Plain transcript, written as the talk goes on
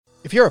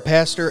If you're a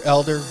pastor,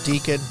 elder,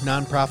 deacon,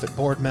 nonprofit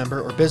board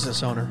member, or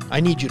business owner,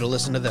 I need you to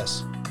listen to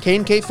this.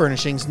 K&K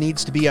Furnishings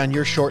needs to be on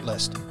your short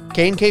list.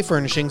 K&K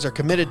Furnishings are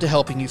committed to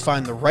helping you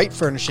find the right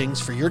furnishings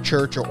for your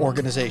church or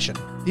organization.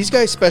 These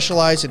guys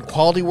specialize in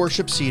quality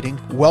worship seating,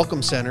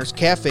 welcome centers,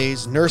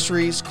 cafes,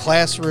 nurseries,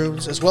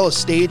 classrooms, as well as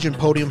stage and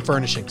podium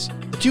furnishings.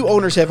 The two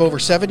owners have over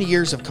 70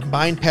 years of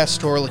combined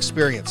pastoral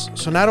experience,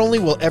 so not only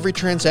will every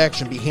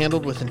transaction be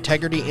handled with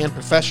integrity and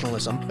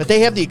professionalism, but they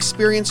have the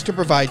experience to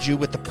provide you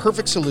with the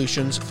perfect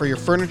solutions for your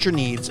furniture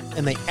needs,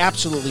 and they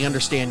absolutely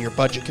understand your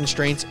budget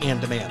constraints and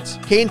demands.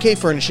 K&K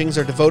Furnishings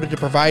are devoted to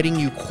providing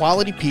you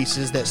quality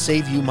pieces that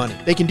save you money.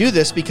 They can do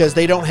this because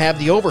they don't have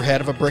the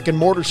overhead of a brick and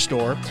mortar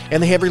store,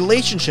 and they have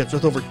relationships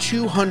with over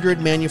 200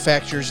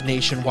 manufacturers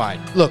nationwide.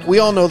 Look, we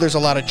all know there's a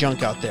lot of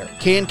junk out there.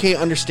 K&K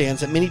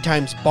understands that many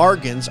times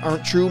bargains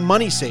aren't true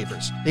money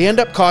savers. They end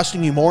up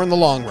costing you more in the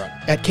long run.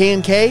 At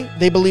K&K,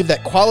 they believe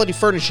that quality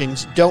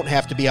furnishings don't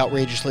have to be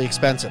outrageously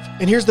expensive.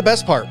 And here's the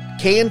best part.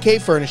 K&K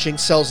Furnishing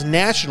sells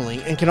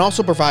nationally and can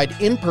also provide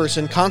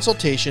in-person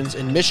consultations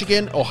in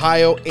Michigan,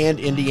 Ohio, and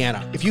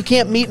Indiana. If you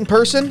can't meet in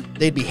person,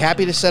 they'd be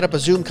happy to set up a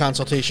Zoom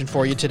consultation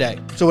for you today.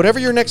 So whatever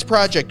your next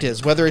project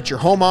is, whether it's your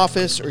home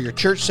office or your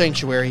church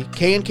sanctuary,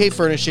 K&K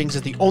Furnishings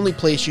is the only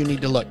place you need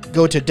to look.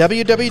 Go to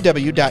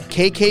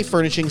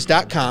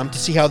www.kkfurnishings.com to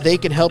see how they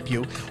can help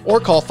you,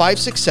 or call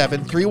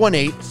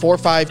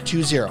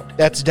 567-318-4520.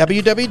 That's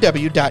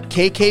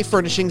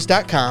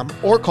www.kkfurnishings.com,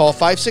 or call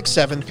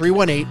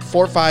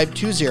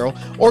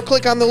 567-318-4520, or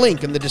click on the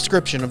link in the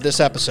description of this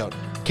episode.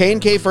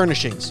 K&K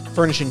Furnishings,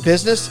 furnishing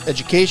business,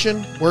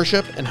 education,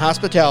 worship, and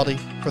hospitality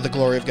for the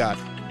glory of God.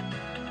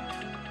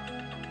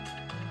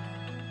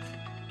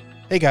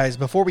 Hey guys,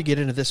 before we get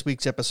into this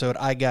week's episode,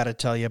 I gotta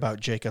tell you about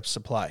Jacob's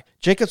Supply.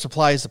 Jacob's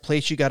Supply is the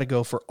place you gotta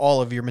go for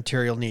all of your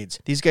material needs.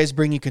 These guys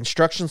bring you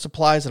construction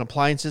supplies and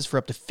appliances for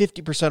up to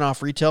 50%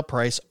 off retail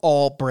price,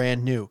 all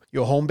brand new.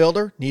 You a home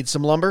builder? Need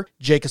some lumber?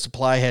 Jacob's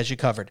Supply has you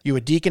covered. You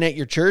a deacon at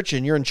your church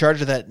and you're in charge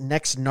of that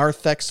next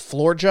narthex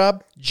floor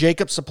job?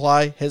 Jacob's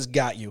Supply has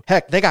got you.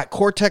 Heck, they got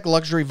Cortec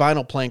luxury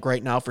vinyl plank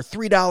right now for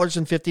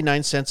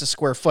 $3.59 a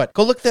square foot.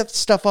 Go look that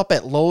stuff up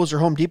at Lowe's or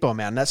Home Depot,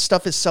 man. That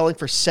stuff is selling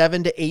for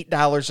 $7 to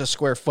 $8 a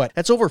square foot.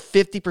 That's over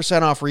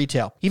 50% off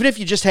retail. Even if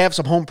you just have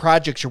some home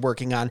projects you're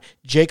working on,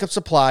 Jacob's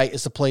Supply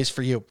is the place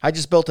for you. I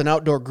just built an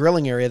outdoor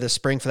grilling area this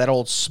spring for that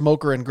old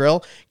smoker and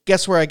grill.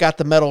 Guess where I got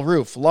the metal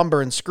roof,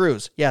 lumber, and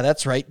screws? Yeah,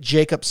 that's right,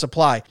 Jacob's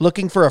Supply.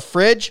 Looking for a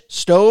fridge,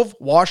 stove,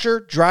 washer,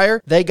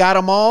 dryer? They got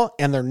them all,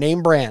 and they're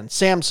name brand.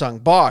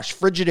 Samsung, Bosch,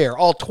 Frigidaire,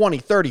 all 20,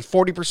 30,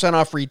 40%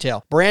 off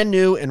retail. Brand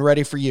new and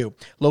ready for you.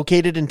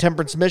 Located in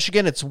Temperance,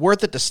 Michigan, it's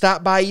worth it to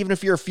stop by even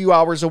if you're a few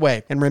hours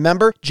away. And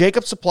remember,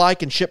 Jacob's Supply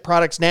can ship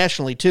products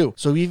nationally too,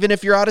 so even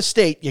if you're out of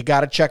state, you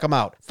gotta check them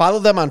out. Follow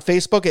them on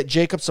Facebook at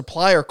Jacob's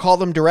Supply or call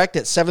them direct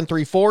at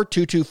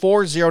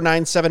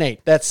 734-224-0978.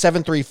 That's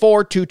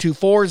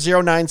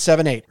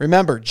 734-224-0978.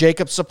 Remember,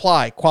 Jacob's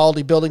Supply,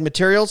 quality building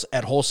materials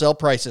at wholesale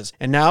prices.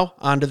 And now,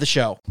 on to the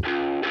show.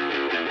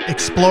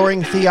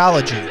 Exploring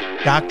theology,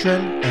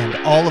 doctrine, and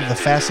all of the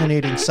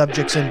fascinating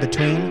subjects in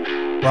between,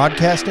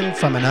 broadcasting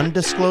from an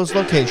undisclosed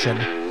location,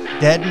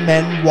 Dead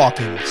Men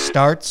Walking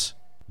starts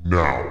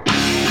now.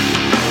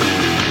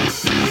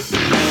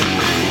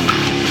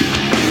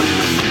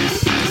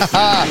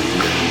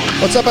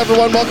 What's up,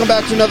 everyone? Welcome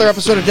back to another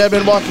episode of Dead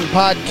Men Walking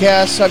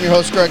Podcast. I'm your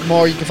host, Greg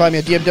Moore. You can find me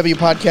at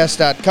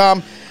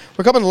dmwpodcast.com.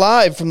 We're coming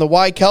live from the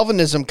Y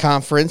Calvinism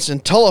Conference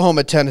in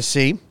Tullahoma,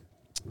 Tennessee,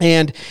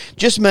 and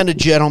just met a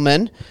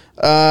gentleman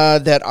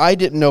that I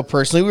didn't know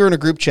personally. We were in a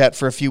group chat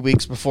for a few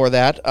weeks before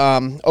that.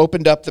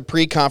 Opened up the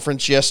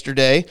pre-conference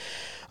yesterday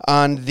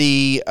on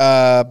the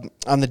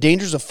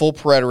dangers of full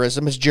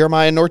preterism. It's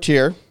Jeremiah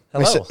Nortier.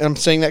 Hello. I'm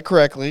saying that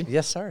correctly.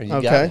 Yes, sir. You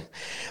okay.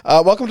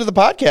 got it. Welcome to the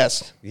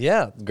podcast.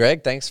 Yeah,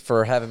 Greg, thanks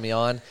for having me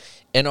on.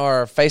 In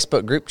our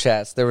Facebook group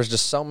chats, there was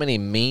just so many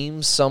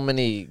memes, so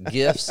many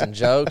GIFs and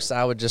jokes.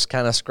 I would just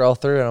kind of scroll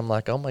through, and I'm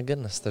like, oh, my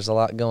goodness, there's a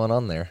lot going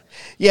on there.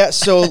 Yeah,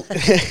 so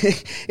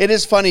it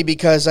is funny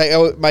because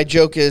my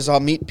joke is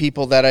I'll meet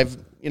people that I've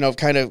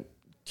kind of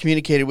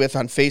communicated with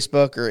on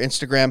Facebook or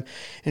Instagram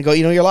and go,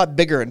 you're a lot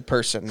bigger in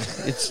person.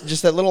 It's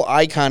just that little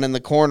icon in the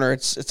corner.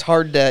 It's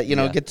hard to,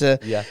 get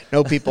to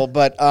know people.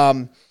 But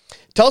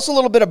tell us a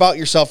little bit about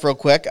yourself real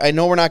quick. I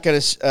know we're not going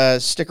to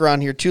stick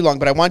around here too long,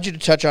 but I want you to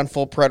touch on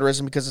full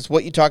preterism because it's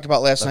what you talked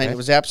about last night. It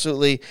was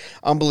absolutely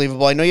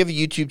unbelievable. I know you have a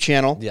YouTube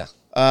channel. Yeah.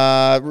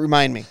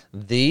 Remind me.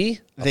 The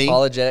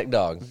Apologetic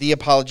Dog. The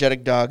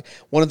Apologetic Dog.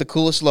 One of the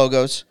coolest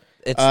logos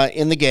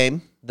in the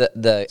game. The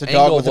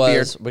angle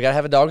was, we got to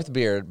have a dog with a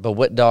beard, but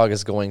what dog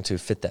is going to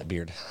fit that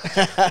beard?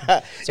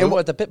 So we went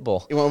with the pit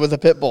bull. You went with the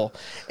pit bull.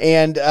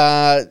 And,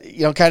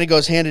 kind of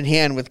goes hand in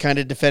hand with kind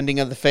of defending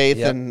of the faith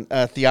and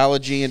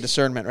theology and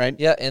discernment, right?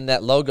 Yeah, in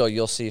that logo,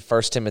 you'll see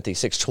 1 Timothy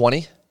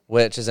 6:20,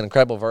 which is an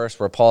incredible verse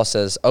where Paul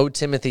says, "O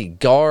Timothy,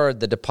 guard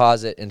the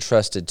deposit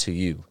entrusted to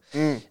you."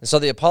 And so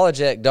the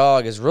apologetic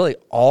dog is really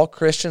all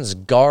Christians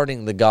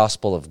guarding the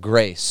gospel of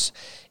grace.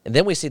 And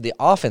then we see the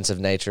offensive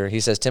nature. He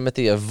says,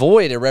 Timothy,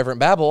 avoid irreverent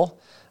babble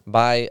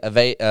by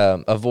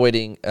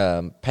avoiding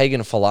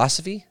pagan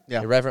philosophy,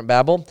 irreverent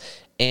babble,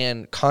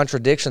 and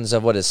contradictions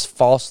of what is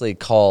falsely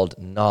called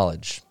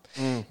knowledge.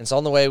 And so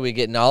on the way we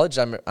get knowledge,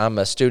 I'm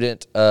a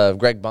student of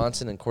Greg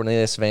Bonson and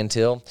Cornelius Van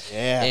Til,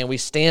 and we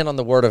stand on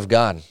the Word of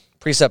God,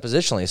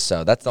 presuppositionally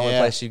so. That's the only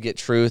place you get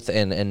truth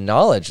and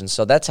knowledge, and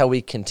so that's how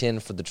we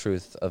contend for the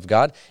truth of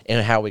God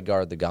and how we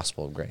guard the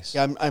gospel of grace.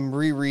 Yeah, I'm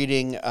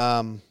rereading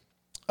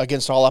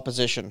Against All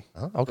Opposition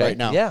right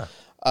now. Yeah.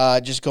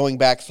 Just going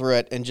back through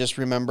it and just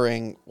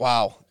remembering,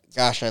 wow,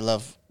 gosh, I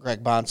love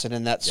Greg Bonson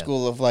and that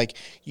school of like,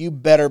 you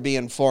better be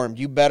informed,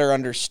 you better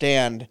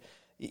understand,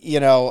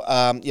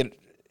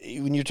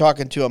 when you're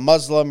talking to a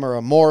Muslim or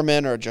a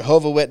Mormon or a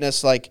Jehovah's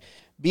Witness, like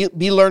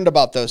be learned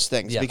about those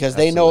things because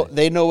they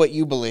know what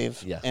you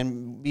believe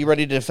and be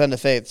ready to defend the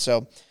faith.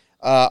 So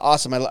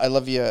awesome. I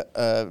love you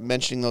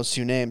mentioning those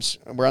two names.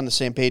 We're on the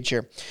same page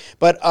here.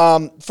 But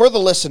for the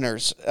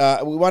listeners,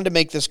 we wanted to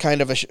make this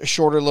kind of a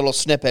shorter little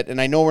snippet,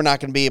 and I know we're not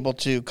going to be able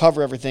to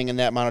cover everything in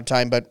that amount of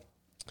time, but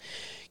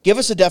give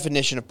us a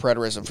definition of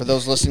preterism for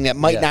those listening that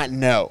might not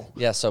know.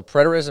 Yeah, so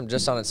preterism,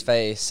 just on its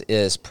face,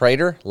 is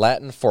praeter,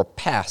 Latin for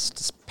past.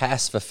 It's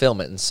past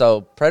fulfillment. And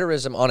so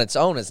preterism on its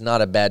own is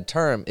not a bad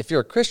term. If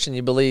you're a Christian,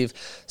 you believe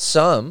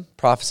some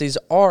prophecies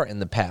are in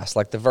the past,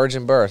 like the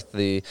virgin birth,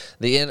 the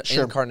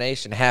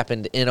incarnation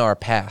happened in our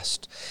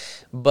past.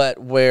 But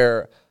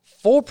where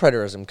full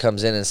preterism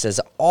comes in and says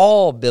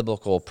all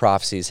biblical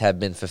prophecies have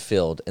been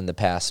fulfilled in the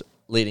past,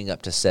 leading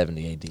up to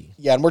 70 AD.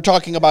 Yeah, and we're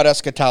talking about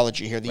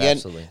eschatology here, the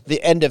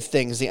end of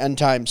things, the end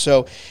time.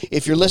 So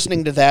if you're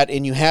listening to that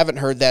and you haven't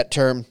heard that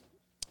term,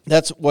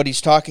 that's what he's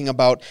talking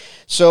about.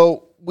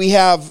 So you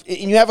have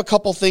a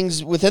couple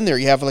things within there.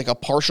 You have like a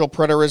partial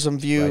preterism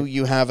view. Right.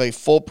 You have a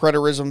full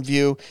preterism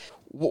view.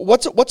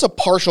 What's a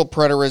partial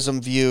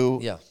preterism view?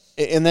 Yeah.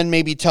 And then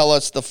maybe tell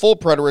us the full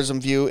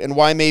preterism view and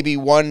why maybe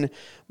one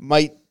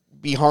might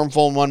be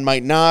harmful and one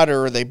might not,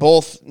 or are they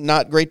both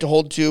not great to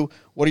hold to?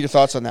 What are your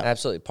thoughts on that?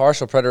 Absolutely.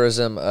 Partial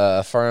preterism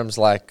affirms,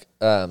 like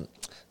the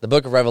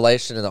book of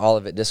Revelation and the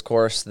Olivet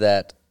Discourse,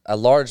 that a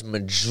large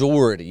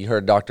majority, you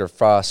heard Dr.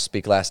 Frost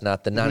speak last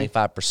night, the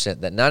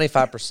 95%, that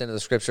 95% of the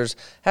scriptures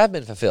have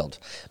been fulfilled,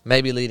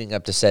 maybe leading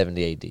up to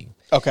 70 AD.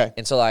 Okay.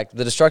 And so like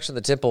the destruction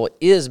of the temple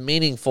is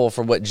meaningful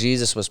for what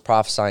Jesus was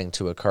prophesying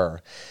to occur.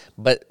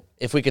 But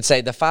if we could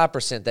say the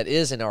 5% that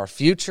is in our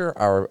future,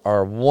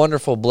 our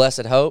wonderful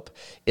blessed hope,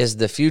 is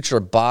the future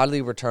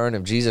bodily return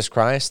of Jesus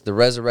Christ, the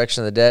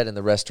resurrection of the dead, and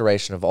the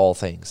restoration of all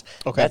things.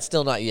 Okay. That's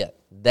still not yet.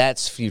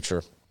 That's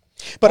future.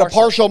 But a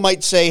partial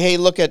might say, hey,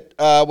 look at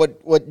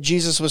what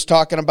Jesus was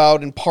talking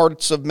about in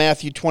parts of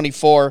Matthew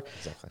 24.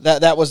 Exactly.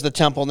 That was the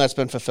temple, and that's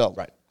been fulfilled.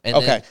 Right. And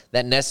then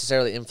that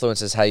necessarily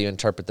influences how you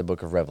interpret the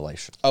book of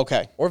Revelation.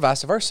 Okay. Or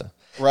vice versa.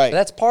 Right. But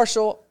that's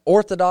partial,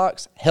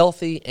 orthodox,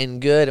 healthy,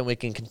 and good, and we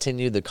can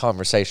continue the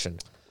conversation.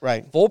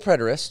 Right. Full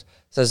preterist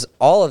says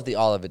all of the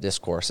Olivet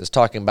Discourse is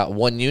talking about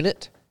one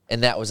unit,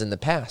 and that was in the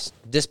past.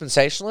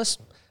 Dispensationalists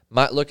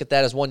might look at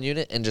that as one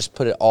unit and just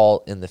put it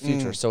all in the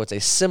future. So it's a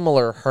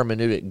similar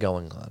hermeneutic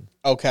going on.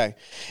 Okay.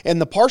 And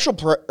the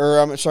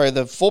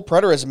the full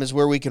preterism is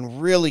where we can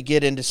really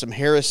get into some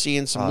heresy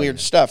and some weird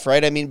stuff,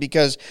 right? I mean,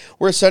 because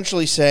we're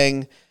essentially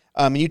saying,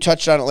 and you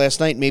touched on it last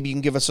night, maybe you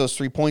can give us those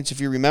 3 points if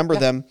you remember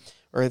them,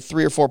 or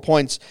 3 or 4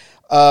 points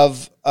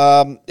of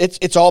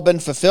it's all been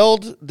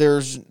fulfilled.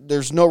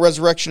 There's no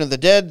resurrection of the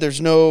dead. There's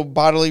no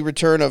bodily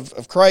return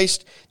of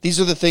Christ. These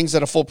are the things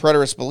that a full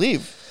preterist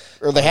believe,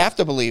 or they have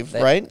to believe,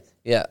 right?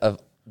 Yeah, of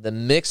the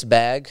mixed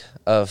bag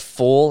of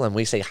full, and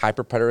we say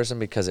hyper-preterism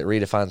because it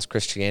redefines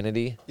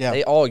Christianity. Yeah.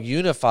 They all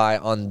unify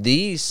on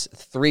these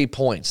 3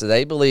 points.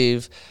 They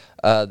believe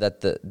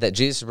that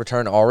Jesus'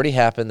 return already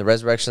happened, the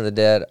resurrection of the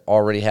dead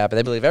already happened.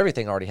 They believe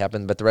everything already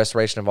happened, but the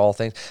restoration of all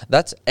things.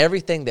 That's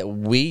everything that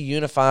we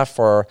unify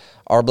for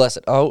our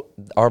blessed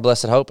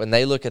hope, and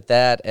they look at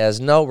that as,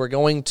 no, we're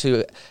going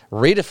to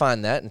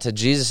redefine that into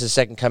Jesus'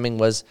 second coming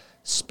was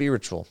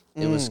spiritual.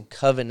 It was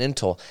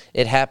covenantal.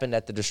 It happened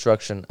at the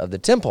destruction of the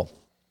temple.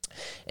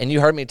 And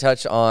you heard me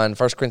touch on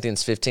 1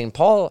 Corinthians 15.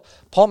 Paul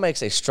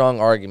makes a strong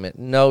argument.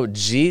 No,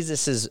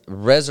 Jesus'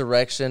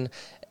 resurrection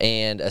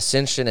and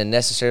ascension and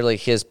necessarily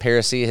his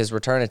parousia, his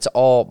return, it's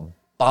all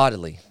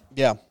bodily.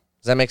 Yeah.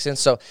 Does that make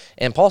sense? So,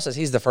 and Paul says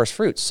he's the first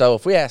fruits. So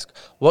if we ask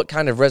what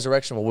kind of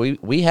resurrection will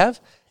we have,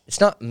 it's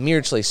not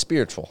merely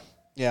spiritual.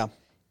 Yeah.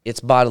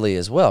 It's bodily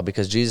as well,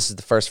 because Jesus is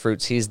the first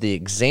fruits. He's the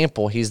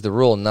example. He's the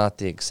rule, not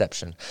the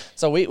exception.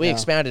 So we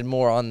expounded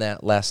more on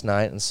that last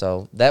night, and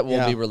so that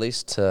will be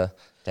released to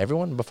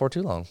everyone before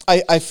too long.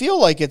 I feel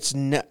like it's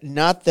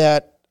not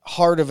that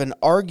hard of an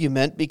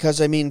argument,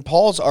 because, I mean,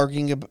 Paul's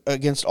arguing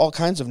against all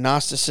kinds of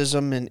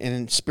Gnosticism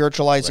and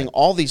spiritualizing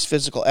all these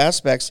physical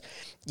aspects,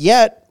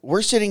 yet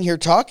we're sitting here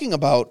talking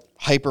about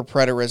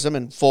hyper-preterism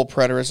and full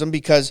preterism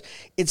because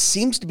it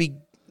seems to be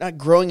not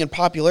growing in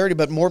popularity,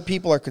 but more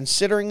people are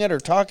considering it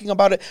or talking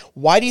about it.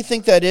 Why do you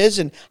think that is,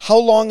 and how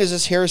long has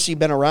this heresy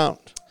been around?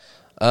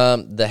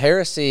 The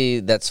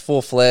heresy that's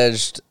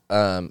full-fledged,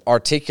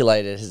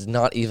 articulated, is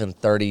not even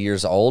 30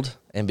 years old,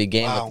 and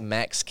began with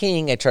Max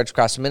King, a Church of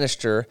Christ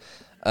minister,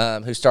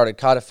 who started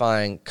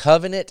codifying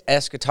covenant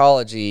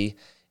eschatology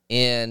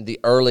in the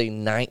early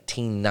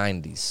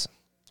 1990s.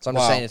 So I'm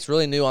just saying it's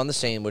really new on the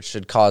scene, which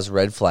should cause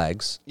red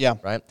flags. Yeah.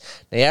 Right?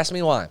 Now, you ask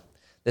me why.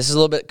 This is a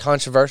little bit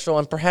controversial,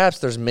 and perhaps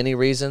there's many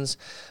reasons,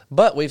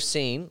 but we've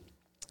seen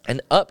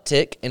an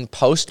uptick in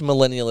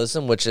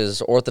post-millennialism, which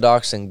is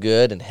orthodox and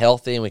good and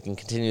healthy, and we can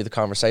continue the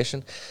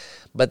conversation.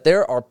 But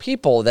there are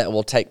people that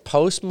will take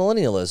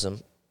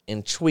post-millennialism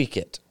and tweak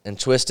it and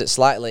twist it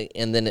slightly,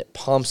 and then it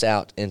pumps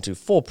out into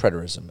full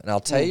preterism. And I'll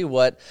tell you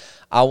what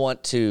I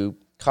want to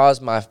cause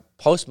my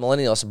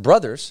post-millennialist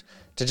brothers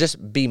to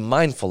just be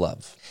mindful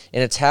of.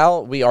 And it's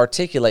how we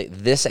articulate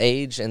this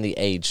age and the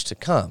age to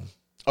come.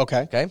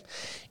 Okay?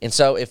 And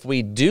so if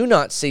we do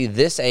not see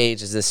this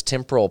age as this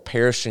temporal,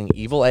 perishing,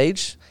 evil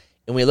age,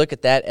 and we look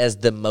at that as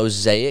the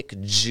Mosaic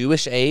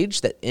Jewish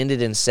age that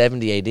ended in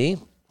 70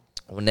 AD,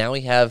 well, now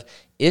we have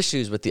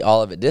issues with the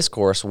Olivet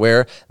Discourse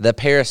where the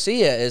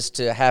parousia is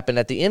to happen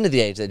at the end of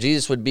the age, that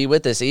Jesus would be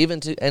with us even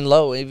to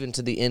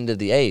the end of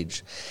the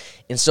age.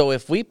 And so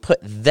if we put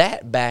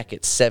that back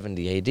at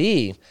 70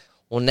 AD,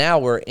 well, now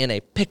we're in a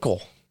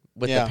pickle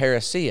with the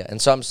parousia.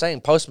 And so I'm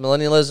saying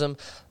post-millennialism,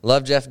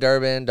 love Jeff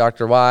Durbin,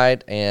 Dr.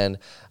 White, and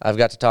I've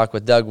got to talk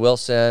with Doug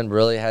Wilson,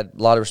 really had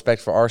a lot of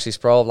respect for R.C.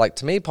 Sproul. Like,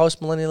 to me,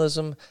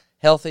 post-millennialism,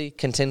 healthy,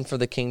 contend for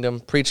the kingdom,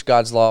 preach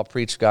God's law,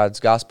 preach God's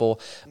gospel,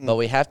 but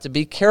we have to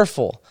be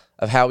careful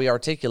of how we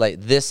articulate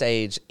this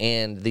age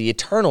and the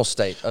eternal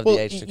state of the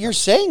age to come. You're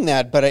saying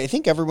that, but I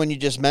think everyone you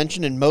just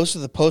mentioned and most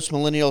of the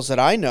post-millennials that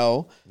I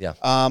know,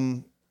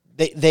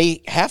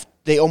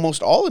 they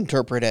almost all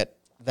interpret it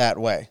that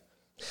way.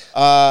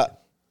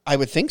 I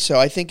would think so.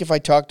 I think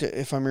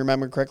if I'm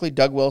remembering correctly,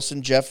 Doug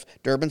Wilson, Jeff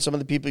Durbin, some of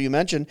the people you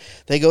mentioned,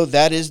 they go,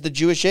 that is the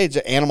Jewish age.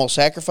 The animal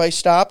sacrifice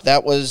stop,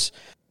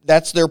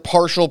 that's their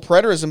partial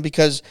preterism,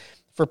 because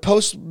for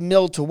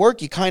post-mill to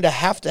work, you kind of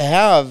have to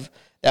have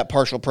that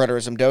partial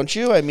preterism, don't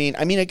you? I mean,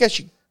 I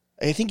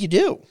think you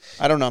do.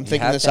 I don't know. I'm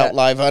thinking this out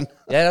live on.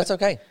 Yeah, that's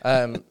okay.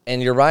 And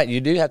you're right.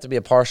 You do have to be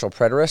a partial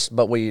preterist,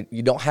 but what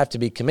you don't have to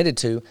be committed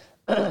to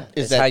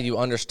is how you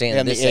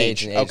understand this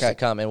age and age to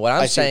come. And what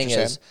I'm saying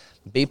is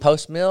be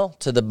post-mill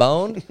to the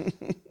bone,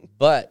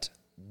 but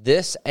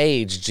this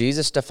age,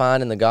 Jesus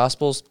defined in the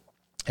Gospels,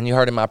 and you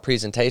heard in my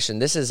presentation,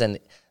 this is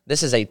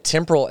a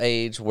temporal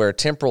age where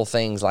temporal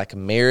things like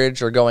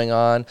marriage are going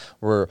on.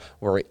 We're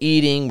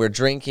eating, we're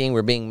drinking,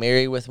 we're being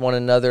married with one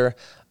another.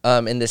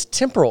 In this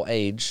temporal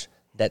age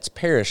that's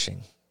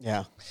perishing.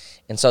 Yeah.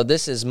 And so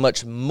this is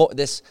much more,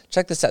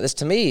 check this out.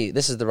 To me,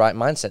 this is the right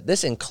mindset.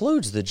 This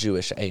includes the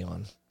Jewish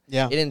aeon.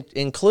 Yeah. It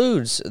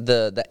includes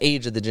the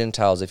age of the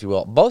Gentiles, if you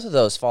will. Both of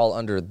those fall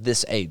under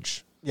this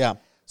age. Yeah.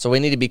 So we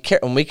need to be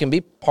careful, and we can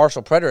be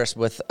partial preterists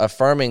with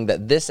affirming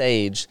that this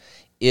age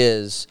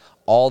is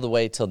all the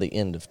way till the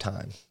end of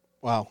time.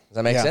 Wow. Does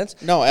that make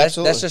sense? No,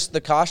 absolutely. That's just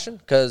the caution,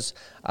 because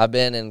I've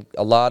been in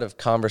a lot of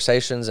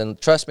conversations, and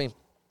trust me,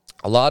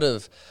 a lot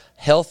of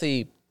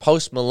healthy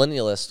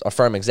post-millennialists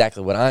affirm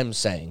exactly what I'm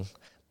saying,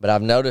 but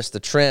I've noticed the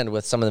trend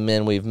with some of the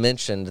men we've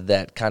mentioned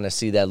that kind of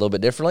see that a little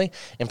bit differently,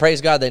 and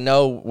praise God, they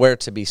know where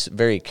to be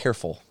very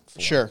careful for.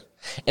 Sure.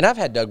 And I've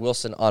had Doug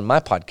Wilson on my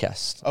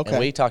podcast, and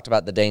we talked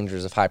about the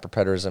dangers of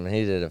hyperpreterism, and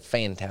he did a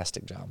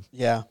fantastic job.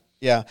 Yeah.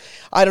 Yeah.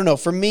 I don't know.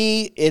 For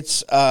me,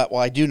 it's,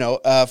 I do know.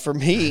 For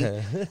me,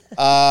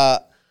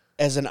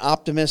 as an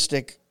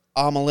optimistic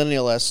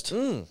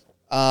amillennialist,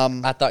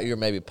 I thought you were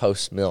maybe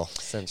post-mill.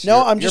 Since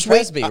I'm just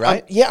Presby,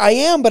 right? I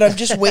am, but I'm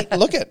just wait.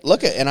 Look at,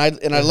 and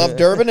I love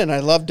Durbin, and I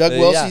love Doug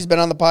Wilson. He's been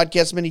on the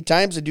podcast many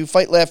times. I do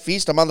Fight Laugh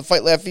Feast. I'm on the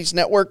Fight Laugh Feast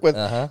network with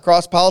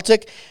Cross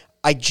Politic.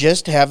 I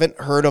just haven't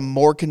heard a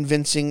more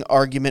convincing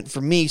argument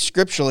for me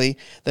scripturally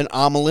than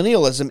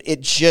amillennialism.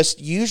 It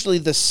just usually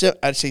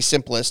I'd say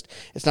simplest.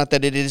 It's not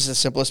that it is the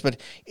simplest,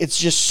 but it's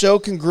just so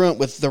congruent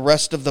with the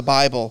rest of the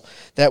Bible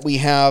that we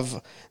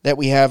have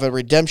a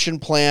redemption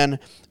plan,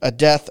 a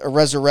death, a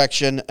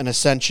resurrection, an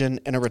ascension,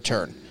 and a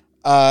return.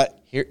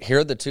 Here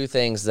are the two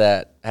things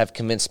that have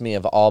convinced me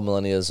of all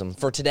millennialism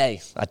for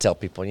today, I tell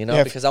people,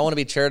 because I want to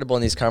be charitable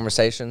in these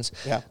conversations.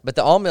 Yeah. But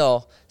the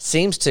all-mill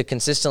seems to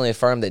consistently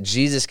affirm that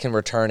Jesus can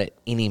return at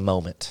any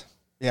moment.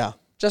 Yeah.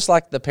 Just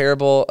like the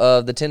parable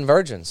of the 10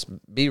 virgins.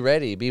 Be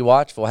ready, be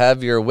watchful,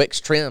 have your wicks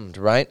trimmed,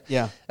 right?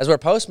 Yeah. As where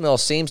post-mill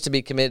seems to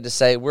be committed to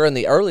say, we're in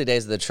the early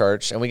days of the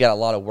church, and we got a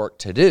lot of work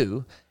to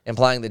do,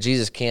 implying that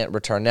Jesus can't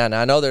return now. Now,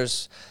 I know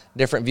there's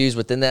different views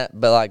within that,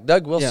 but like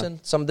Doug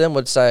Wilson, some of them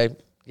would say,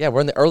 yeah,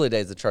 we're in the early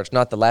days of the church,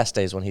 not the last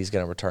days when he's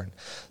going to return.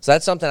 So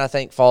that's something I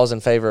think falls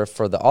in favor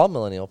for the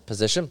all-millennial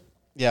position.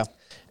 Yeah.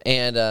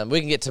 And we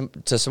can get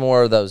to some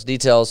more of those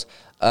details.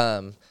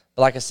 But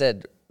like I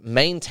said,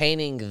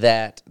 maintaining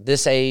that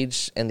this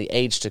age and the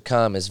age to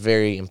come is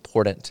very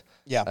important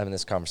in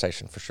this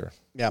conversation for sure.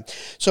 Yeah.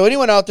 So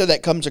anyone out there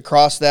that comes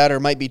across that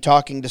or might be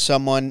talking to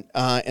someone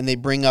and they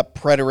bring up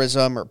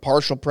preterism or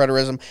partial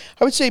preterism,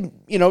 I would say,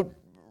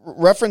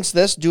 reference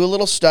this, do a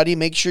little study,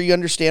 make sure you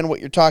understand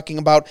what you're talking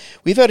about.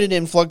 We've had an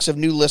influx of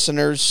new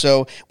listeners,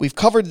 so we've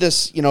covered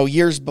this,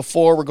 years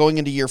before. We're going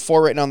into year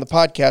 4 right now on the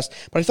podcast,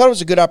 but I thought it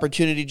was a good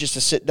opportunity just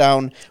to sit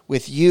down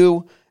with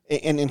you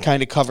and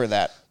kind of cover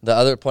that. The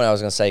other point I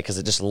was going to say, because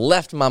it just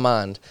left my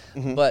mind,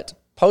 but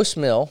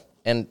post-mill,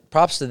 and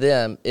props to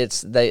them,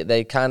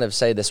 they kind of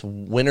say this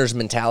winner's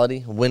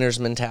mentality,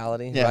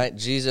 right?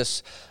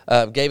 Jesus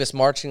gave us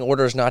marching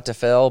orders not to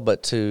fail,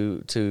 but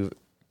to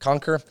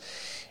conquer.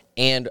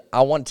 And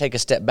I want to take a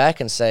step back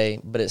and say,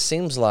 but it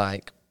seems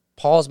like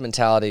Paul's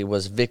mentality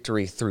was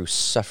victory through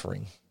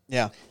suffering.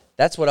 Yeah.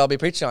 That's what I'll be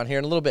preaching on here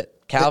in a little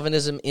bit.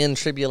 Calvinism in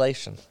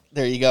tribulation.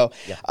 There you go.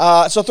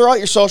 Yeah. So throw out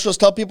your socials.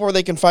 Tell people where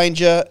they can find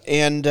you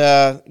and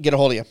get a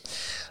hold of you.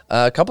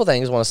 A couple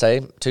things I want to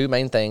say. Two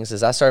main things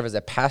is I serve as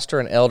a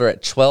pastor and elder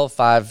at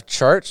 12.5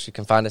 Church. You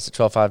can find us at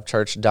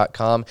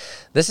 125church.com.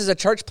 This is a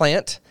church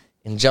plant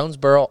in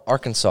Jonesboro,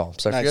 Arkansas.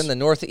 So if you're in the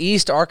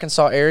northeast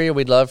Arkansas area,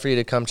 we'd love for you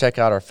to come check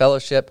out our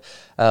fellowship.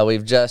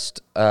 We've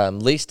just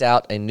leased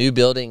out a new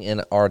building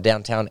in our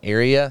downtown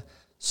area.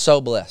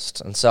 So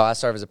blessed. And so I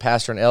serve as a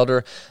pastor and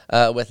elder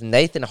with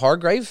Nathan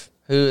Hargrave,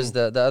 who is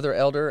the other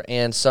elder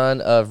and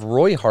son of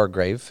Roy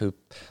Hargrave, who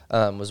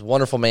was a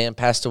wonderful man,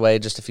 passed away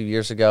just a few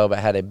years ago, but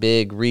had a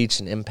big reach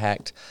and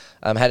impact.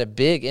 Had a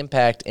big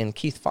impact in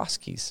Keith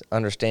Foskey's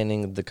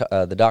understanding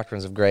the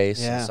doctrines of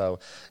grace. Yeah. And so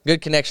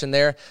good connection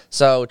there.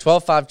 So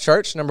 12.5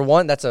 Church, number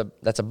one, that's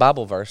a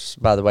Bible verse,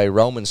 by the way,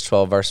 Romans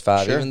 12, verse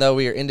 5. Sure. Even though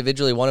we are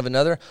individually one of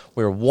another,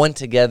 we're one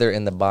together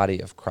in the body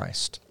of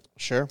Christ.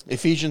 Sure.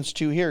 Ephesians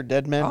 2 here,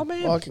 dead men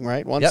walking,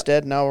 right? Once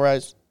dead, now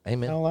rise.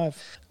 Amen. Now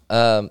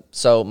alive.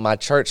 So my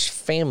church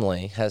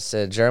family has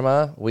said,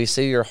 Jeremiah, we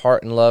see your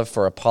heart and love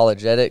for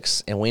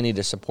apologetics, and we need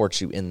to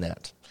support you in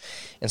that.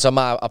 And so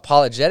my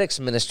apologetics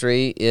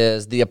ministry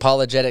is the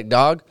Apologetic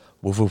Dog.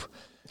 Woof, woof.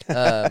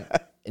 And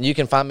you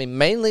can find me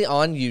mainly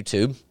on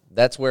YouTube.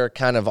 That's where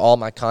kind of all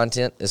my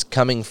content is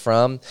coming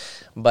from.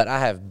 But I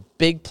have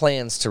big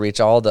plans to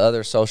reach all the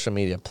other social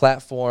media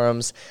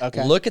platforms.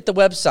 Okay. Look at the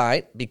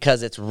website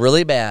because it's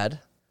really bad,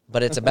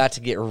 but it's about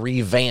to get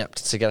revamped.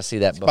 So you got to see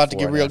that before. About to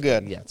get real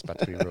good. Yeah, it's about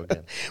to be real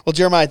good. Well,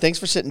 Jeremiah, thanks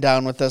for sitting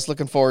down with us.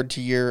 Looking forward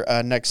to your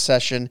next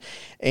session.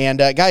 And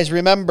guys,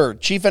 remember,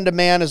 chief end of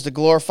man is to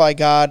glorify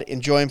God,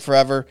 enjoy him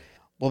forever.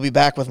 We'll be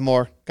back with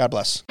more. God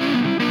bless.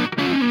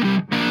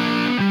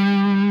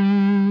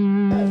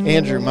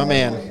 Andrew, my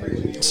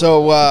man.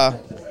 So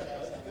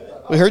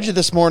we heard you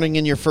this morning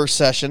in your first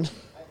session.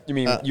 You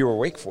mean you were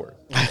awake for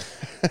it?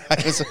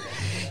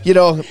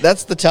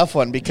 That's the tough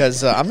one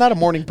because I'm not a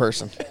morning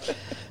person.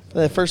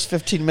 The first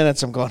 15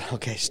 minutes, I'm going,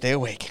 okay, stay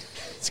awake.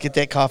 Let's get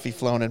that coffee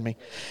flowing in me.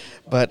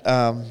 But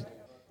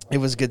it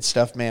was good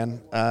stuff,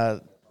 man.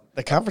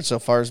 The conference so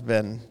far has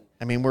been,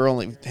 we're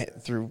only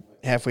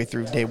halfway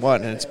through day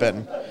one, and it's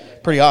been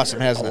pretty awesome,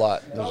 hasn't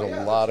it? There's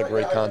a lot of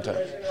great content.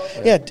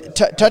 Yeah,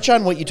 touch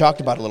on what you talked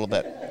about a little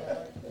bit.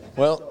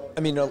 Well,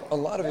 a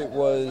lot of it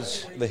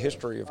was the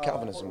history of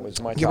Calvinism was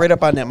my topic. Get right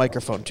up on that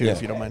microphone, too,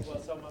 if you don't mind.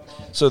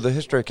 So the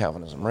history of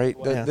Calvinism, right?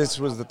 This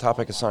was the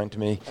topic assigned to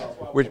me,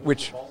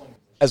 which,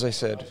 as I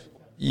said,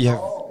 you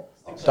have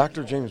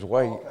Dr. James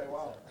White,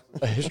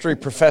 a history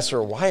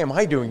professor. Why am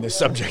I doing this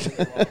subject?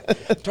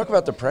 Talk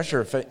about the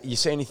pressure if you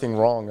say anything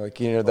wrong,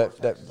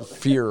 that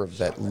fear of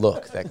that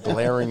look, that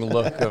glaring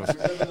look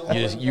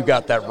of you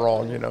got that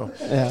wrong,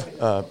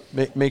 Yeah.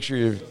 Make sure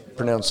you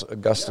pronounce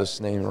Augustus'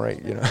 name right,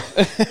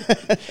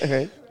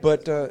 Okay.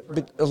 But a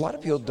lot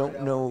of people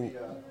don't know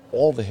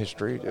all the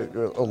history,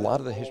 a lot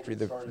of the history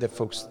that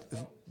folks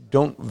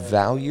don't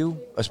value,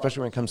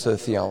 especially when it comes to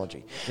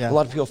theology. Yeah. A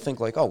lot of people think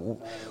like,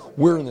 oh,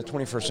 we're in the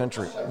 21st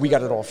century, we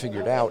got it all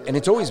figured out, and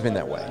it's always been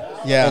that way.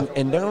 Yeah.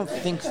 And they don't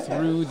think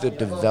through the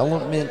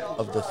development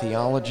of the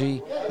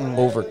theology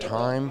over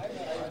time.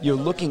 You're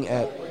looking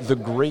at the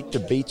great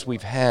debates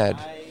we've had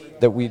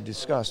that we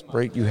discussed,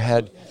 right? You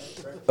had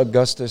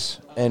Augustus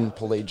and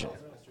Pelagian.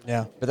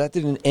 Yeah. But that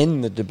didn't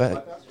end the debate.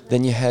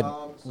 Then you had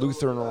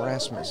Luther and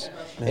Erasmus.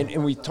 Yeah.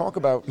 And we talk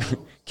about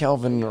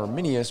Calvin and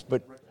Arminius,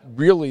 but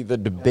really the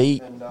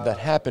debate that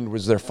happened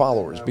was their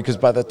followers, because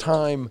by the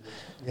time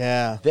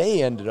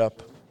they ended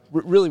up,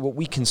 really what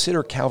we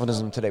consider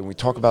Calvinism today, when we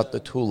talk about the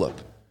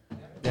tulip,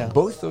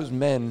 both those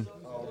men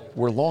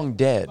were long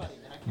dead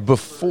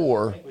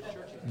before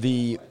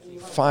the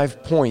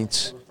 5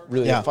 points,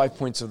 the 5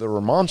 points of the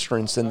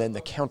remonstrance, and then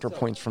the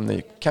counterpoints from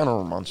the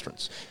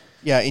counter-remonstrance.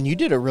 Yeah, and you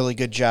did a really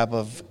good job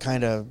of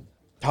kind of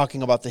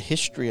talking about the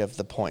history of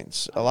the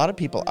points. A lot of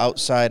people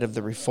outside of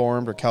the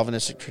Reformed or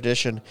Calvinistic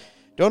tradition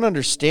don't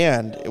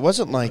understand. It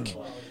wasn't like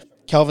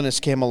Calvinists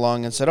came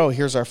along and said, oh,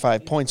 here's our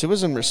 5 points. It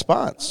was in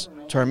response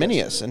to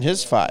Arminius and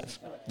his 5.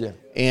 Yeah.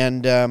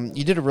 And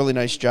you did a really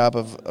nice job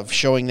of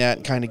showing that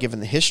and kind of giving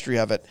the history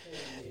of it.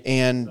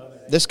 And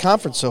this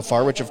conference so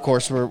far, which of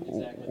course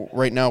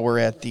right now we're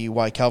at the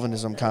Why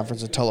Calvinism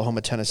conference in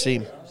Tullahoma,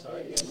 Tennessee,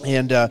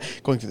 and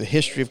going through the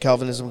history of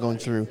Calvinism, going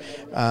through,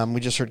 we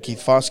just heard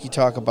Keith Foskey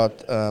talk about,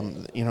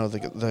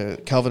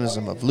 the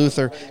Calvinism of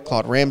Luther.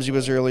 Claude Ramsey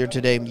was earlier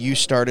today. You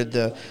started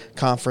the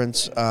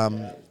conference,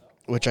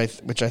 which I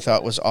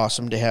thought was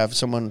awesome to have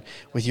someone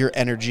with your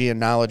energy and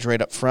knowledge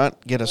right up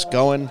front, get us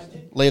going,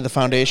 lay the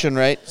foundation,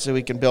 right, so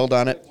we can build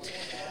on it.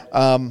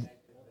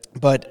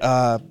 But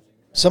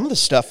some of the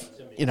stuff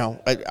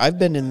I've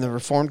been in the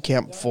Reformed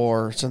camp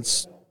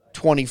since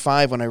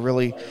 25 when I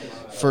really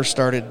first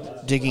started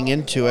digging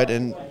into it,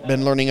 and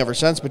been learning ever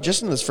since. But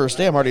just in this first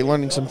day, I'm already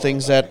learning some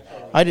things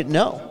that I didn't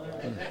know.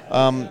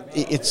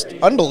 It's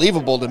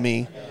unbelievable to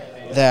me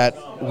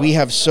that we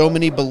have so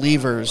many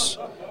believers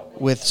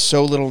with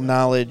so little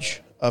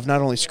knowledge of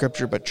not only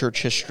Scripture but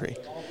church history.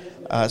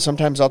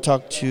 Sometimes I'll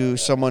talk to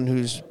someone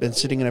who's been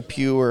sitting in a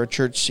pew or a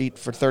church seat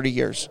for 30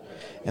 years,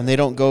 and they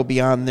don't go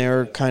beyond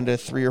their kind of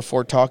 3 or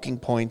 4 talking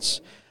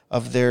points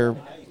of their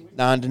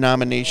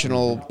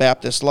non-denominational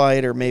Baptist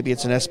Light, or maybe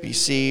it's an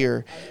SBC,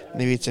 or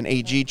maybe it's an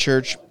AG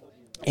church.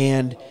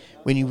 And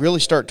when you really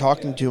start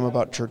talking to them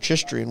about church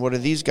history and what do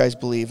these guys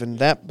believe and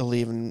that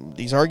believe, and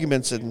these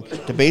arguments and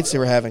debates they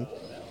were having,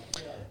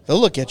 they'll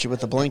look at you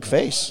with a blank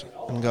face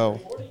and go,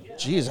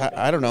 geez,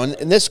 I don't know.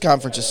 And this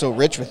conference is so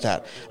rich with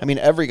that. I mean,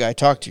 every guy I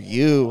talked to,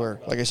 you,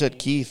 or like I said,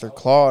 Keith or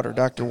Claude or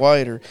Dr.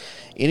 White or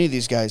any of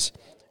these guys,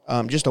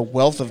 just a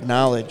wealth of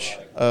knowledge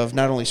of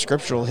not only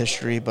scriptural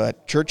history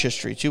but church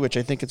history too, which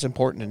I think it's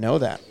important to know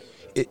that.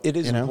 It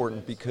is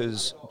important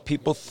because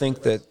people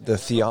think that the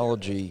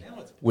theology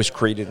was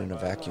created in a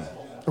vacuum.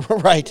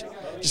 Right.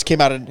 Just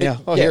came out of,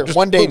 here,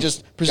 one day boom,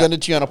 just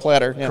presented to you on a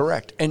platter. Yeah.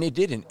 Correct. And it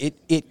didn't.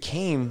 It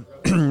came,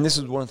 this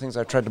is one of the things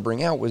I tried to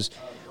bring out, was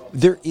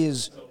there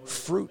is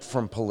fruit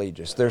from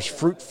Pelagius. There's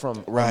fruit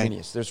from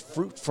Arminius. There's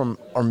fruit from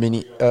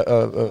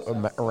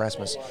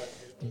Erasmus.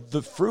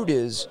 The fruit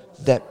is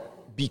that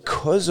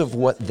because of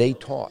what they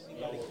taught,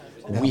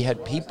 we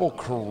had people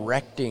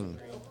correcting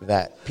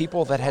that.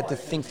 People that had to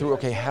think through,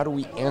 okay, how do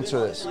we answer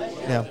this?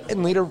 Yeah.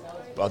 And later,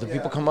 other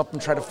people come up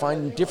and try to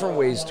find different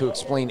ways to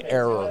explain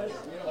error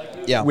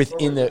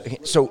within the...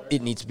 So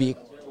it needs to be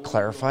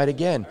clarified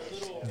again.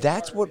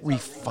 That's what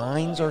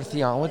refines our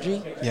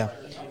theology. Yeah.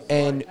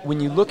 And when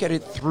you look at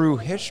it through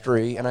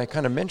history, and I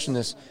kind of mentioned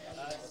this,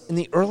 in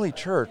the early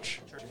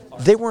church,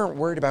 they weren't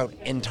worried about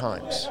end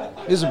times.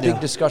 This is a big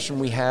discussion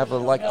we have,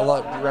 like a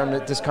lot around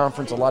at this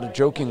conference, a lot of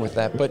joking with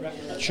that. But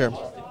sure,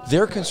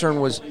 their concern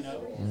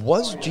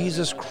was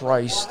Jesus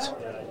Christ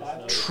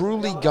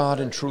truly God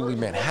and truly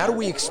man? How do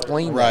we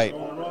explain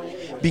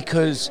that?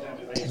 Because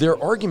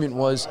their argument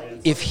was,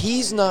 if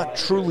he's not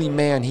truly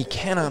man, he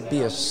cannot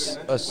be a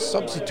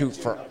substitute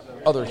for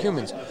other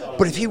humans.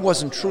 But if he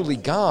wasn't truly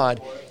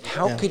God,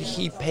 how could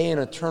he pay an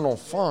eternal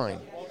fine?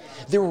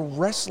 They were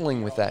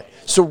wrestling with that.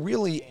 So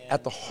really,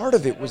 at the heart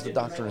of it was the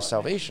doctrine of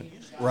salvation.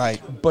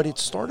 Right. But it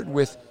started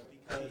with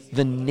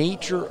the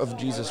nature of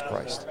Jesus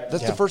Christ.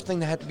 That's the first thing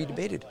that had to be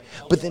debated.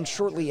 But then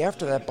shortly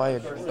after that, by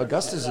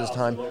Augustus's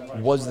time,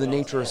 was the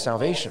nature of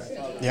salvation.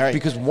 Right.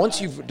 Because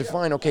once you've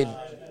defined, okay,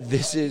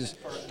 this is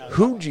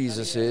who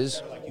Jesus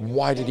is,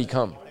 why did he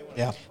come?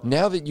 Yeah.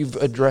 Now that you've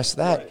addressed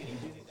that,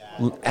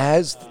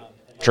 as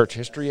church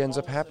history ends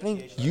up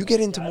happening, you get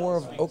into more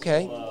of,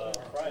 okay,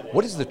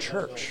 what is the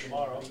church?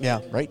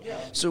 Yeah. Right?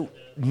 So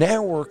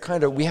now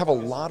we have a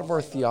lot of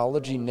our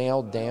theology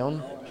nailed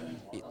down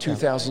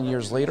 2,000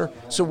 years later,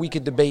 so we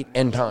could debate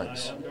end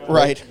times.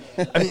 Right.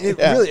 I mean,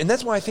 really, and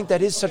that's why I think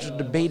that is such a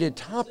debated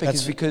topic,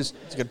 is because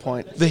that's a good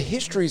point. The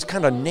history's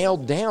kind of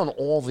nailed down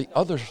all the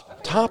other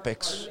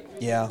topics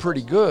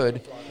pretty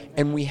good,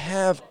 and we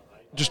have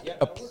just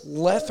a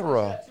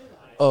plethora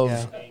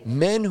of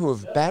men who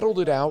have battled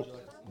it out,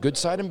 good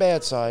side and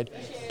bad side,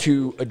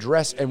 to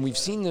address, and we've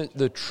seen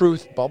the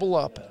truth bubble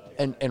up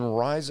and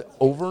rise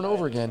over and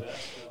over again.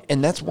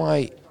 And that's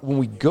why when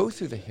we go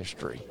through the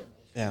history,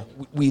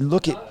 we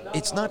look at,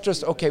 it's not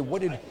just, okay,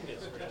 what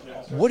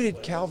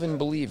did Calvin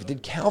believe?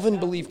 Did Calvin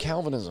believe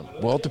Calvinism?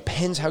 Well, it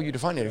depends how you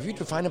define it. If you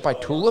define it by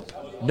tulip,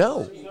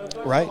 no.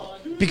 Right.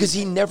 Because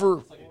he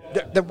never,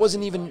 that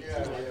wasn't even,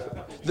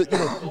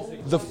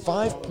 the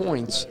 5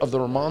 points of the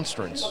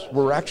remonstrance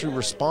were actually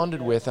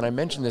responded with, and I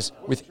mentioned this,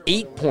 with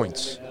 8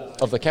 points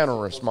of the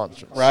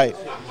counter-remonstrance. Right.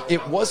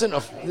 It wasn't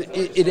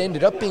it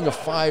ended up being a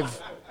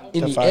 5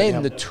 in the end.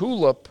 Yeah. The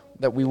tulip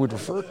that we would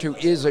refer to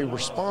is a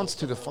response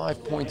to the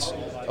 5 points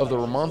of the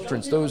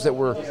remonstrance, those that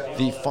were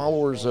the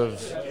followers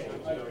of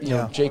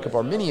Jacob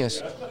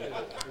Arminius.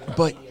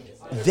 But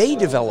they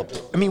developed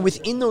it. I mean,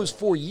 within those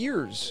 4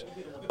 years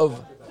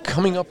of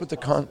coming up with the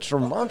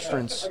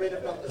counter-remonstrance,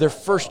 their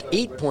first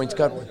 8 points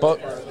got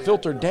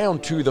filtered down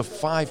to the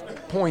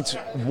 5 points,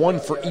 one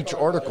for each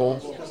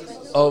article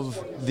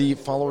of the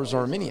followers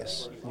of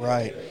Arminius.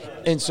 Right.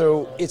 And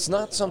so it's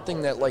not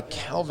something that like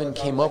Calvin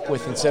came up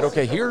with and said,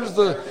 okay, here's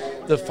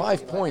the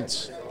 5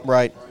 points.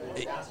 Right.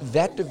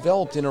 That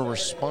developed in a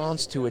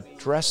response to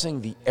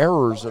addressing the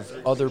errors of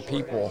other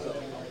people.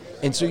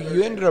 And so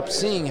you ended up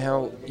seeing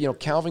how,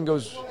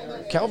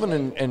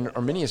 Calvin and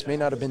Arminius may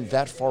not have been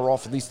that far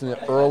off, at least in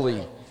the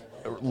early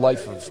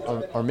life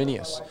of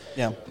Arminius.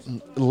 Yeah.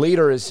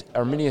 Later, as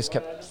Arminius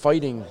kept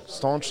fighting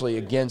staunchly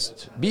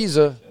against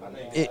Beza,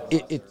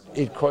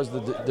 it caused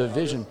the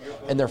division,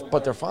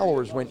 but their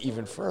followers went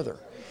even further.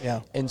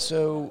 Yeah. And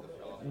so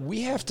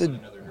we have to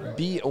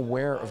be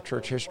aware of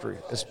church history,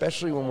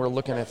 especially when we're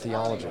looking at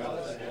theology.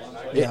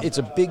 Yeah. It's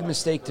a big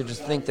mistake to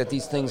just think that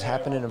these things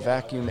happen in a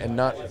vacuum and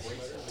not...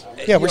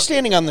 Yeah, we're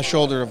standing on the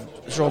shoulders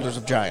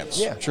of giants.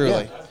 Yeah,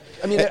 truly.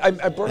 I mean,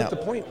 I brought up the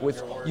point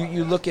with,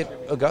 you look at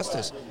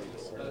Augustus.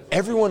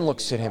 Everyone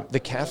looks at him.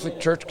 The Catholic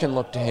Church can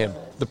look to him.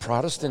 The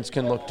Protestants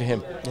can look to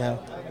him. Yeah.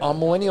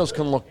 Millennials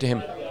can look to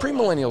him.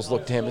 Premillennials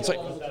look to him. It's like,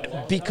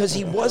 because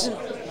he was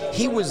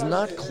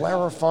not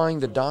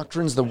clarifying the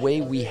doctrines the way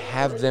we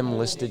have them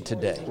listed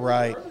today.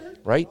 Right?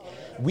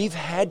 We've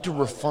had to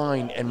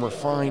refine and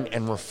refine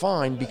and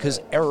refine because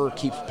error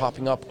keeps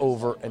popping up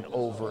over and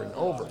over and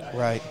over.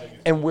 Right.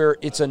 And where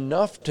it's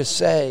enough to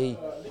say,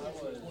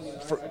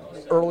 for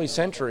early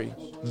century,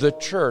 the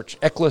church,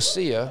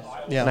 ecclesia,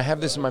 and I have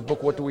this in my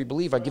book, What Do We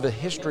Believe? I give a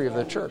history of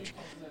the church.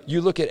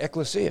 You look at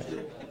ecclesia.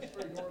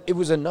 It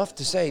was enough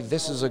to say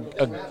this is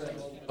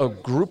a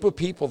group of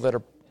people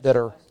that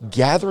are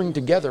gathering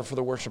together for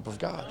the worship of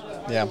God.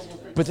 Yeah.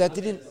 But that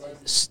didn't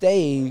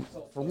stay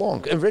for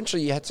long.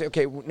 Eventually you had to say,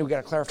 okay, we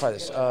got to clarify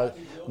this.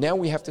 Now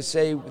we have to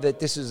say that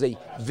this is a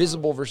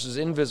visible versus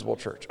invisible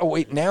church. Oh,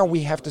 wait, now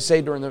we have to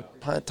say during the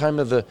time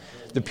of the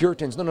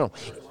Puritans, no.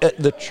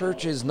 The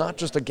church is not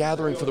just a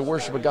gathering for the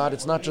worship of God.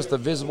 It's not just the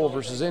visible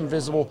versus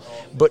invisible,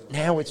 but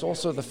now it's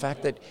also the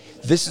fact that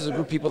this is a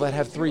group of people that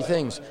have three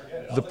things: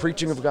 the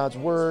preaching of God's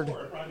word,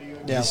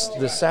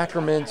 the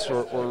sacraments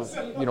or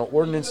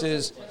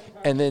ordinances,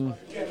 and then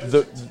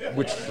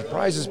which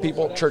surprises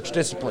people, church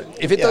discipline.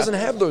 If it doesn't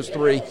have those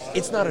three,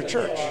 it's not a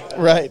church.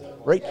 Right.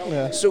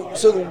 Yeah. So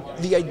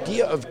the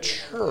idea of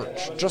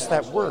church, just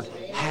that word,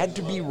 had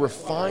to be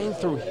refined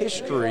through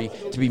history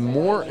to be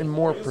more and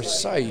more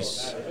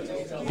precise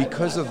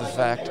because of the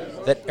fact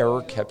that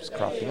error kept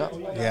cropping up.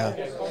 Yeah.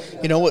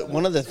 You know what?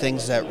 One of the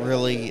things that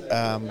really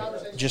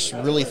just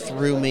really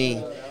threw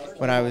me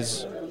when I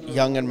was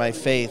young in my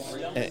faith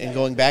and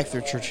going back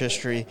through church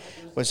history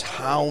was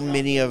how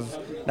many of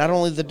not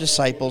only the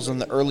disciples and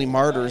the early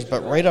martyrs,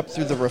 but right up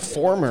through the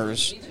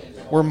reformers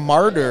were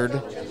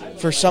martyred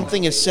for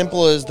something as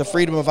simple as the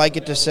freedom of I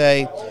get to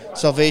say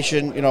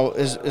salvation,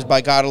 is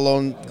by God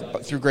alone,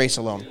 through grace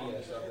alone.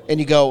 And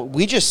you go,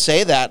 we just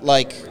say that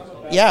like,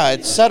 yeah,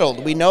 it's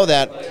settled. We know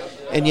that.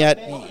 And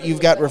yet you've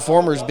got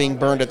reformers being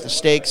burned at the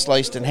stake,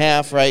 sliced in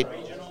half, right?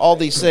 All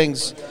these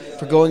things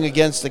for going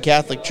against the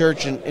Catholic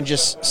Church and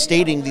just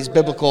stating these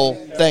biblical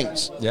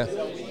things. Yeah.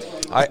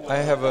 I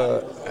had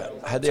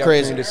the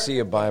opportunity to see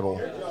a Bible,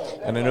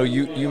 and I know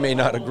you may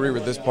not agree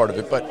with this part of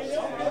it, but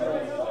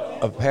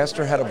a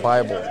pastor had a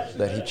Bible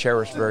that he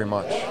cherished very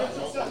much.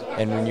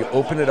 And when you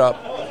open it up,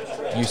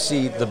 you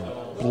see the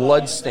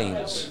blood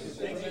stains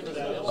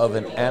of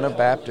an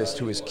Anabaptist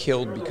who was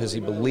killed because he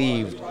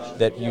believed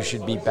that you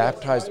should be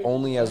baptized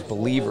only as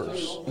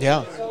believers.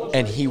 Yeah.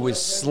 And he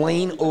was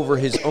slain over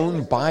his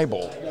own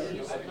Bible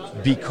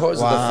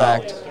because of the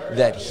fact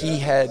that he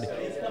had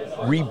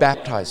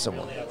rebaptized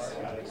someone.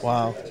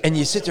 Wow. And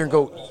you sit there and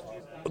go,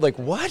 like,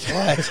 what?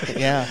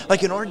 Yeah.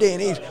 Like in our day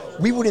and age,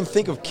 we wouldn't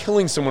think of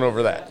killing someone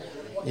over that.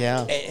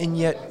 Yeah. And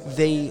yet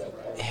they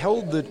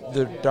held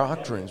the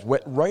doctrines,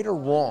 right or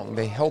wrong,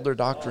 they held their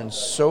doctrines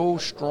so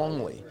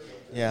strongly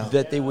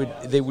that they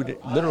would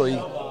literally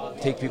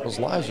take people's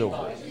lives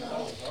over.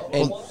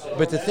 And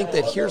but to think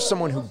that here's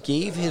someone who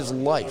gave his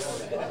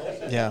life.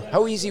 Yeah.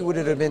 How easy would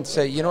it have been to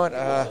say, you know what, we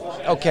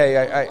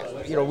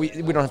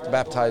don't have to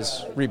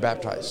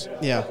rebaptize.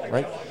 Yeah.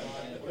 Right?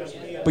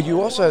 But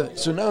you also,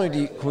 so not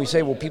only can we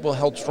say, well, people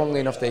held strongly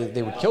enough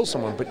they would kill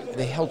someone, but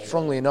they held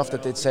strongly enough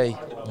that they'd say,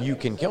 you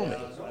can kill me.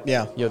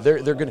 Yeah.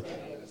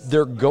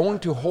 They're going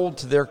to hold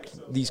to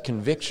these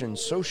convictions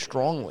so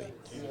strongly.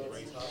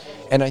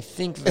 And I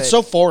think that it's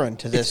so foreign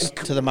to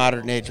the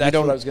modern age. That's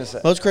what I was going to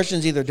say. Most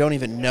Christians either don't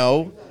even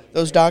know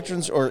those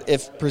doctrines, or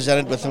if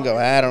presented with them, go,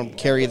 I don't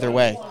care either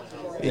way.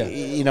 Yeah.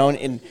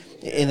 And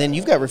then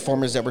you've got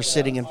reformers that were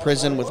sitting in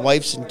prison with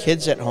wives and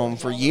kids at home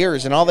for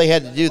years, and all they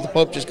had to do, the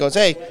Pope just goes,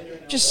 hey,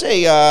 just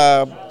say,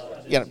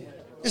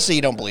 just say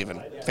you don't believe in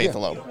faith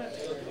alone.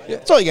 Yeah.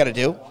 That's all you got to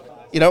do,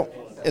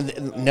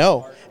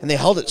 And they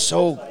held it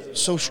so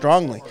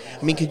strongly.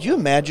 I mean, could you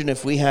imagine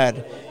if we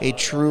had a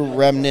true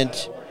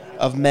remnant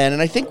of men,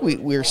 and I think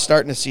we're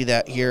starting to see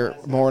that here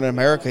more in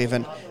America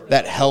even,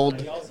 that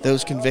held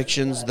those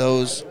convictions,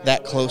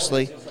 that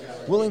closely.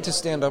 Willing to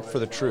stand up for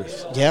the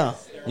truth. Yeah.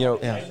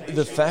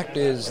 The fact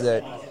is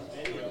that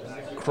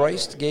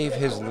Christ gave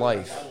his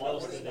life.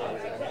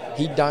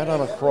 He died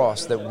on a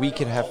cross that we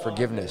could have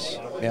forgiveness.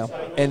 Yeah.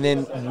 And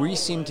then we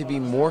seem to be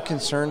more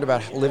concerned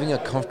about living a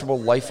comfortable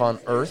life on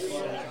earth.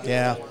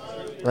 Yeah.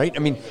 Right? I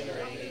mean,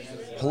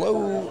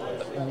 hello,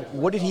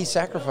 what did he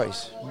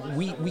sacrifice?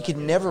 We could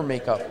never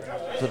make up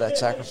for that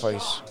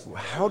sacrifice.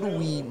 How do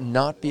we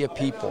not be a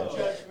people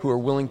who are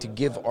willing to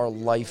give our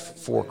life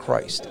for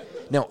Christ?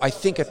 Now, I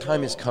think a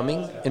time is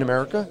coming in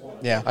America.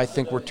 Yeah. I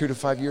think we're 2 to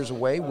 5 years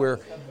away where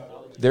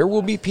there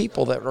will be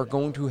people that are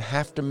going to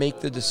have to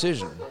make the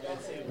decision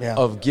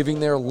of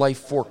giving their life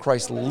for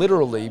Christ,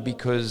 literally,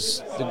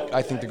 because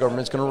I think the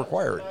government's going to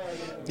require it.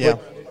 Yeah.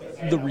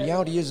 But the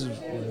reality is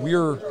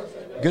we're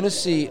going to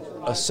see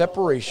a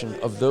separation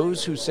of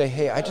those who say,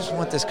 hey, I just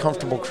want this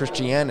comfortable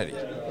Christianity,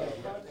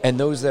 and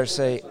those that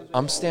say,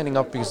 I'm standing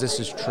up because this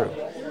is true.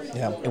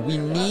 Yeah. And we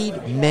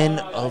need men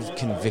of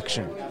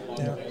conviction.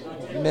 Yeah.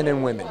 men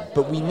and women,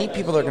 but we need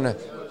people that are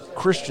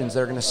Christians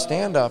that are going to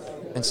stand up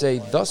and say,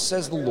 "Thus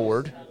says the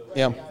Lord."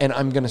 Yeah. And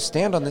I'm going to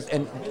stand on this.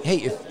 And hey,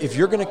 if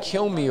you're going to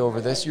kill me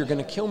over this, you're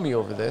going to kill me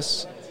over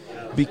this,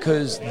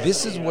 because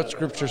this is what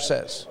Scripture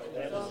says.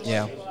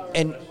 Yeah.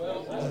 And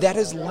that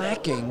is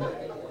lacking.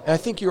 And I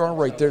think you are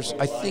right.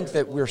 I think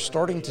that we're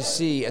starting to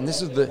see, and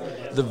this is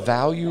the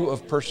value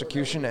of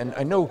persecution. And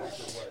I know,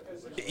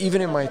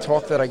 even in my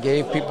talk that I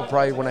gave, people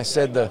probably, when I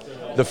said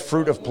the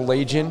fruit of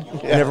Pelagian,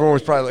 and everyone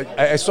was probably like,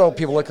 I saw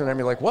people looking at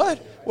me like, what?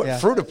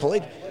 What fruit of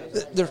Pelagian?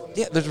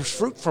 There's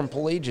fruit from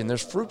Pelagian.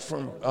 There's fruit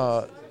from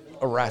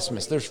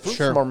Erasmus. There's fruit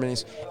from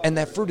Arminius, and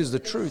that fruit is the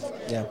truth.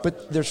 Yeah.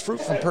 But there's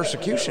fruit from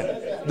persecution.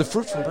 The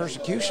fruit from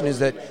persecution is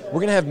that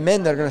we're going to have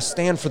men that are going to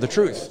stand for the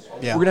truth.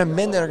 Yeah. We're going to have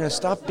men that are going to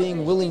stop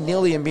being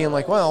willy-nilly and being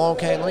like, well,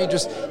 okay,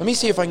 let me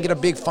see if I can get a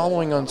big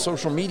following on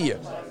social media.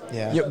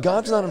 Yeah. You know,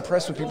 God's not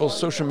impressed with people's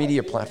social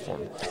media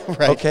platform.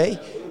 Right. Okay?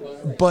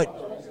 But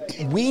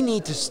we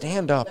need to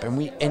stand up,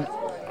 and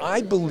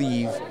I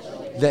believe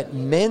that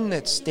men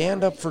that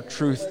stand up for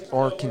truth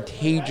are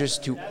contagious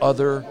to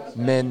other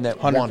men that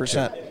 100%. want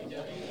to.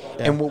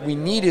 Yeah. And what we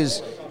need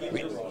is,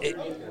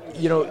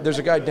 there's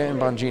a guy, Dan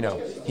Bongino.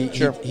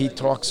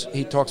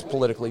 He talks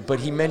politically, but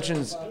he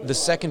mentions the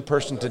second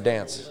person to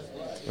dance.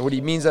 And what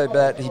he means by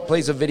that, he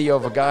plays a video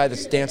of a guy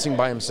that's dancing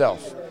by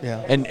himself.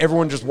 Yeah. And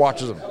everyone just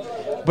watches him.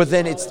 But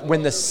then it's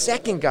when the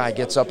second guy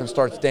gets up and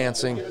starts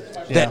dancing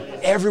that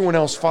everyone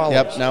else follows.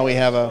 Yep. Now we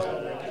have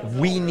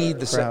we need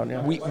the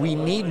crowd. We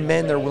need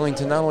men that are willing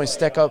to not only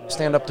stand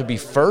up to be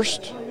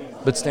first,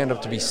 but stand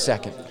up to be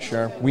second.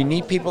 Sure. We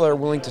need people that are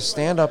willing to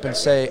stand up and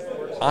say,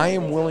 I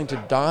am willing to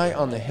die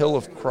on the hill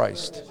of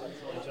Christ.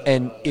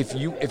 And if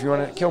you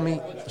want to kill me,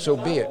 so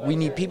be it. We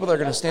need people that are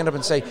going to stand up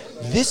and say,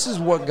 this is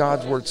what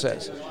God's word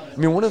says. I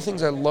mean, one of the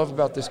things I love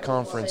about this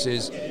conference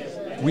is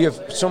we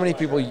have so many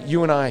people,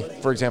 you and I,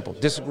 for example,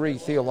 disagree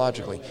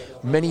theologically.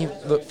 Many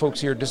of the folks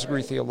here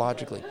disagree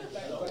theologically.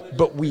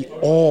 But we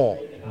all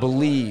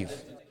believe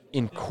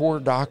in core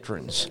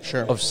doctrines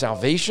of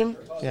salvation.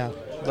 Yeah,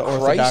 the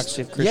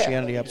orthodoxy of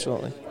Christianity,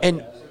 absolutely.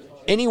 And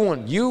any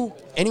of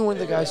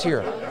the guys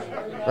here,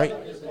 right?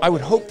 I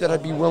would hope that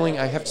I'd be willing,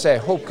 I have to say I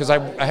hope, because I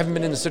haven't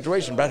been in the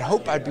situation, but I'd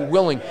hope I'd be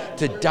willing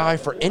to die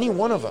for any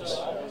one of us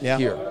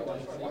here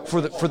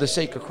for the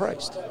sake of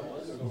Christ.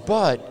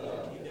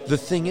 But the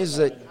thing is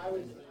that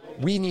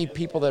we need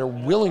people that are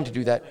willing to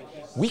do that.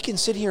 We can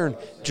sit here and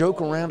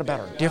joke around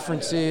about our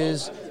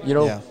differences.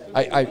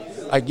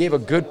 I gave a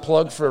good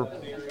plug for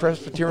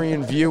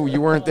Presbyterian View.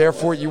 You weren't there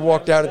for it. You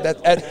walked out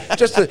at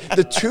just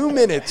the 2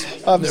 minutes.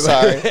 I'm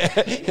sorry.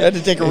 I had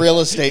to take a real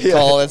estate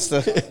call. That's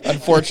the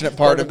unfortunate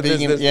part of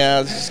being it's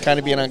just kind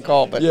of being on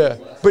call. But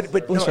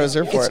but no,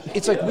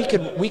 it's like we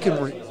can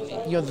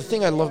the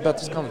thing I love about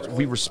this conference,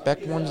 we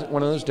respect one of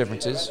those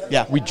differences.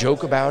 Yeah. We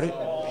joke about it,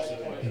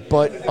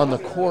 but on the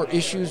core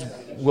issues,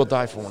 we'll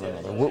die for one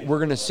another. We're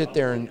going to sit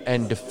there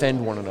and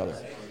defend one another.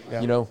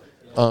 Yeah.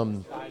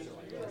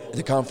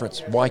 The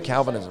conference, Why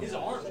Calvinism?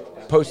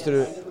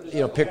 Posted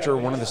a picture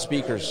of one of the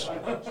speakers.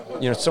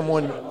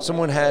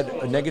 Someone had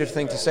a negative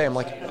thing to say. I'm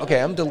like,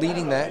 okay, I'm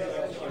deleting that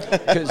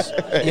because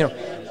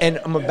and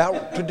I'm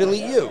about to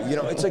delete you.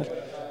 It's like,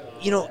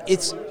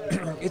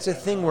 it's a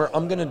thing where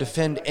I'm going to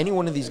defend any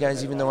one of these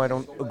guys, even though I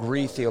don't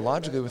agree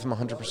theologically with them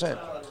 100%.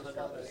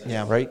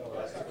 Yeah. Right.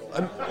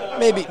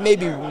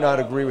 Maybe not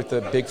agree with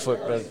the Bigfoot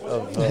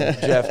of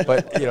Jeff,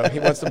 but he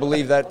wants to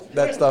believe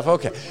that stuff.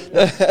 Okay.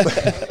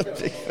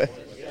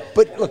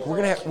 But look,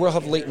 we'll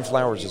have Leighton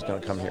Flowers is going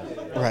to come here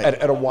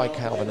at a Why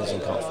Calvinism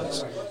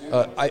conference.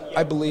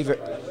 I believe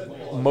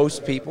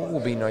most people will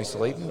be nice to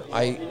Leighton.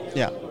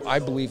 I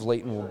believe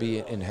Leighton will be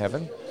in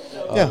heaven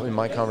in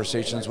my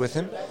conversations with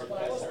him.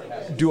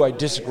 Do I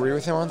disagree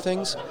with him on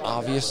things?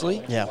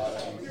 Obviously. Yeah.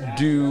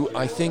 Do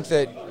I think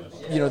that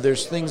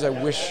there's things I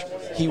wish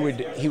he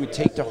would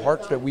take to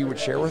heart that we would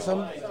share with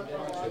him?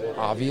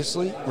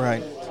 Obviously.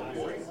 Right.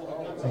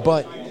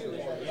 But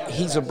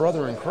he's a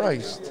brother in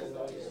Christ.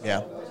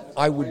 Yeah.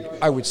 I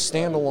would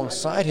stand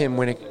alongside him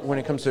when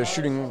it comes to the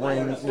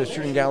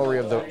shooting gallery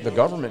of the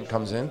government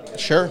comes in.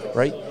 Sure.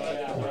 Right?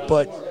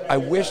 But I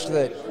wish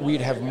that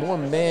we'd have more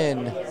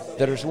men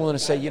that are willing to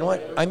say, you know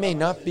what, it may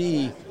not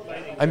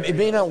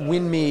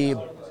win me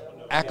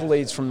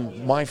accolades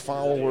from my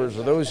followers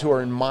or those who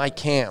are in my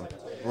camp.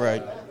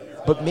 Right.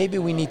 But maybe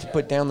we need to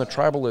put down the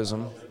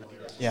tribalism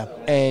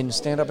and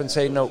stand up and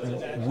say, no,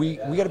 we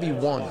got to be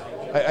one.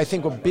 I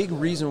think a big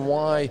reason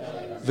why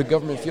the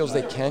government feels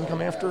they can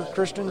come after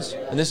Christians,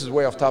 and this is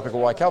way off topic of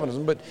Why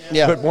Calvinism, but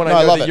one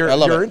I know that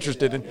you're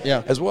interested in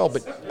as well.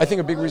 But I think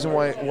a big reason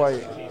why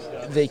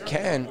they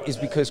can is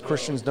because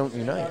Christians don't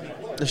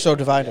unite. They're so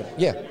divided.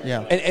 Yeah.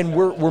 And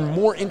we're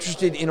more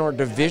interested in our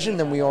division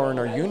than we are in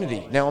our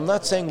unity. Now, I'm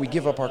not saying we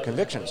give up our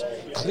convictions.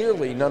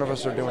 Clearly, none of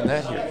us are doing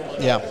that here.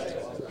 Yeah.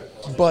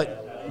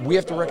 But we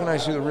have to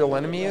recognize who the real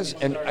enemy is,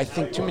 and I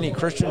think too many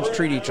Christians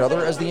treat each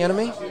other as the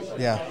enemy.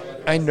 Yeah.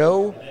 I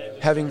know,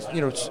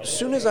 as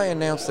soon as I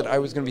announced that I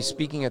was going to be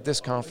speaking at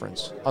this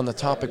conference on the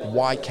topic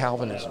Why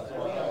Calvinism,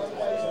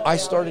 I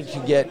started to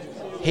get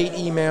hate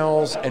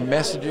emails and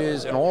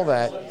messages and all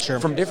that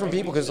from different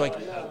people because, like,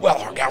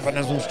 well,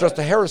 Calvinism is just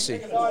a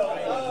heresy.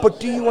 But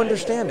do you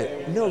understand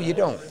it? No, you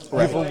don't.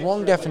 Right. You have a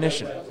wrong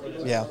definition.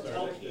 Yeah.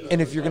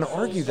 And if you're going to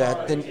argue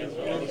that, then,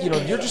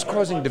 you're just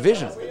causing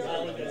division.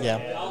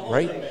 Yeah.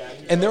 Right?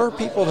 And there are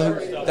people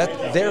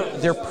that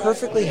they're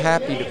perfectly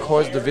happy to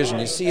cause division.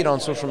 You see it on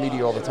social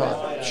media all the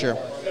time. Sure.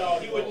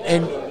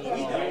 And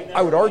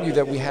I would argue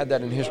that we had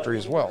that in history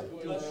as well.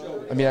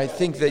 I mean, I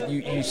think that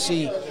you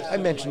see, I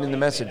mentioned in the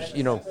message,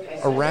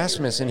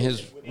 Erasmus in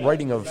his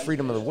writing of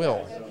Freedom of the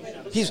Will,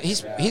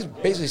 he's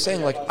basically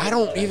saying, like, I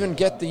don't even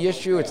get the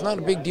issue. It's not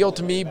a big deal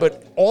to me,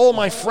 but all of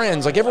my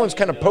friends, like, everyone's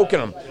kind of poking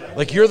him.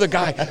 Like, you're the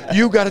guy.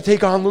 You got to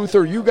take on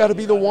Luther. You got to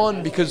be the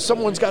one because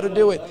someone's got to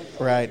do it.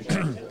 Right.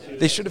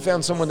 They should have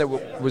found someone that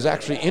was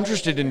actually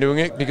interested in doing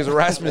it because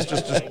Erasmus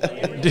just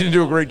didn't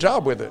do a great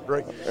job with it,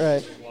 right?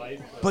 Right.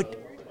 But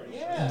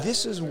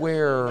this is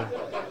where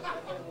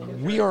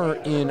we are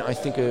in, I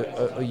think,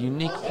 a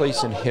unique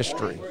place in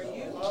history.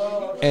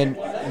 And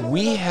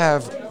we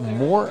have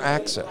more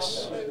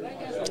access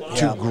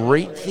to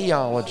great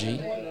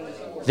theology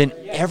than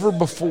ever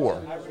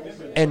before.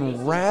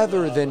 And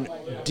rather than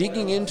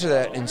digging into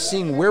that and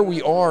seeing where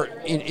we are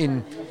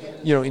in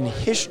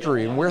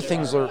history and where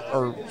things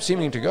are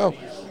seeming to go,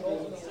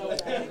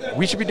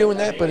 we should be doing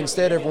that. But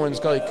instead,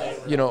 everyone's like,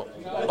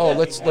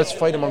 let's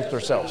fight amongst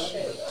ourselves.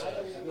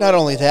 Not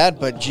only that,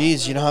 but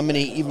geez, how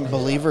many even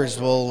believers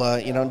will,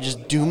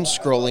 just doom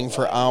scrolling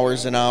for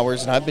hours and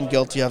hours. And I've been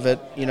guilty of it,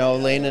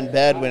 laying in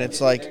bed when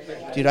it's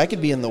like, dude, I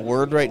could be in the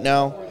Word right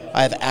now.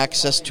 I have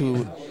access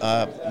to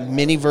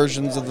many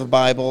versions of the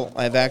Bible.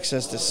 I have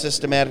access to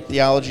systematic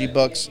theology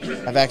books.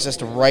 I have access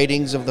to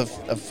writings of the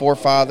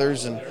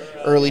forefathers and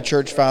early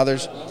church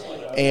fathers.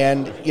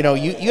 And, you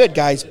had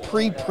guys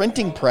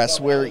pre-printing press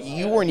where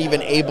you weren't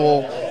even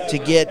able to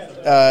get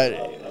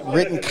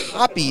written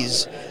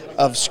copies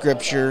of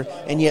Scripture,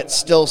 and yet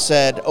still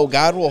said, oh,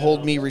 God will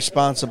hold me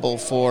responsible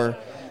for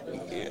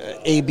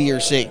A, B, or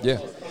C. Yeah.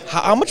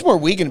 How much more are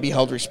we going to be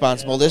held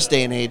responsible this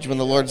day and age when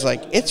the Lord's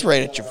like, it's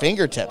right at your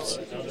fingertips?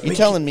 You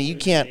telling me you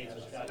can't...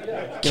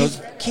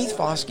 Keith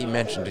Foskey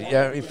mentioned it,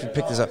 if you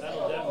pick this up,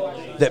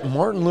 that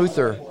Martin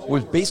Luther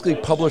was basically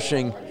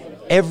publishing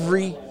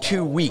every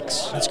 2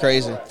 weeks. That's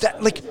crazy.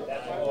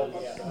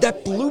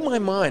 That blew my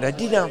mind. I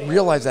did not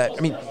realize that.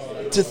 I mean,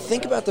 to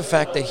think about the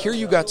fact that here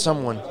you got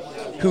someone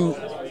who...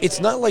 It's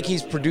not like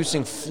he's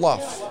producing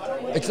fluff.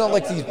 It's not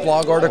like these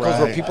blog articles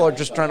where people are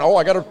just trying,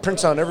 I got to print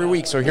something every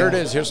week, so here it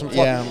is, here's some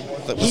fluff. Yeah,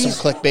 with some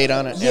clickbait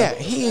on it. Yeah,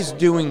 he is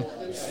doing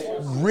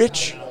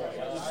rich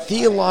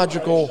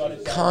theological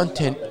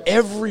content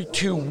every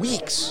 2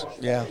 weeks.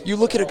 Yeah. You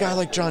look at a guy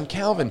like John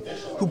Calvin,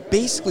 who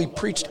basically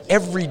preached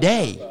every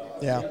day.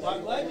 Yeah.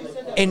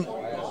 And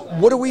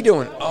what are we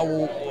doing?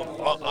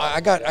 I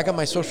got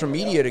my social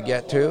media to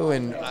get to,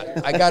 and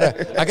I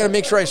gotta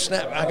make sure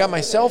I got my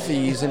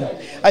selfies, and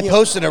I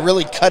posted a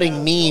really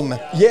cutting meme.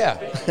 Yeah.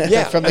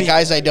 From the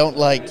guys I don't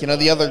like,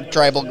 the other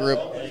tribal group.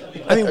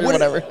 I mean,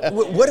 whatever.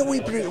 What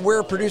are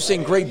we're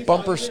producing great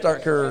bumper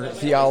sticker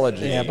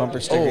theology. Yeah, bumper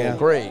sticker. Oh,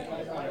 great,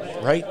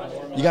 right?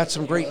 You got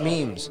some great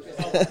memes.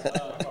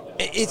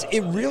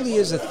 It really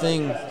is a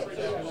thing.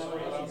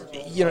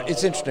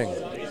 It's interesting.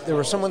 There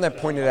was someone that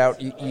pointed out.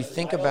 You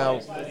think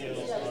about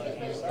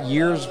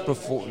years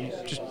before,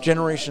 just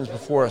generations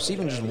before us,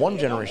 even just one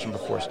generation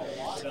before us.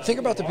 Think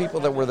about the people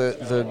that were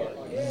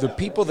the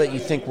people that you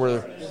think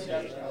were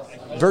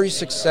very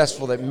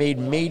successful, that made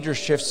major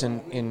shifts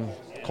in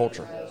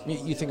culture.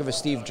 You think of a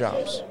Steve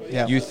Jobs.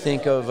 Yeah. You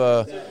think of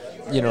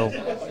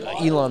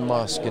Elon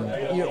Musk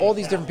and all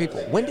these different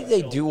people. When did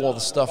they do all the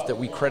stuff that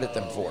we credit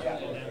them for?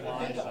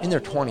 In their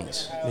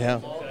 20s.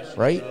 Yeah.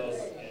 Right?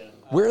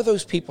 Where are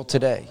those people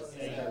today?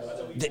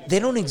 They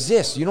don't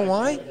exist. You know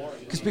why?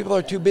 Because people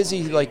are too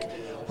busy, like,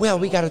 well,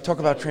 we got to talk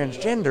about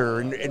transgender,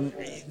 and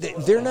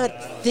they're not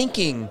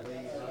thinking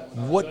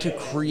what to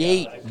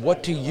create,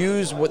 what to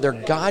use, what their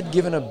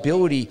God-given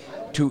ability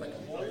to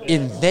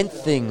invent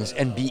things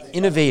and be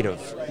innovative,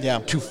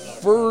 to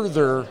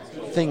further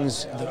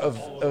things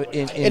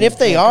and if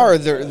they are,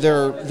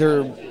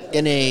 they're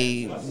in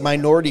a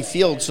minority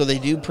field, so they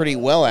do pretty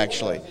well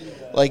actually.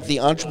 Like the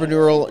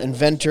entrepreneurial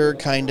inventor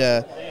kind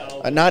of,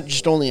 not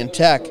just only in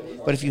tech,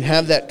 but if you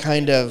have that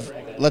kind of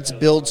let's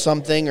build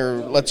something or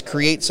let's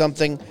create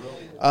something,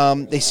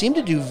 they seem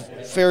to do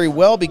very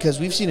well because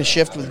we've seen a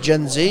shift with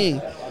Gen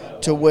Z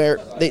to where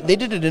they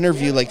did an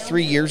interview like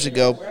 3 years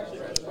ago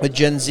with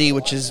Gen Z,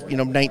 which is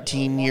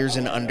 19 years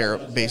and under,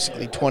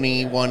 basically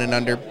 21 and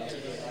under.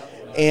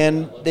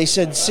 And they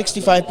said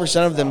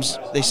 65% of them,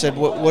 they said,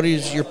 what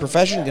is your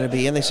profession going to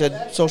be? And they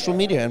said, social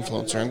media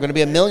influencer. I'm going to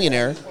be a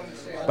millionaire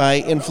by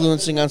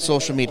influencing on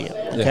social media.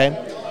 Okay?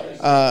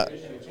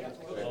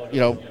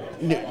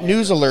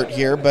 News alert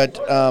here, but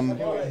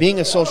being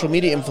a social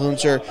media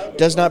influencer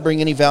does not bring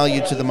any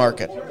value to the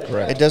market.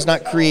 Correct. It does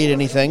not create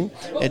anything.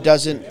 It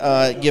doesn't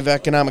give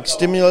economic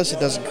stimulus. It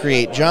doesn't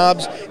create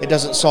jobs. It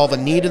doesn't solve a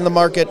need in the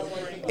market.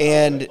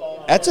 And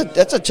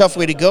That's a tough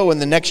way to go when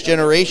the next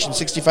generation,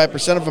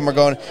 65% of them are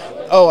going,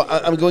 oh,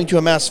 I'm going to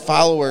amass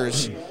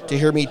followers to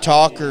hear me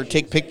talk or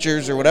take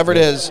pictures or whatever it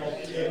is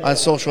on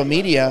social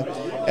media.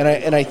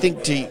 And I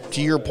think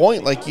to your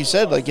point, like you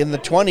said, like in the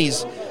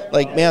 20s,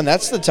 like, man,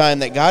 that's the time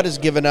that God has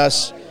given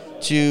us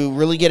to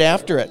really get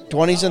after it.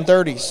 20s and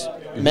 30s.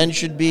 Men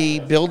should be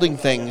building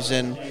things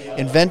and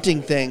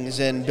inventing things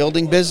and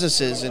building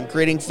businesses and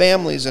creating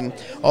families and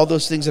all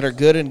those things that are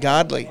good and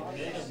godly.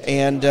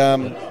 And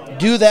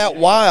do that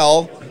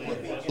while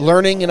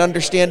learning and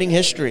understanding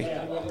history.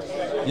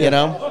 Yeah. You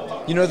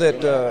know? You know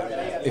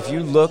that if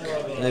you look,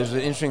 there's an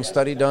interesting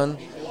study done,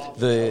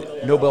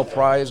 the Nobel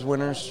Prize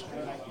winners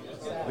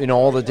in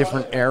all the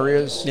different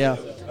areas. Yeah.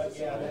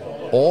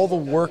 All the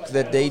work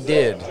that they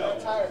did,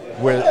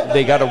 where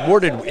they got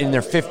awarded in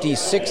their 50s,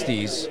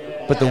 60s,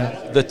 but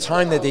the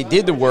time that they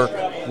did the work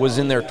was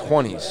in their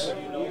 20s.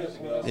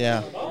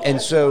 Yeah. And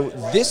so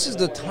this is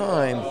the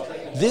time,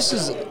 this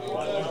is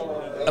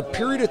a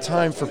period of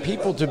time for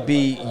people to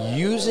be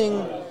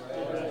using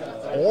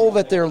all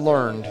that they're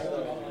learned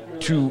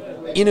to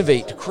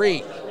innovate, to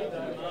create.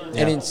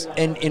 Yeah.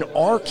 And in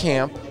our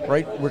camp,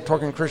 right, we're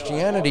talking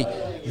Christianity,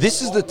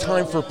 this is the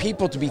time for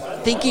people to be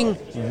thinking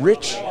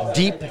rich,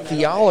 deep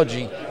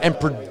theology and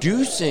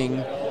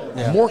producing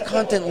more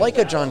content like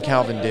a John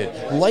Calvin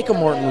did, like a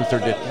Martin Luther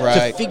did,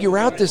 to figure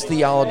out this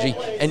theology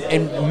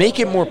and make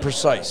it more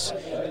precise.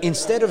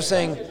 Instead of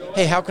saying,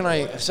 hey, how can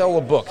I sell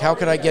a book? How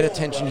can I get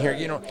attention here?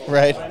 You know,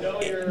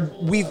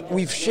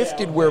 we've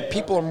shifted where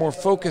people are more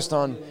focused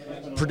on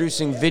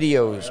producing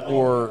videos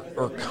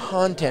or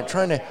content,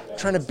 trying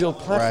to build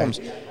platforms,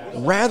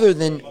 rather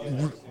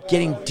than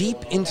getting deep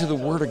into the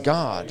Word of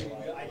God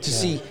to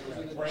see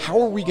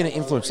how are we going to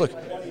influence. Look,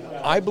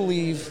 I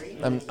believe,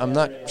 I'm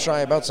not shy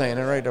about saying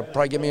it, right? It'll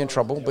probably get me in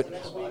trouble, but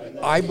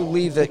I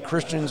believe that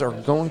Christians are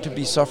going to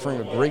be suffering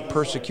a great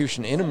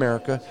persecution in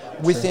America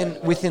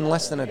within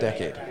less than a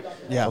decade.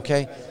 Yeah.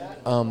 Okay?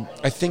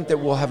 I think that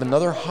we'll have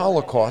another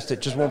Holocaust.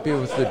 It just won't be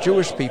with the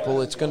Jewish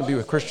people. It's going to be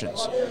with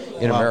Christians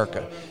in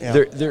America.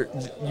 Yeah.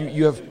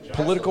 You have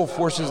political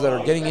forces that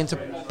are getting into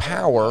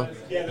power,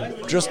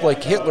 just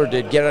like Hitler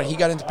did. He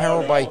got into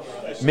power by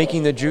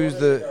making the Jews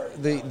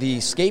the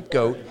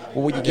scapegoat.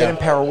 Well, what you get in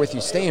power with,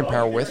 you stay in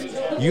power with.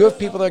 You have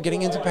people that are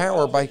getting into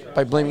power by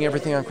blaming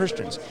everything on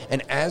Christians.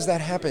 And as that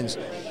happens,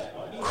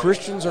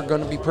 Christians are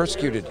going to be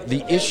persecuted.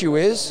 The issue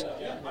is,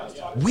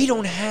 we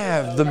don't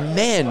have the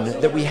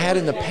men that we had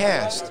in the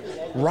past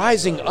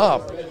rising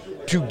up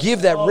to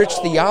give that rich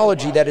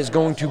theology that is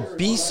going to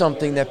be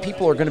something that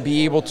people are going to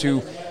be able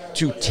to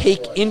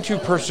take into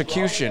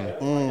persecution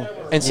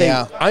and say,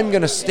 I'm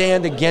going to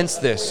stand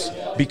against this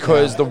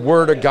because the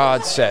Word of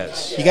God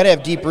says. You got to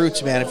have deep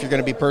roots, man, if you're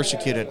going to be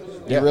persecuted.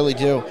 You really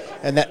do.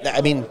 And that,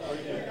 I mean,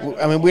 we're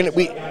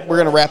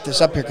going to wrap this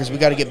up here because we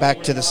got to get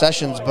back to the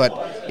sessions.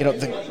 But you know,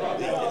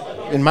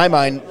 in my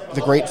mind, the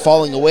great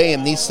falling away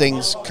and these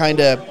things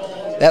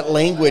that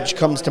language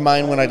comes to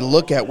mind when I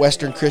look at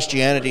Western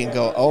Christianity and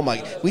go, oh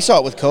my, we saw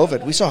it with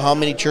COVID. We saw how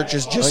many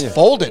churches just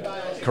folded.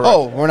 Correct.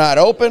 Oh, we're not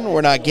open,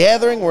 we're not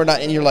gathering, we're not,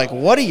 and you're like,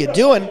 what are you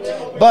doing?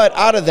 But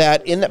out of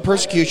that, in that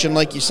persecution,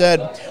 like you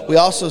said, we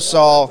also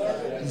saw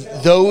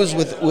those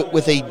with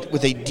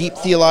a deep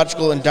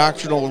theological and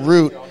doctrinal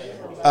root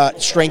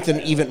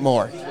strengthen even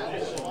more.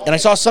 And I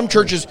saw some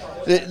churches,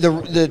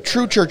 the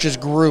true churches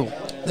grew.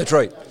 That's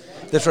right.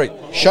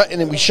 And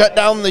then we shut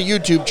down the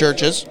YouTube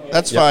churches.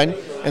 That's fine.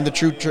 And the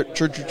true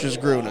churches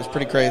grew, and it was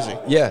pretty crazy.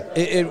 Yeah.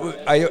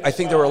 I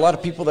think there were a lot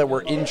of people that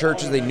were in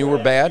churches they knew were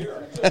bad.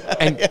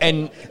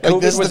 And like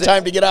this is the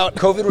time to get out.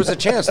 COVID was a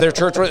chance. Their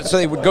church so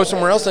they would go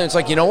somewhere else, and it's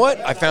like, you know what?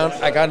 I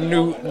got a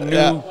new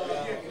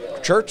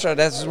church.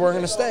 This is where I'm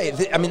going to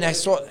stay. I mean, I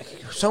saw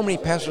so many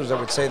pastors that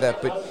would say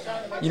that,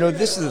 but you know,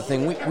 this is the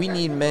thing. We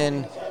need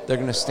men that are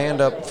going to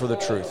stand up for the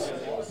truth.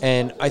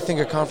 And I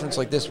think a conference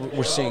like this,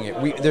 we're seeing it.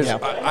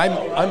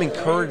 I'm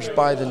encouraged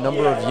by the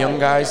number of young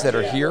guys that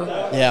are here.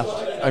 Yeah.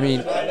 I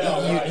mean,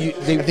 I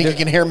think you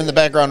can hear them in the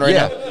background right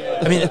now.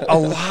 I mean, a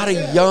lot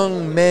of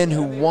young men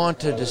who want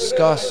to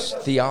discuss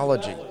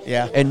theology.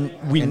 Yeah. And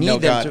we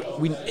need them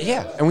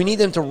we need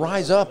them to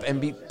rise up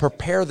and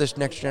prepare this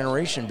next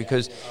generation,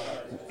 because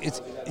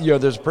it's,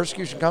 there's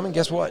persecution coming.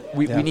 Guess what?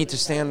 We need to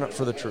stand up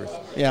for the truth.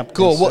 Yeah,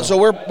 cool. So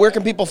where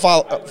can people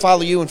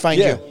follow you and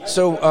find you?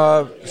 So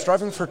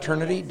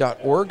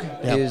strivingfraternity.org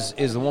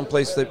is the one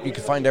place that you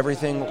can find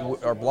everything.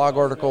 Our blog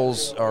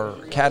articles, our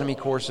academy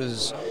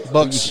courses,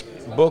 books.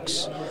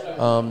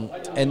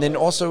 And then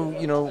also,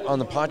 on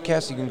the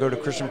podcast, you can go to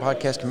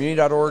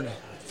christianpodcastcommunity.org.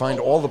 Find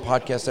all the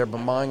podcasts there, but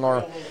mine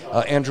are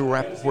Andrew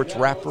Rappaport's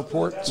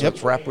Rappaport, so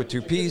it's Rap with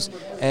 2 P's,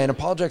 and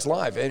Apologetics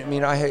Live. I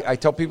mean, I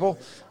tell people,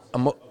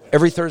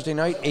 every Thursday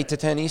night, 8 to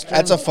 10 Eastern.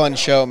 That's a fun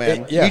show,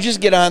 man. You just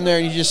get on there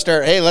and you just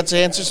start, hey, let's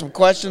answer some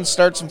questions,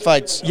 start some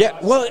fights. Yeah,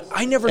 well,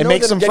 I never know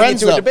make that some I'm getting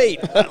friends into up. a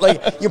debate.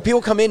 Like,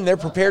 people come in and they're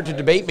prepared to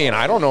debate me, and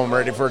I don't know I'm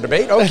ready for a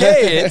debate.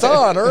 Okay, it's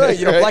on. All right.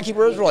 Black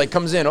Hebrew Israelite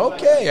comes in.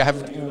 Okay, I have,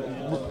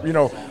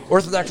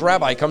 Orthodox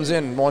rabbi comes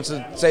in and wants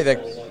to say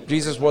that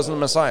Jesus wasn't the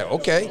Messiah.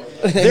 Okay,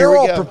 they're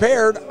all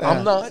prepared. Yeah.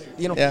 I'm not.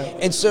 Yeah.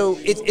 And so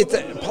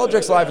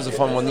Apologetics Live is a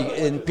fun one,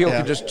 and people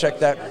can just check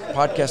that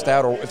podcast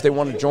out, or if they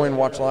want to join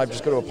watch live,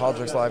 just go to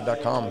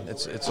apologeticslive.com.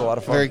 It's a lot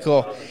of fun. Very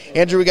cool.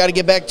 Andrew, we got to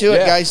get back to it,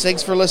 Yeah. guys.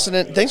 Thanks for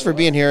listening. Thanks for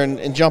being here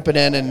and jumping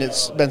in, and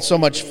it's been so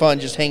much fun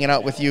just hanging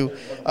out with you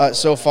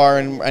so far,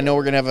 and I know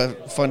we're going to have a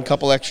fun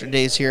couple extra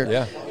days here.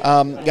 Yeah.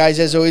 Guys,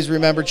 as always,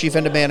 remember, chief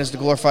end of man is to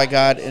glorify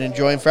God and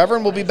enjoy Him forever,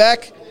 and we'll be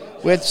back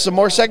with some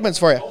more segments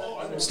for you.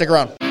 Stick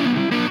around.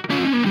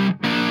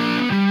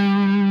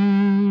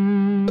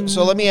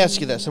 So let me ask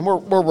you this, and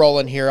we're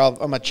rolling here. I'm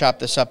going to chop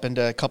this up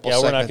into a couple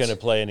segments. Yeah, we're not going to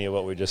play any of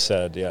what we just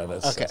said. Yeah,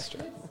 that's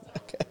true.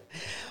 Okay.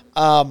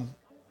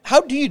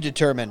 How do you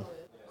determine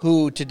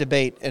who to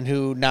debate and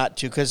who not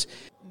to? Because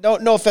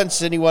no offense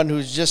to anyone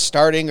who's just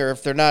starting, or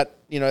if they're not,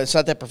 it's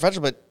not that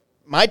professional, but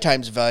my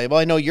time's valuable.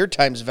 I know your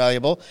time's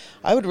valuable.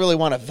 I would really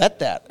want to vet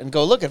that and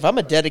go, look, if I'm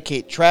going to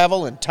dedicate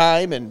travel and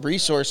time and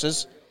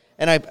resources,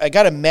 and I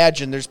got to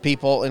imagine there's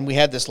people, and we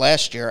had this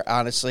last year,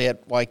 honestly,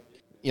 at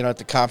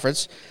the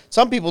conference.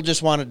 Some people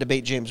just want to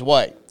debate James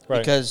White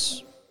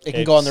because it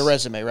can go on their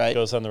resume, right? It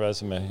goes on the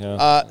resume,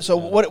 yeah. So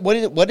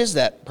what is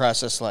that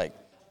process like?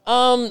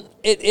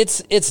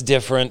 It's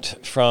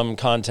different from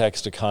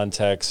context to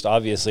context.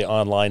 Obviously,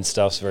 online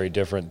stuff's very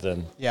different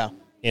than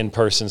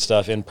in-person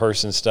stuff.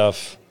 In-person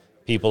stuff,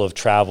 people have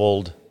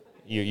traveled.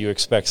 You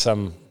expect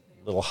some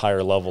little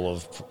higher level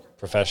of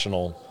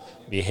professional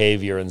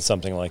behavior and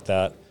something like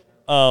that.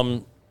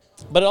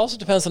 But it also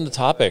depends on the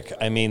topic.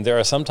 I mean, there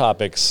are some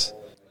topics,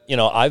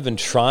 I've been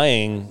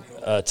trying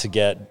to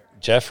get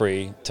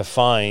Jeffrey to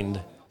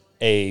find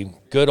a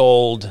good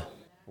old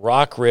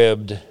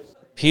rock-ribbed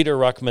Peter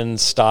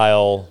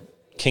Ruckman-style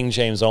King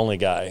James only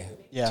guy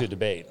to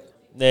debate.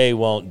 They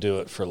won't do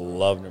it for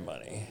love nor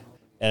money.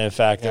 And in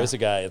fact, there's a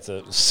guy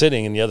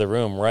sitting in the other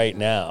room right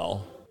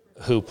now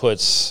who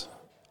puts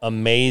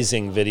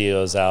amazing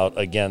videos out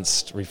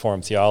against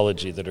Reformed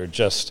theology that are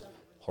just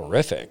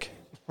horrific.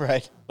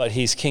 Right. But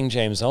he's King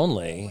James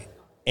only.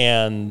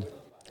 And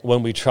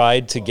when we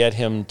tried to get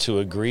him to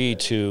agree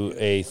to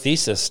a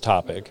thesis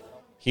topic,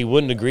 he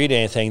wouldn't agree to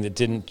anything that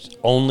didn't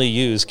only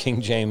use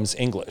King James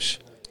English.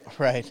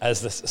 Right.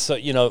 As this, so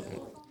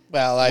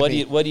well,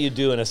 what do you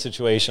do in a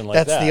situation like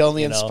that? That's the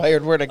only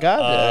inspired word of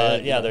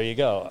God. There you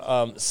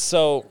go.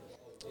 So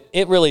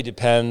it really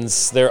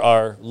depends. There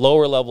are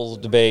lower level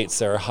debates.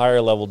 There are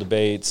higher level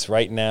debates.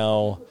 Right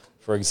now,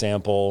 for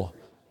example,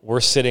 we're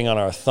sitting on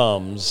our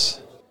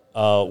thumbs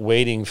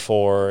waiting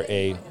for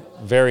a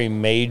very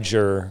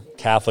major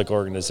Catholic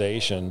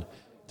organization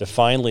to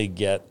finally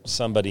get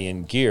somebody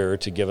in gear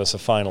to give us a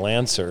final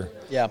answer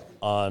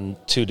on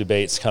 2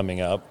 debates coming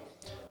up.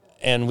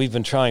 And we've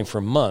been trying for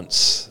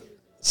months.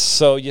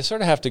 So you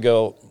sort of have to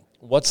go,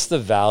 what's the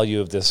value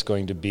of this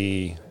going to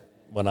be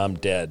when I'm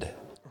dead?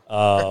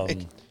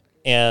 Right.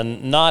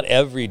 And not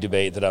every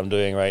debate that I'm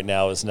doing right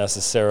now is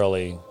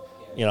necessarily,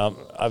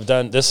 I've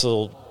done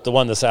the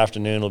one this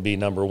afternoon will be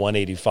number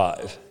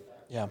 185.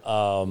 Yeah.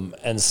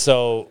 And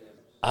so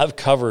I've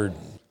covered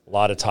a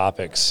lot of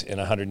topics in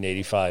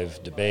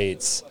 185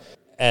 debates.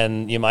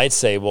 And you might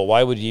say, well,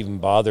 why would you even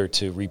bother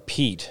to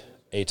repeat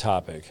a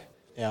topic?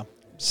 Yeah.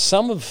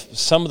 Some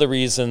of the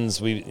reasons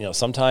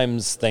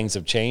sometimes things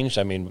have changed.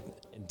 I mean,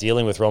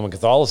 dealing with Roman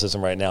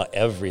Catholicism right now,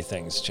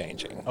 everything's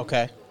changing.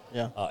 Okay.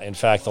 Yeah. In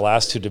fact, the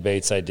last 2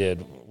 debates I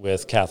did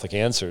with Catholic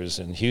Answers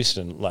in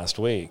Houston last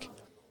week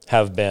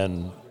have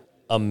been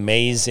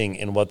amazing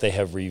in what they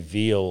have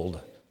revealed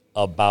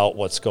about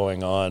what's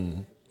going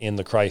on in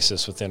the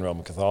crisis within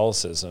Roman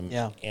Catholicism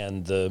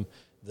and the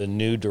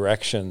new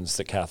directions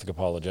that Catholic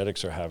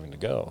apologetics are having to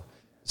go.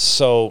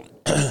 So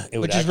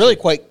which is really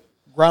quite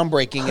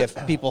groundbreaking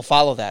if people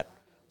follow that.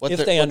 What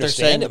they understand they're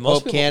saying it. the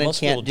Pope can and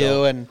can't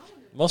do, and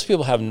most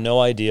people have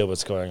no idea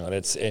what's going on.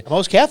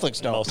 Most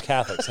Catholics don't. Most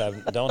Catholics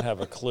don't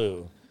have a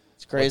clue.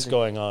 It's crazy what's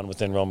going on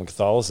within Roman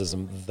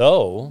Catholicism.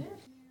 Though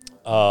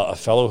a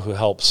fellow who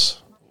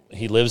helps,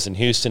 he lives in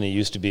Houston. He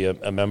used to be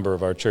a member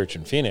of our church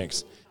in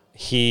Phoenix.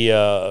 He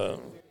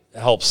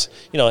helps.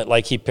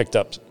 Like he picked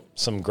up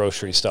some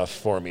grocery stuff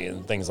for me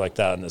and things like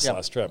that in this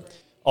last trip.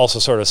 Also,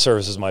 sort of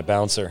serves as my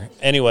bouncer.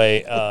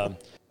 Anyway.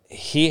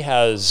 He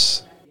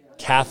has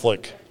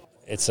Catholic,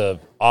 it's a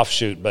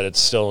offshoot, but it's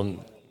still in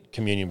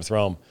communion with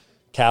Rome,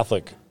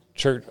 Catholic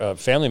church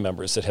family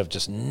members that have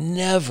just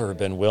never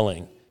been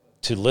willing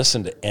to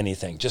listen to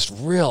anything, just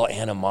real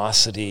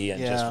animosity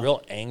and just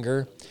real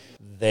anger.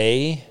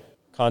 They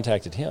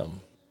contacted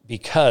him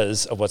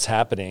because of what's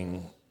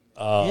happening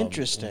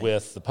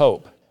with the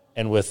Pope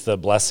and with the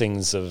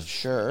blessings of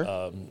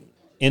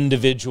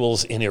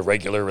individuals in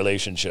irregular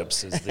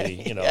relationships is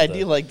the I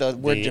do like the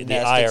word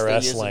gymnastics.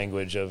 The IRS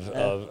language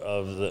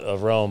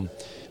of Rome,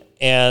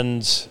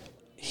 and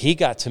he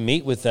got to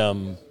meet with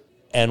them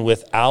and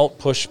without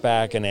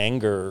pushback and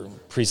anger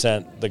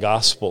present the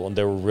gospel, and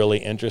they were really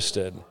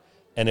interested.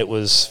 And it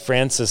was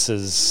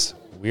Francis's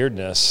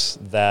weirdness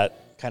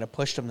that kind of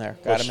pushed him there,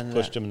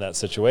 pushed him in that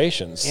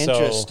situation.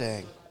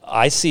 Interesting. So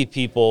I see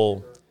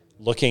people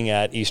looking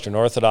at Eastern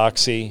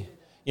Orthodoxy.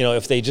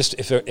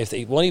 if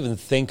they won't even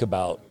think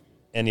about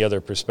any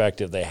other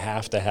perspective, they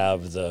have to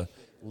have the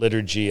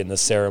liturgy and the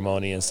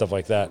ceremony and stuff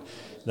like that.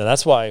 Now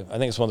that's why I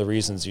think it's one of the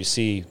reasons you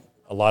see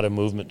a lot of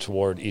movement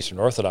toward Eastern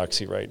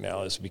Orthodoxy right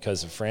now is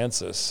because of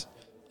Francis.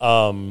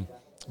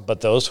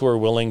 But those who are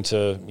willing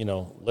to,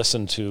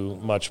 listen to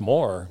much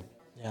more,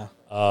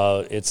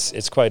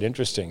 it's quite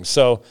interesting.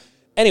 So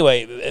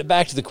anyway,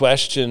 back to the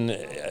question.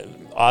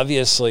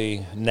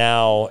 Obviously,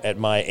 now at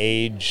my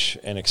age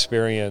and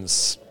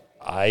experience,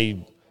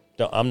 I'm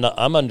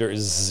under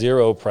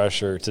zero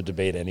pressure to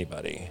debate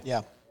anybody.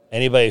 Yeah.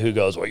 Anybody who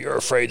goes, well, you're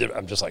afraid that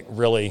I'm just like,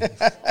 really?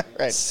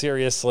 Right.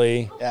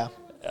 Seriously? Yeah.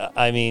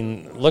 I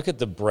mean, look at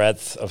the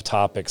breadth of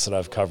topics that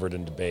I've covered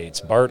in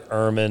debates. Bart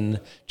Ehrman,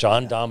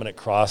 John Dominic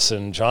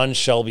Crossan, John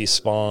Shelby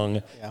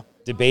Spong,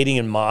 debating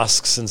in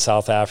mosques in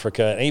South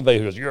Africa. Anybody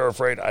who goes, you're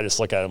afraid, I just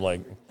look at him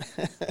like,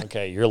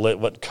 okay, you're lit.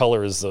 What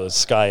color is the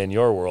sky in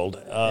your world?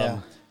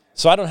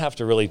 So I don't have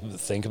to really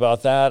think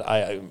about that.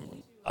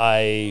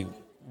 I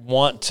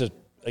want to,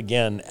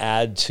 again,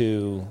 add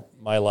to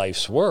my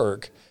life's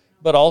work,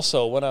 but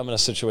also when I'm in a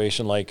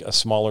situation like a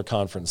smaller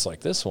conference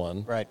like this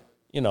one, right?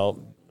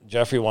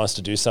 Jeffrey wants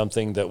to do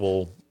something that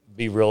will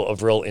be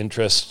of real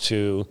interest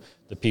to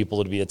the people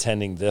that will be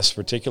attending this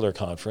particular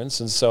conference.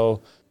 And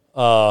so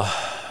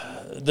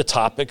the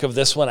topic of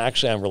this one,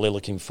 actually, I'm really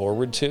looking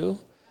forward to.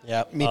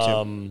 Yeah, me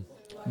too.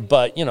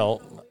 But,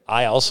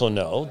 I also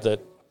know that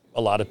a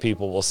lot of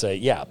people will say,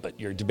 yeah, but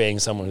you're debating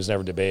someone who's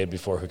never debated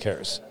before, who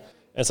cares?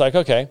 And it's like,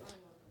 okay,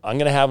 I'm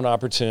going to have an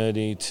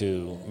opportunity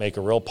to make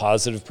a real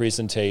positive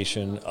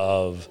presentation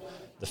of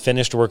the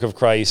finished work of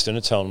Christ and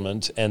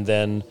atonement, and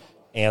then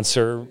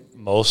answer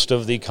most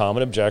of the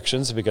common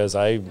objections, because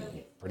I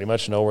pretty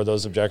much know where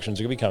those objections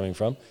are going to be coming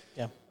from.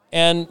 Yeah.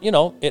 And,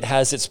 it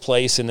has its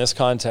place in this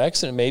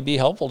context, and it may be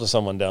helpful to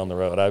someone down the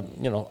road.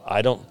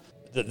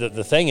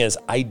 The thing is,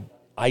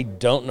 I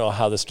don't know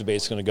how this debate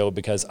is going to go,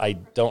 because I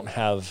don't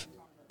have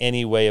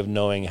any way of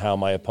knowing how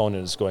my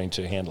opponent is going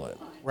to handle it.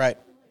 Right.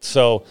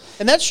 So,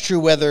 and that's true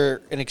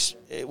whether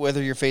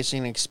you're facing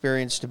an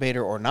experienced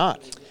debater or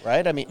not,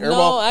 right? I mean,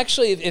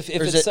 actually, if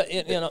it's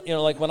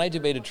like when I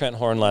debated Trent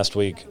Horn last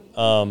week,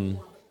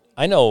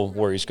 I know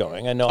where he's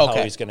going. I know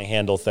how he's going to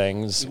handle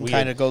things. We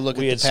kind of go look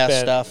at the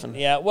past stuff. And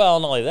well,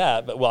 not only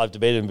that, but I've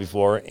debated him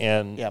before,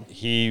 and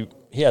he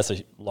has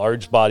a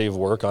large body of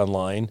work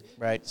online.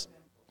 Right.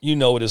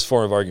 What his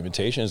form of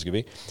argumentation is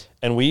going to be,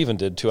 and we even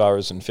did 2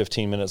 hours and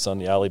 15 minutes on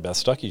the Allie Beth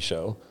Stuckey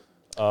show.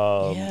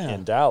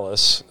 In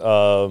Dallas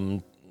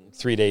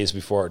 3 days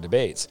before our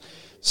debates.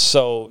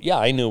 So,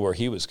 I knew where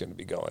he was going to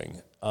be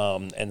going.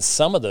 And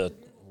some of the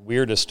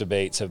weirdest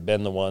debates have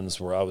been the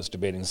ones where I was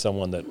debating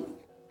someone that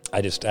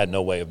I just had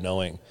no way of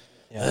knowing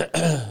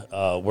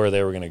where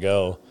they were going to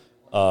go.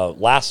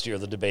 Last year,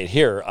 the debate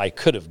here, I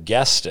could have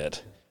guessed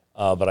it,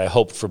 but I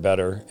hoped for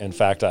better. In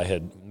fact, I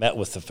had met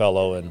with the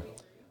fellow and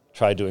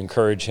tried to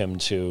encourage him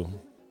to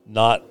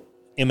not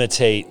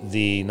imitate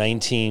the late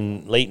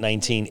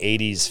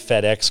 1980s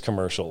FedEx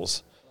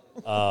commercials,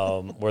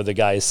 where the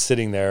guy is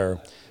sitting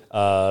there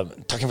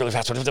talking really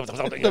fast, like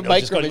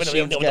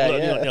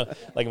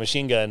a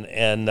machine gun.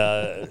 And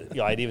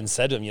I'd even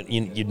said to him,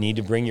 you need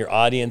to bring your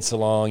audience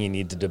along. You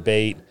need to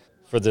debate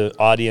for the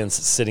audience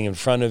sitting in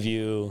front of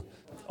you.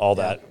 All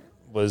that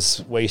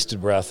was wasted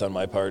breath on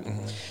my part.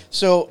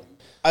 So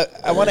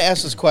I want to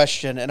ask this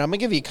question, and I'm going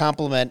to give you a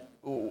compliment.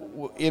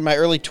 In my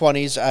early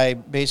 20s, I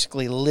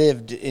basically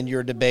lived in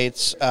your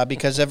debates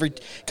because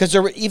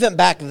there were, even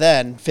back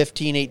then,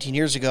 15, 18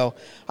 years ago,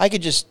 I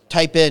could just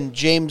type in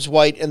James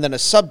White and then a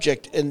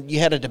subject, and you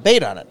had a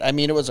debate on it. I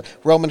mean, it was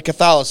Roman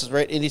Catholicism,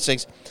 right? And these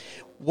things.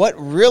 What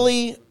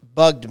really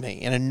bugged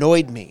me and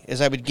annoyed me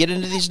is I would get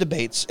into these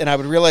debates, and I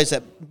would realize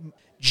that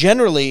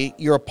generally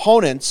your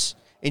opponents,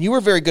 and you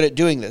were very good at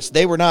doing this,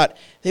 they would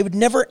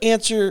never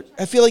answer.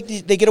 I feel like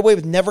they get away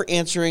with never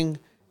answering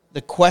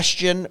the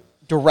question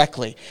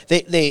directly.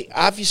 They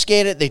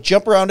obfuscate it, they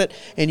jump around it,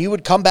 and you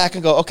would come back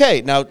and go,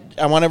 okay, now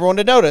I want everyone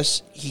to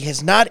notice he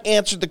has not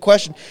answered the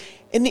question.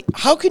 And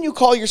how can you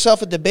call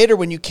yourself a debater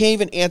when you can't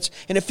even answer?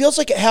 And it feels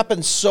like it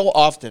happens so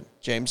often,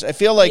 James. I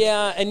feel like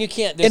and you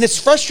can't. And it's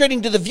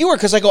frustrating to the viewer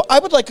because I go, I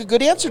would like a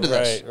good answer to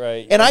this.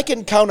 Right. And I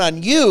can count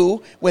on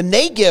you when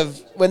they get,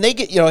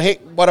 hey,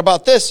 what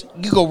about this?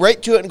 You go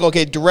right to it and go,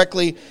 okay,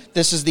 directly,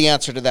 this is the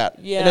answer to that.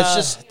 Yeah, and it's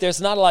just,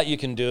 there's not a lot you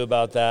can do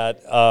about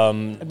that.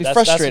 I'd be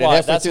frustrated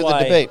halfway through the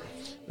debate.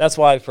 That's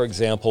why, for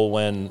example,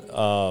 when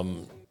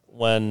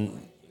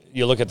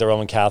you look at the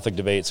Roman Catholic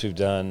debates we've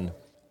done,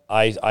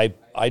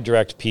 I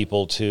direct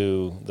people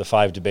to the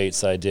 5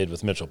 debates I did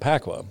with Mitchell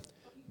Pacwa,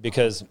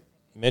 because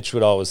Mitch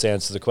would always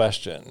answer the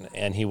question,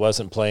 and he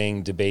wasn't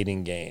playing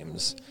debating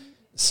games.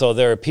 So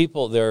there are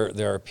people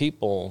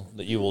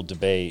that you will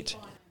debate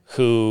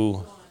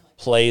who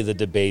play the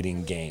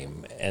debating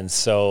game, and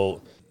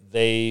so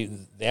they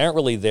aren't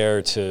really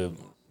there to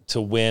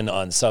win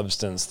on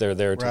substance. They're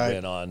there to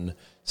win on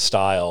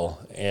style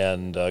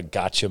and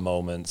gotcha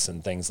moments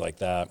and things like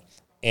that.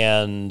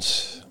 And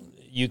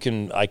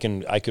I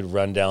could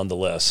run down the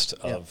list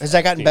of. Has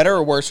that gotten better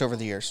or worse over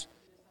the years?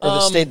 Or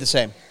has stayed the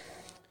same?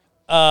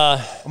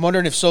 I'm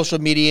wondering if social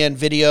media and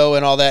video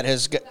and all that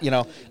has,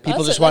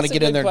 people just want to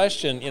get in there.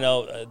 That's a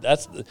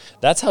good question.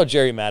 That's how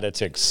Jerry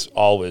Matitix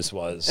always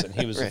was, and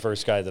he was the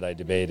first guy that I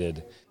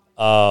debated.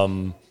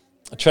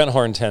 Trent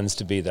Horn tends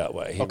to be that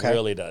way. He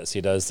really does.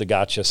 He does the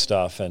gotcha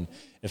stuff, and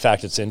in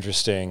fact, it's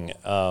interesting.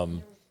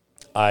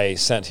 I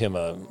sent him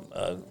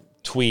a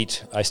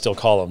tweet. I still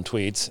call them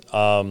tweets.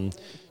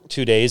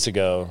 2 days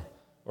ago,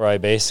 where I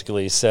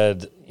basically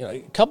said,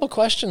 a couple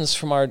questions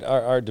from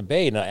our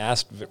debate, and I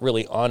asked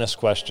really honest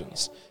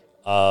questions.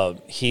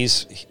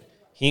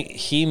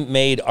 He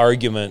made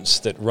arguments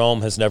that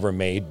Rome has never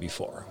made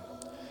before,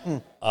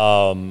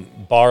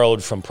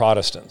 borrowed from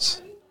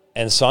Protestants,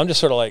 and so I'm just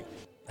sort of like,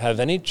 have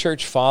any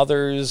church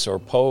fathers or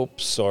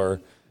popes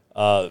or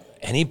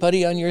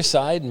anybody on your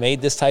side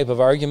made this type of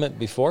argument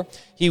before?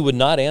 He would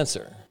not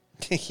answer.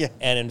 Yeah.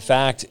 And in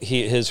fact,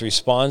 his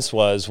response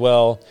was,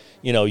 well,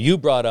 you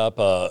brought up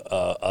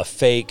a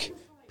fake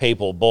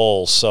papal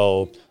bull,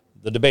 so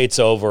the debate's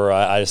over.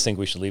 I just think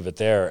we should leave it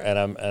there.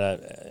 And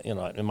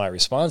in my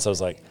response, I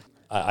was like,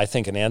 I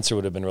think an answer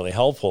would have been really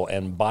helpful.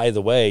 And by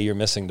the way, you're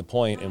missing the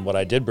point in what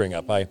I did bring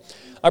up. I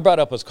brought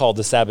up what's called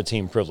the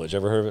Sabbatine privilege.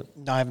 Ever heard of it?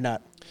 No, I have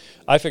not.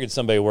 I figured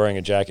somebody wearing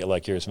a jacket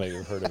like yours maybe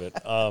have heard of it.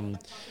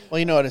 Well,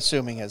 you know what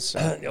assuming is.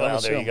 Well,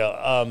 there you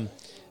go.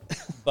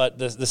 But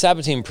the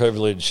Sabbatine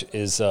privilege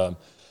is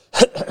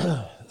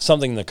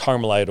something the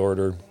Carmelite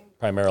order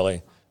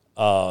primarily.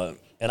 And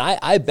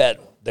I bet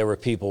there were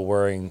people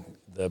wearing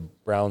the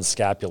brown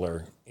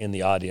scapular in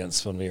the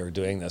audience when we were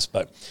doing this.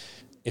 But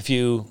if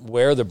you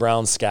wear the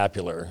brown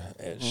scapular,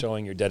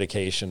 showing your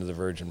dedication to the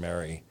Virgin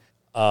Mary,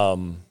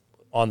 on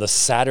the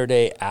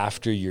Saturday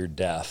after your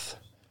death,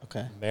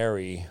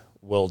 Mary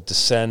will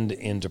descend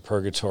into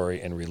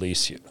purgatory and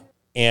release you.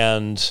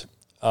 And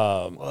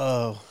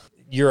whoa.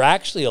 You're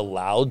actually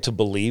allowed to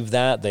believe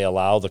that. They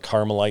allow the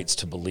Carmelites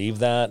to believe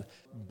that,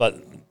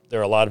 but there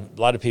are a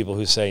lot of people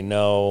who say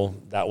no,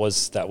 that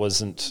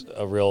wasn't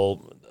a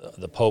real.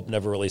 The Pope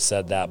never really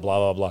said that. Blah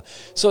blah blah.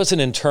 So it's an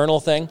internal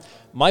thing.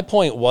 My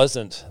point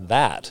wasn't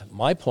that.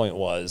 My point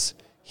was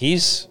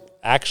he's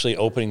actually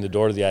opening the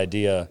door to the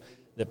idea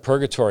that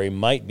purgatory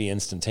might be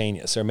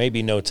instantaneous. There may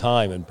be no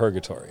time in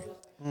purgatory.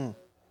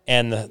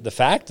 And the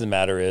fact of the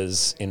matter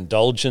is,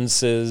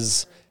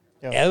 indulgences.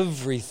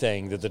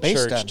 Everything that the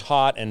church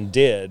taught and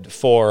did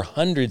for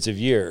hundreds of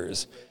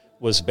years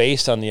was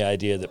based on the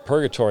idea that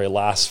purgatory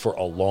lasts for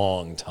a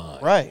long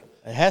time. Right.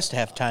 It has to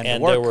have time to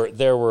work. And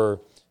there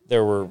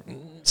were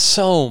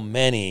so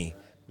many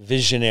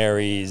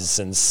visionaries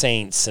and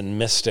saints and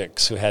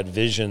mystics who had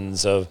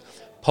visions of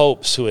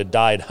popes who had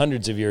died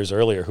hundreds of years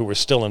earlier who were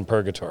still in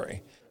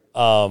purgatory.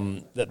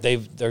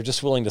 That they're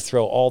just willing to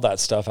throw all that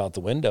stuff out the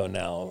window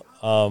now.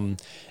 And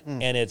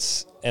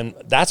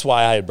that's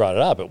why I had brought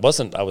it up. I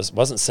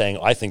wasn't saying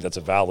I think that's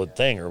a valid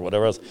thing or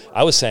whatever else.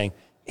 I was saying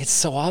it's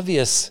so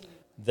obvious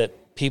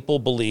that people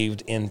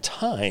believed in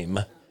time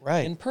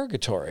in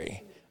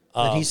purgatory.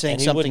 But he's saying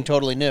something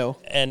totally new.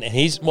 And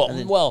he's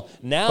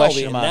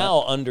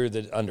now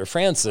under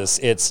Francis,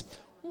 it's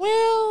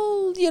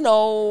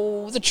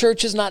the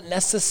church has not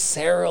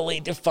necessarily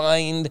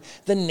defined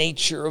the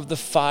nature of the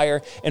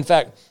fire. In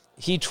fact,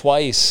 he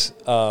twice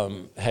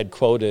had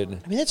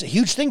quoted. I mean, that's a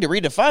huge thing to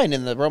redefine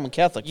in the Roman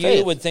Catholic faith.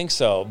 You would think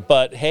so.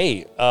 But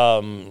hey,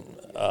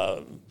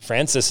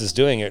 Francis is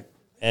doing it,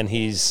 and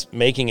he's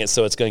making it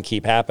so it's going to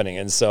keep happening.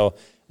 And so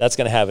that's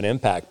going to have an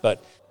impact.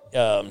 But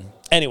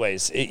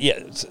anyways,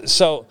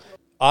 so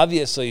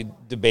obviously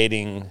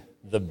debating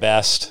the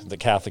best the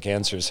Catholic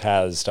Answers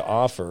has to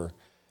offer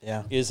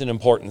is an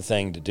important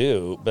thing to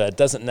do, but it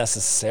doesn't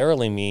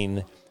necessarily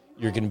mean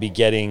you're going to be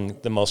getting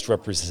the most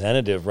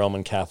representative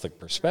Roman Catholic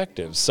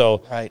perspective.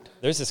 So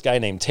there's this guy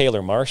named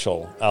Taylor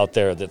Marshall out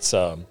there that's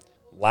a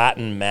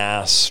Latin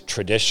Mass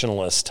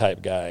traditionalist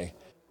type guy,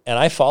 and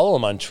I follow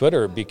him on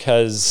Twitter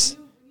because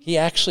he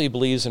actually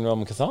believes in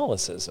Roman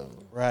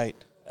Catholicism. Right.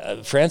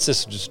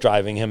 Francis was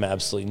driving him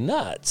absolutely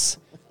nuts.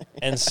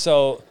 And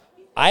so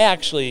I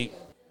actually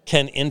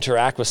can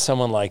interact with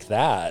someone like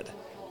that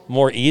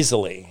more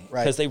easily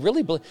because they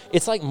really believe.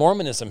 It's like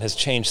Mormonism has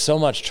changed so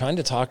much. Trying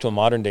to talk to a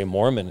modern day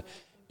Mormon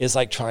is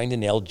like trying to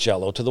nail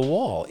Jello to the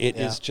wall. It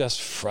is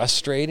just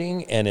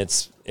frustrating, and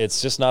it's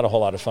just not a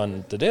whole lot of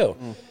fun to do.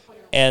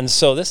 And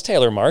so this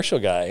Taylor Marshall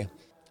guy,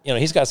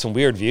 he's got some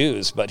weird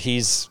views, but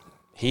he's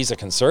a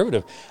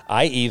conservative.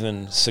 I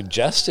even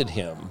suggested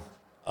him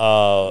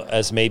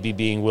as maybe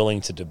being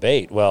willing to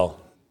debate. Well,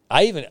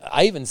 I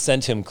even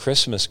sent him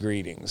Christmas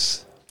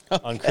greetings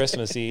on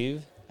Christmas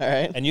Eve. All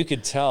right. And you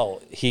could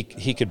tell he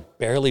could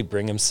barely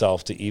bring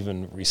himself to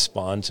even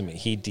respond to me.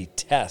 He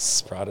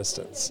detests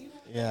Protestants.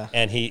 Yeah.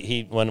 And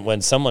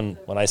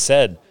when I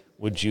said,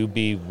 would you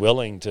be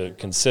willing to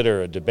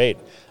consider a debate?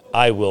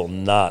 I will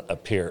not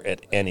appear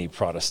at any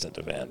Protestant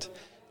event.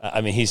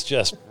 I mean, he's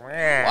just,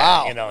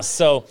 wow.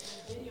 So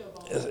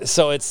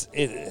it's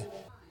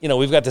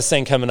we've got this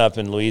thing coming up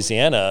in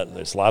Louisiana.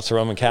 There's lots of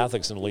Roman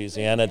Catholics in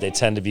Louisiana. They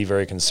tend to be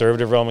very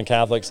conservative Roman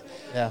Catholics.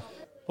 Yeah.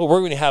 Well, we're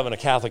going to be having a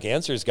Catholic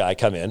Answers guy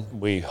come in,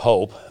 we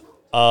hope,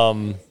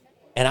 And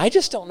I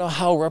just don't know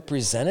how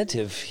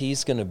representative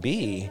he's going to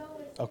be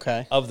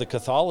of the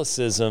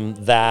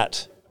Catholicism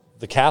that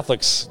the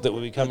Catholics that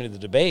would be coming to the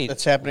debate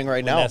that's happening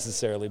right now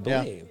necessarily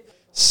believe.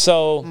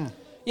 So,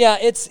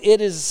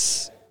 it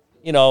is,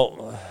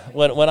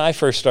 when I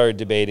first started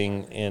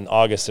debating in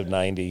August of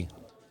 90.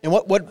 And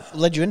what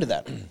led you into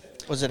that?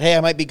 Was it, hey,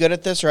 I might be good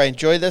at this, or I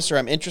enjoy this, or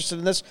I'm interested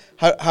in this?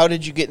 How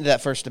did you get into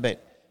that first debate?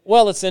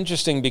 Well, it's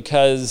interesting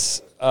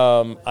because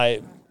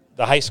the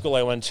high school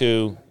I went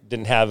to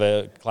didn't have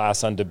a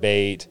class on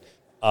debate.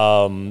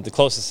 The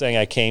closest thing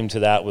I came to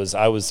that was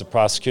I was the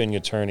prosecuting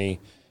attorney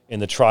in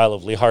the trial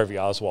of Lee Harvey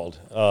Oswald,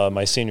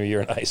 my senior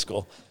year in high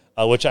school,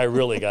 which I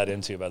really got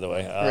into, by the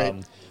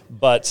way.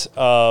 But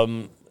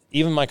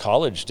even my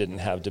college didn't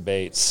have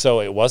debates,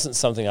 so it wasn't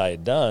something I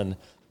had done.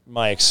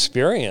 My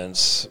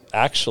experience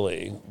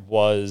actually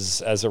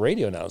was as a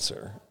radio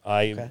announcer.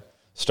 I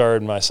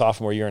started my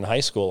sophomore year in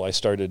high school. I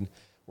started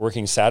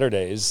working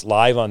Saturdays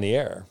live on the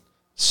air,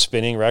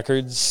 spinning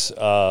records,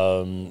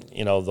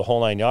 the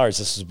whole 9 yards.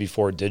 This was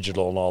before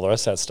digital and all the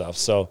rest of that stuff.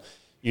 So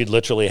you'd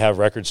literally have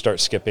records start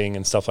skipping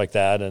and stuff like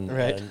that, and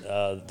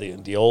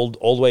the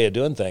old way of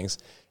doing things.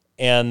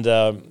 And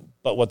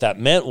but what that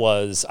meant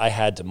was I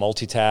had to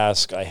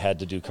multitask. I had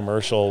to do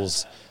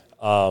commercials.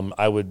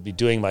 I would be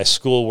doing my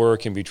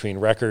schoolwork in between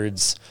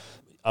records.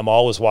 I'm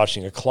always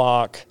watching a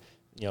clock.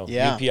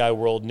 UPI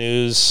World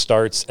News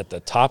starts at the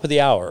top of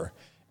the hour,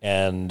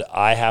 and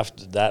I have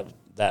to,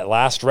 that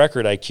last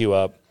record I queue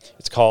up,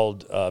 it's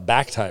called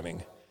back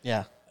timing.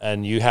 Yeah.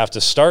 And you have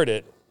to start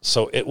it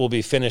so it will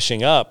be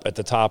finishing up at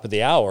the top of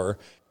the hour.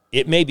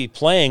 It may be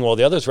playing while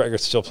the other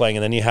record's still playing,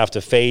 and then you have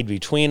to fade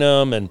between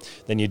them, and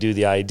then you do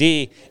the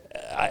ID.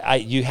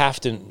 You have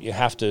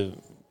to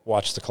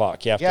watch the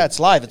clock. You have to, it's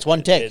live. It's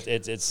one take.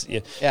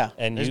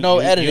 And there's no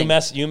editing.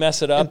 You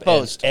mess it up, in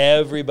post. And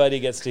everybody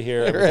gets to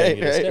hear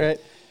everything. Right.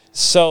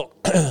 So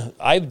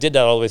I did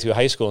that all the way through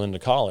high school and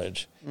into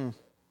college.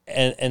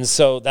 And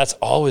so that's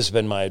always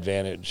been my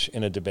advantage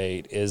in a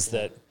debate, is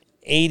that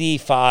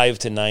 85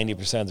 to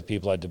 90% of the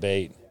people I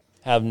debate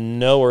have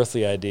no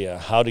earthly idea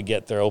how to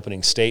get their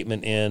opening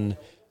statement in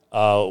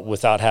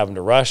without having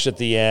to rush at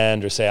the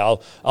end or say,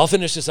 I'll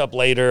finish this up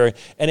later.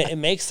 And it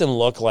makes them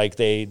look like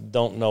they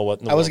don't know what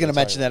in the I was going to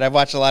mention that. I've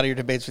watched a lot of your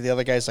debates with the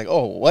other guys, like,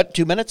 oh, what,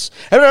 2 minutes?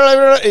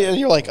 And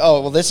you're like,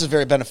 oh, well, this is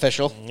very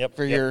beneficial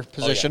for your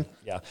position.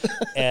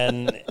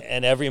 And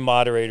every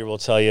moderator will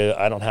tell you,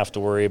 I don't have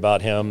to worry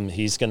about him.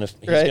 He's gonna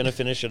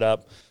finish it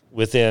up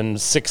within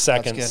 6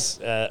 seconds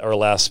or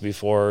less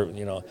before,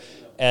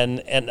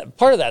 And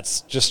part of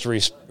that's just to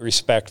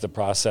respect the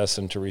process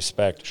and to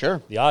respect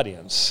the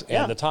audience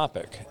and the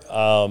topic.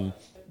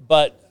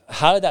 But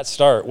how did that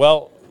start?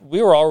 Well,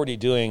 we were already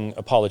doing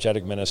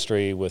apologetic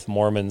ministry with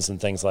Mormons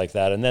and things like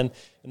that. And then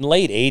in the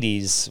late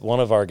 80s, one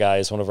of our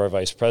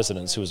vice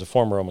presidents, who was a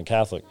former Roman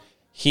Catholic,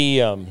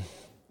 he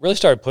really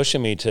started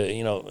pushing me to,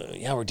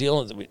 we're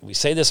dealing, we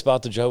say this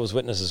about the Jehovah's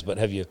Witnesses, but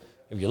have you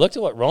looked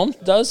at what Rome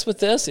does with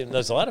this? And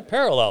there's a lot of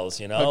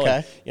parallels,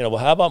 Okay. And, well,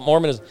 how about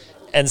Mormonism?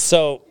 And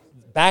so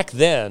back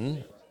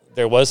then,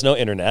 there was no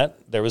internet.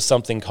 There was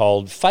something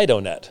called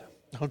FidoNet.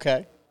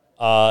 Okay.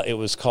 It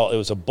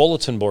was a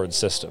bulletin board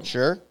system.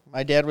 Sure.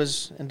 My dad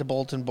was into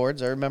bulletin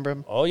boards. I remember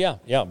him. Oh, yeah.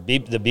 The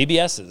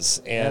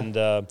BBSs. And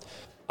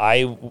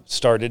I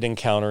started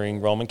encountering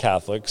Roman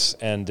Catholics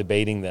and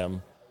debating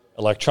them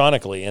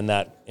electronically in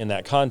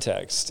that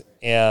context.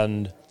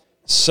 And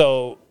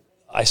so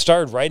I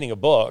started writing a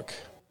book,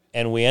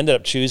 and we ended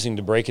up choosing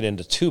to break it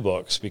into 2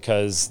 books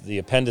because the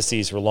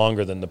appendices were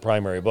longer than the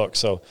primary book.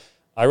 So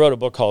I wrote a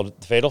book called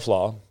The Fatal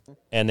Flaw,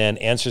 and then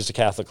Answers to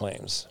Catholic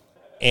Claims.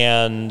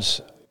 And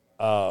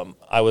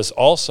I was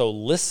also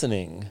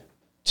listening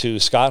to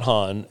Scott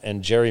Hahn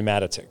and Jerry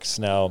Matitix.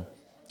 Now,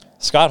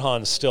 Scott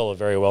Hahn is still a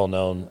very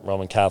well-known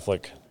Roman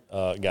Catholic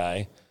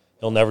guy.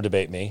 He'll never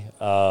debate me,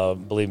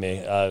 believe me.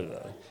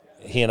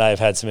 He and I have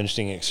had some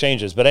interesting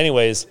exchanges. But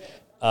anyways,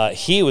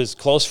 he was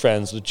close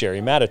friends with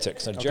Jerry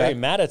Matitix. Now, Jerry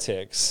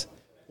Matitix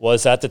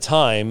was at the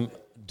time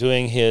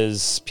doing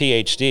his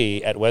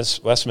PhD at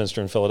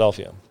Westminster in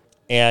Philadelphia.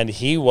 And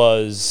he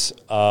was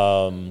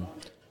the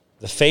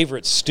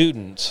favorite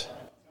student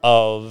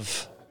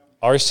of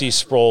R.C.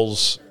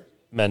 Sproul's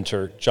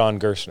mentor, John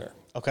Gerstner.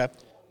 Okay.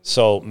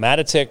 So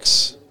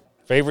Matitix,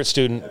 favorite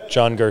student,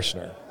 John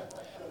Gerstner.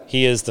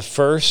 He is the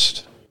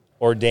first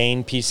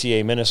ordained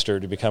PCA minister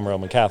to become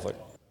Roman Catholic.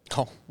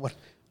 Oh, what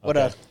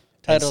a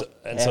title.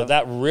 And so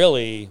that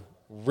really,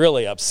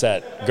 really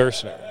upset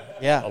Gerstner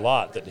a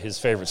lot, that his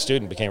favorite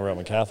student became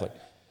Roman Catholic.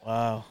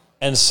 Wow.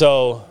 And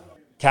so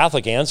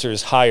Catholic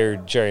Answers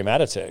hired Jerry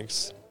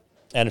Matitix.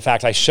 And in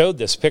fact, I showed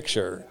this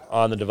picture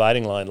on the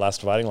last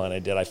dividing line I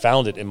did. I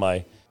found it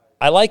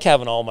I like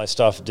having all my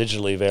stuff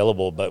digitally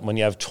available, but when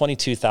you have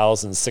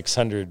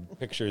 22,600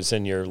 pictures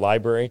in your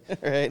library,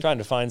 trying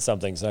to find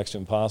something is next to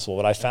impossible.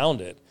 But I found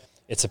it.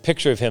 It's a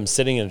picture of him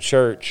sitting in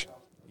church,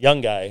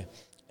 young guy,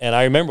 and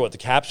I remember what the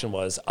caption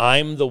was: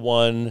 "I'm the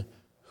one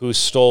who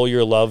stole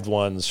your loved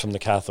ones from the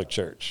Catholic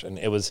Church." And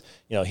it was,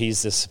 he's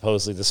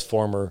supposedly this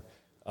former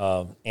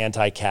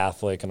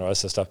anti-Catholic and all this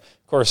stuff.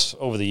 Of course,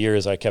 over the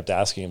years, I kept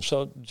asking him,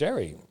 so,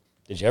 Jerry,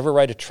 did you ever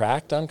write a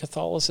tract on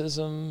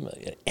Catholicism?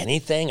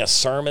 Anything? A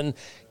sermon?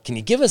 Can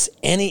you give us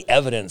any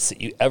evidence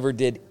that you ever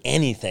did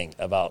anything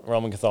about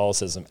Roman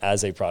Catholicism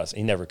as a Protestant?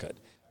 He never could.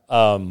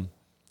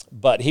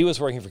 But he was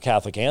working for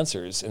Catholic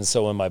Answers, and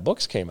so when my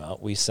books came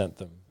out, we sent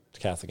them to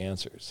Catholic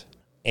Answers.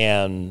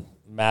 And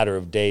a matter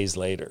of days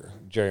later,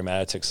 Jerry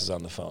Matitix is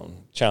on the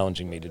phone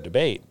challenging me to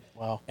debate.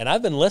 Wow. And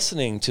I've been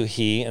listening to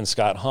he and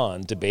Scott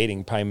Hahn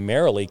debating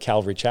primarily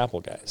Calvary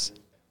Chapel guys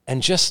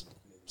and just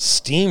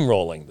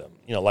steamrolling them,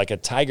 like a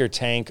Tiger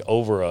tank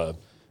over a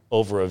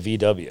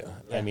VW.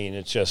 Yeah. I mean,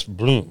 it's just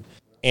boom.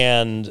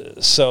 And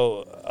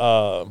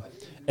so,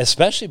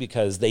 especially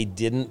because they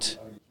didn't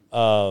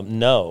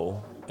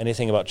know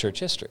anything about church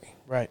history.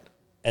 Right.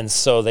 And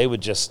so they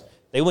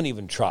wouldn't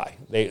even try.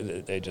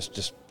 They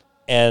just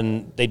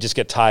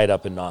get tied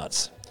up in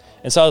knots.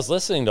 And so I was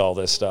listening to all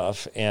this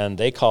stuff, and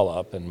they call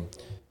up and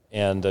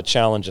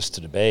challenge us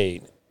to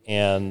debate.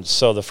 And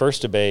so the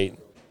first debate,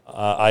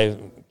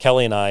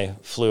 Kelly and I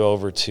flew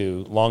over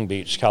to Long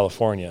Beach,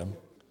 California.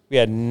 We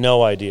had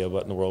no idea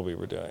what in the world we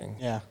were doing.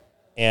 Yeah.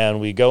 And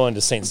we go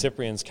into St.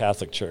 Cyprian's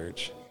Catholic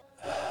Church,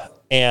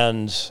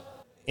 and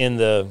in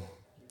the,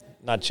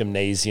 not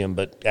gymnasium,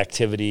 but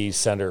activity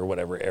center or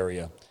whatever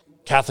area,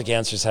 Catholic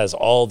Answers has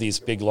all these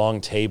big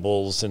long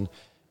tables and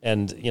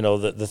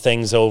the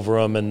things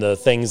over them and the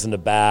things in the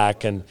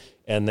back and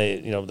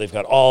they've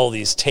got all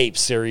these tape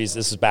series.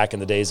 This is back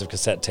in the days of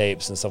cassette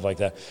tapes and stuff like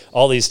that.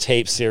 All these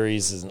tape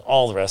series and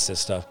all the rest of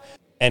this stuff.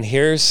 And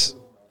here's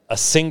a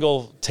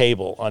single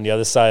table on the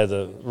other side of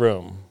the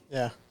room.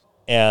 Yeah.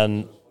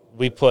 And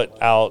we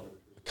put out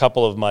a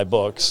couple of my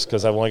books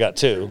because I've only got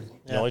two.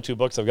 Yeah. The only two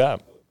books I've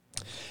got.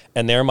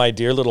 And there, my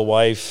dear little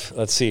wife,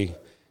 let's see,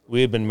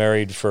 we had been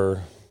married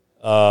for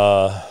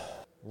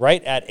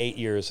right at 8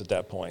 years at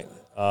that point.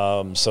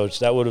 So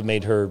that would have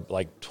made her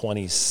like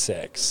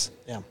 26.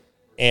 Yeah.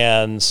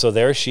 And so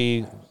there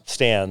she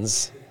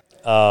stands,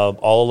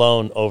 all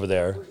alone over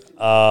there.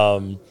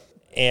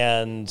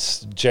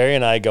 And Jerry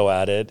and I go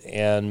at it,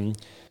 and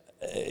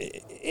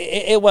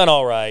it went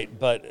all right,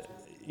 but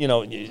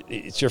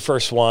it's your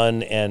first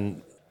one,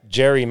 and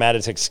Jerry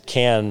Matitix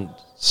can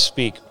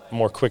speak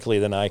more quickly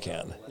than I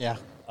can. Yeah.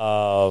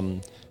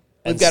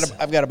 I've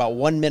got about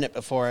 1 minute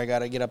before I got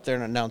to get up there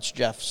and announce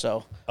Jeff.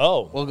 So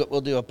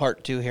we'll do a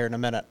part 2 here in a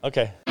minute.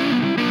 Okay.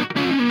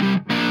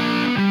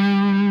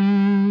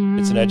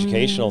 It's an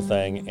educational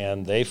thing,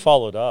 and they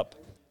followed up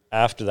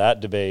after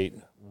that debate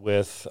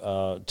with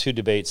 2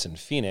 debates in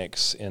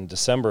Phoenix in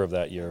December of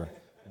that year.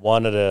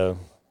 One at a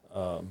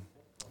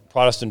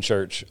Protestant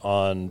church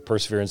on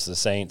Perseverance of the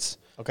Saints.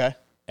 Okay.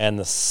 And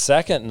the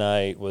second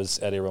night was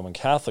at a Roman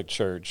Catholic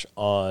church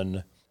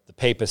on the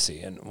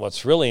papacy. And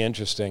what's really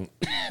interesting...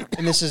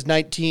 And this is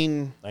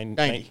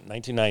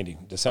 1990,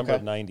 December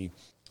of 90.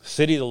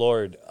 City of the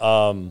Lord,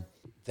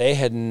 they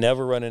had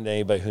never run into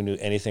anybody who knew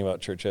anything about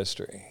church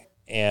history.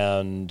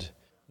 And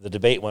the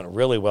debate went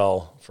really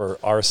well for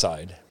our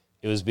side.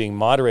 It was being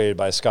moderated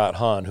by Scott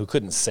Hahn, who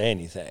couldn't say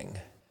anything.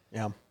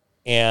 Yeah.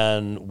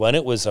 And when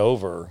it was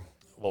over,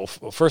 well,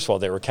 first of all,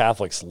 there were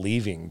Catholics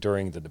leaving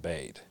during the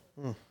debate.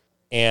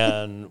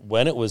 And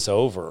when it was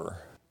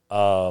over,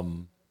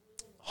 Hahn,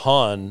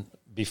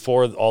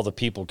 before all the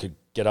people could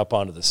get up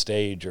onto the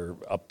stage or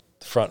up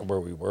front where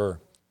we were,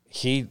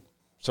 he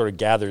sort of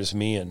gathers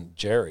me and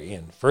Jerry,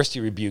 and first he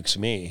rebukes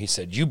me. He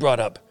said, "You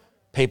brought up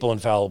papal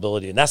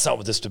infallibility, and that's not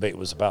what this debate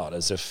was about,"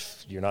 as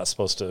if you're not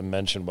supposed to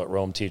mention what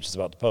Rome teaches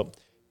about the Pope.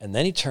 And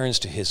then he turns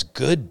to his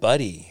good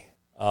buddy,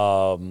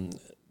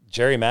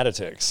 Jerry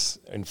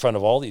Matitix, in front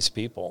of all these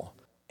people,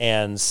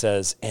 and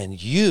says,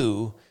 "And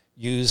you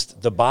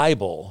used the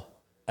Bible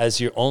as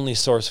your only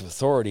source of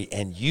authority,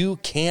 and you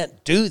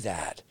can't do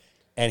that."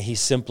 And he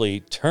simply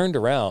turned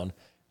around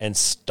and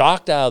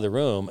stalked out of the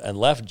room and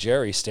left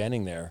Jerry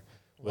standing there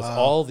with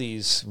all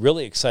these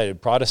really excited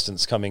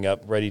Protestants coming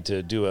up ready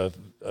to do a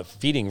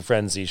feeding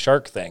frenzy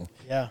shark thing.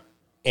 Yeah.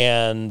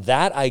 And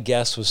that, I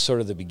guess, was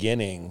sort of the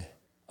beginning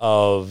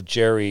of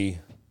Jerry.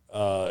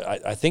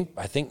 I think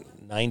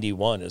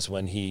 91 is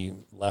when he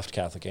left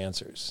Catholic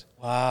Answers.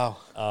 Wow.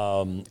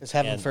 Because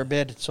heaven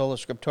forbid sola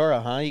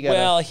scriptura, huh? You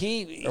gotta,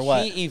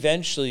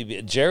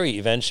 Jerry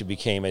eventually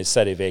became a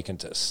sede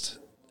vacantist.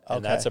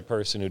 And that's a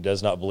person who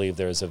does not believe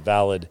there is a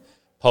valid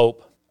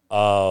pope.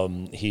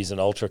 He's an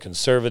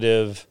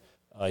ultra-conservative.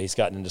 He's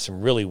gotten into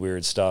some really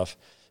weird stuff.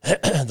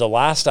 The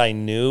last I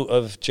knew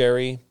of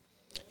Jerry,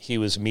 he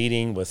was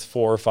meeting with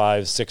 4 or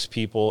 5, 6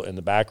 people in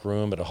the back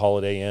room at a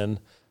Holiday Inn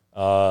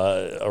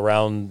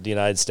around the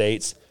United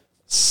States.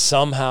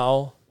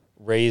 Somehow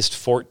raised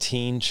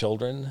 14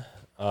 children.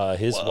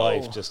 His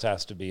wife just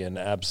has to be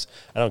I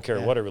don't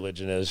care what her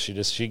religion is.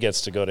 She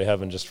gets to go to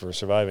heaven just for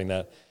surviving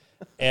that.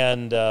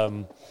 And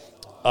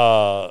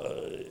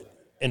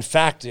in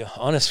fact,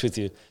 honest with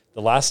you,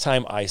 the last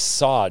time I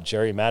saw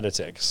Jerry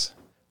Matitix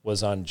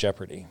was on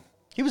Jeopardy.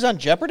 He was on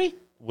Jeopardy?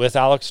 With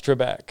Alex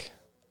Trebek.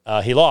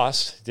 He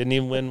lost. Didn't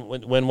even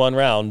win one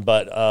round,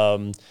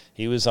 but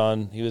he was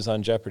on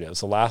Jeopardy. It was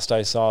the last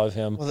I saw of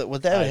him. Well,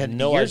 that had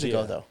no years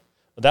ago, though.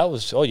 That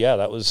was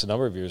a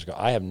number of years ago.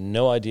 I have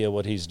no idea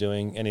what he's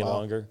doing any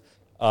longer.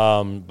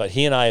 But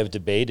he and I have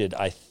debated,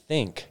 I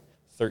think,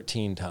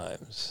 13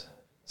 times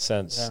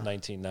since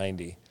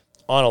 1990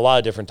 on a lot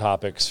of different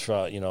topics.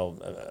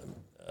 The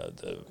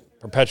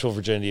perpetual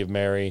virginity of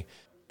Mary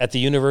at the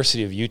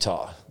University of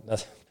Utah.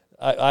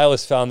 I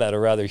always found that a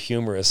rather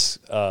humorous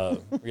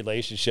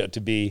relationship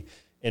to be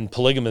in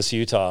polygamous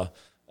Utah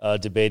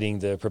debating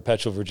the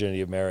perpetual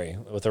virginity of Mary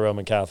with a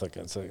Roman Catholic.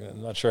 And so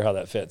I'm not sure how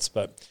that fits,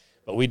 but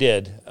we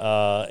did.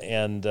 For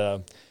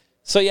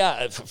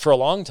a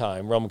long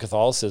time, Roman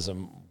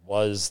Catholicism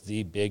was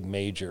the big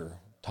major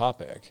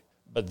topic.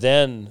 But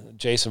then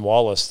Jason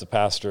Wallace, the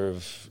pastor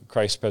of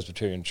Christ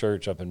Presbyterian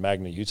Church up in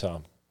Magna, Utah,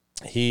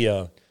 he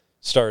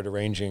started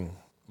arranging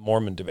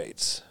Mormon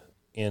debates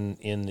in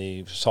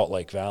the Salt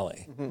Lake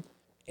Valley. Mm-hmm.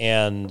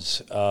 And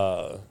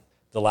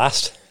the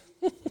last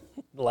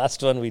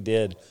one we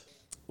did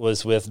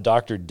was with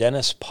Dr.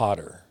 Dennis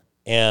Potter.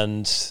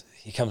 And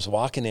he comes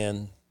walking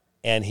in,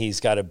 and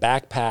he's got a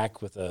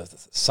backpack with a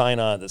sign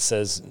on it that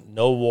says,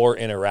 "No war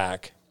in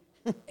Iraq."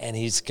 And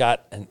he's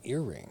got an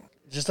earring.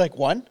 Just like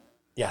one?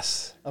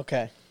 Yes.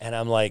 Okay. And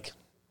I'm like,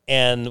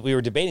 and we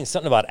were debating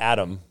something about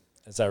Adam,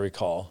 as I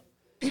recall.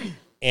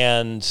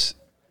 And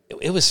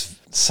it was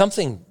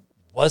something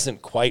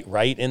wasn't quite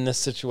right in this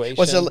situation.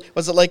 Was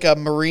it like a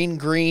marine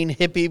green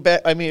hippie?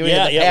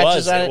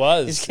 It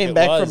was. He just came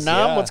back from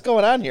Nam. Yeah. What's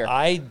going on here?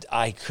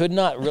 I could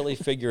not really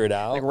figure it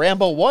out. Like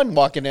Rambo 1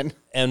 walking in.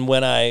 And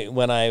when I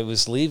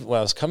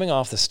was coming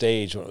off the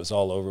stage when it was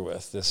all over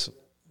with, this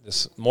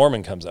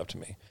Mormon comes up to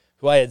me,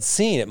 who I had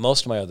seen at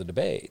most of my other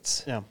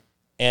debates. Yeah.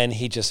 And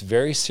he just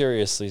very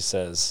seriously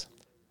says,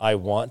 "I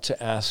want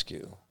to ask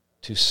you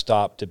to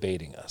stop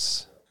debating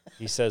us."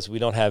 He says, "We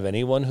don't have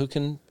anyone who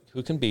can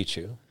beat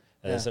you.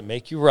 That doesn't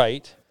make you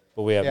right,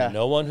 but we have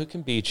no one who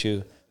can beat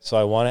you. So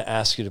I want to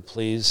ask you to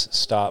please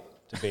stop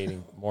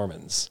debating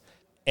Mormons."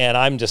 And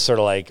I'm just sort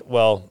of like,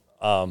 well,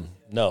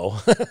 no.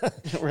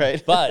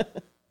 Right.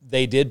 But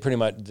they did pretty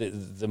much,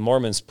 the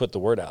Mormons put the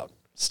word out.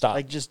 Stop.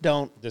 Like, just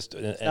don't.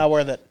 Not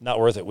worth it. Not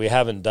worth it. We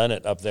haven't done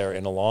it up there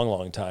in a long,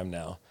 long time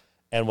now.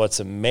 And what's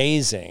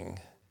amazing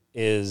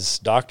is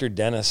Dr.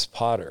 Dennis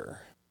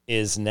Potter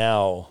is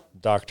now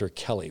Dr.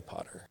 Kelly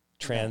Potter,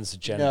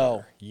 transgender.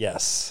 No.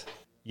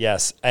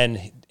 Yes,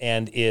 and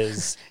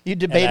is you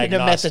debated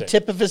him at the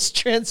tip of his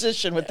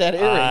transition with that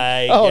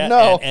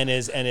earring. And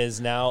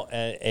is now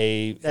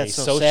a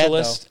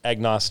socialist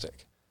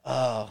agnostic.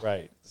 Oh,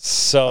 right.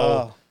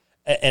 So,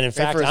 and in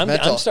fact,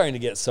 I'm starting to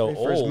get so old.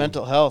 For his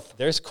mental health,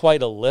 there's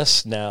quite a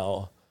list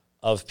now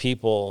of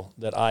people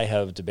that I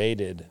have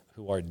debated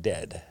who are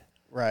dead.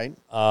 Right.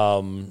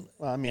 And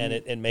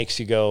it makes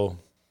you go,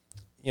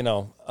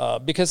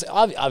 because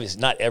obviously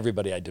not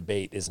everybody I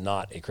debate is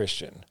not a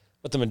Christian,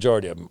 but the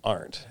majority of them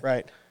aren't.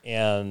 Right.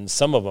 And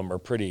some of them are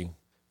pretty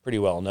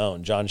well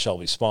known. John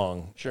Shelby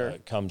Spong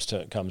comes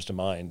to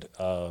mind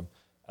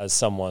as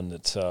someone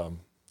that's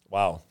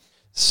wow.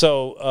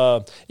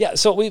 So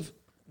so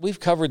we've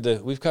covered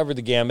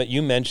the gamut.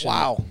 You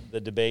mentioned the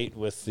debate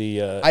with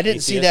the I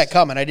didn't see that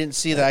coming. I didn't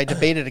see that. I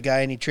debated a guy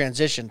and he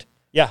transitioned.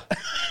 Yeah.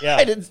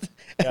 I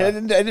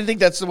didn't think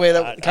that's the way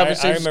that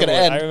conversation was going to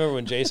end. I remember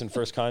when Jason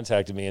first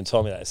contacted me and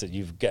told me that. I said,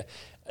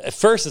 at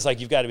first it's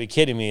like, you've got to be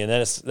kidding me. And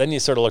then you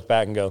sort of look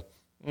back and go,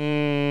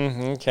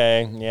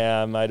 okay,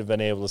 yeah, I might have been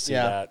able to see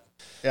that.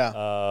 Yeah.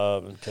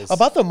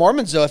 About the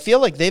Mormons, though, I feel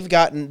like they've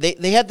gotten,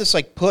 they had this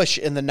like push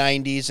in the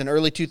 90s and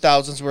early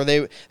 2000s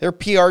where their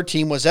PR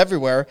team was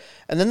everywhere.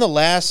 And then the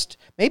last,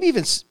 maybe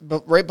even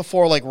right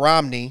before like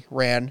Romney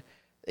ran,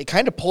 they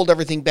kind of pulled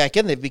everything back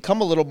in. They've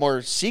become a little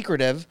more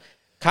secretive.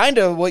 Kind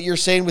of what you're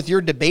saying with your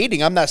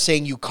debating. I'm not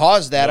saying you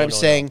caused that. I'm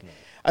saying,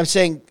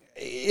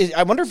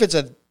 I wonder if it's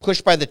a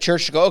push by the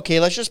church to go, okay,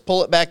 let's just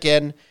pull it back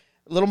in,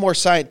 a little more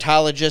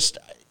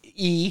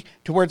Scientologist-y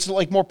to where it's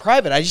like more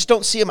private. I just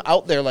don't see them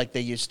out there like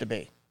they used to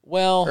be.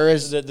 Well, or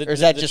is that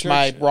just church,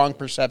 my wrong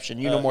perception?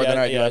 You know more than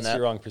I do on that. Yeah, it's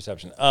your wrong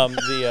perception.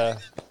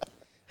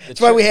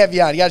 That's why we have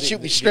you on. You got to shoot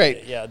me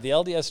straight. The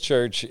LDS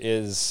Church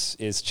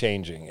is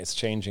changing. It's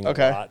changing a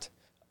lot.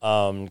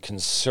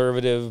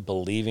 Conservative,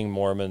 believing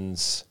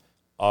Mormons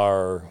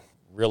are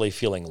really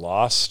feeling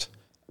lost.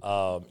 There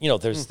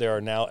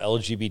are now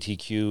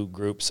LGBTQ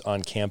groups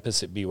on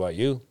campus at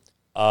BYU.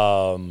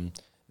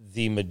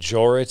 The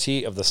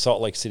majority of the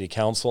Salt Lake City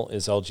Council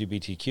is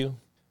LGBTQ.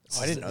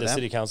 I didn't know the that.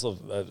 City Council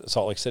of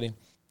Salt Lake City.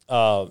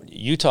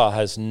 Utah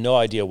has no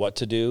idea what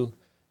to do.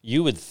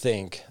 You would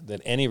think that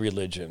any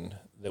religion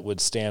that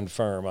would stand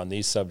firm on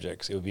these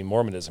subjects, it would be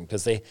Mormonism,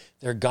 because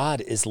their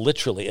God is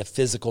literally a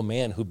physical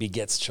man who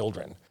begets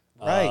children.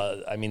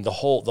 Right. The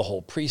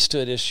whole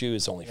priesthood issue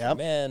is only for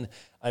men.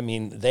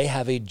 They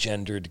have a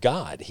gendered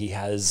God. He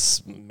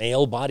has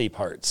male body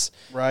parts.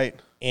 Right.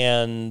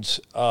 And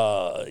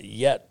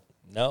yet,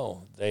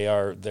 no,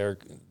 they're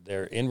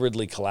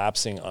inwardly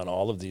collapsing on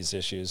all of these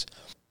issues.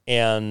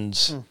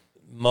 And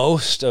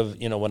most of,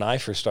 when I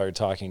first started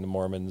talking to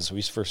Mormons,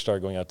 we first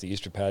started going out to the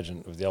Easter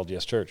pageant of the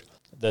LDS Church,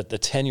 that the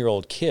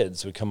 10-year-old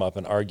kids would come up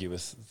and argue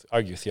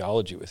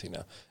theology with you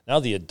now. Now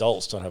the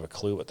adults don't have a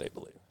clue what they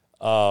believe.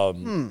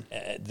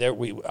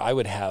 I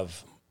would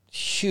have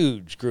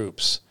huge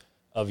groups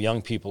of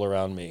young people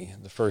around me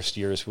the first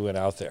years we went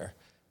out there,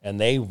 and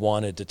they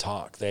wanted to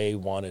talk. They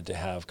wanted to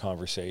have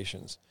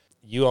conversations.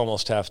 You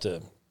almost have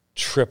to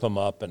trip them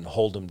up and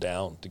hold them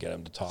down to get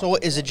them to talk. So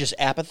is it just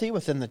apathy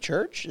within the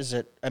church? Is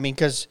it,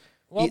 because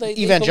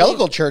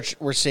evangelical church,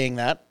 we're seeing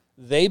that.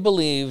 They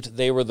believed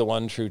they were the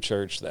one true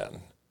church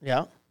then.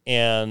 Yeah.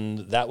 And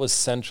that was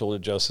central to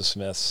Joseph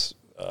Smith's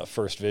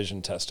first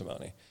vision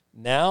testimony.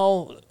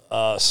 Now,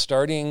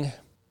 starting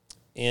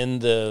in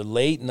the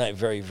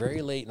very,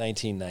 very late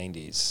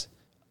 1990s,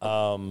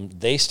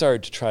 they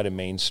started to try to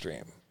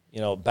mainstream.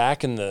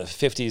 Back in the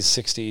 50s,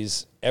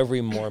 60s,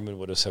 every Mormon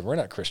would have said, we're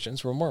not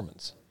Christians, we're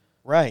Mormons.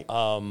 Right.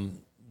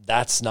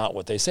 That's not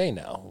what they say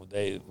now.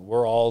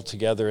 We're all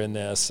together in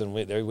this, and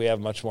we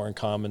have much more in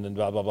common, and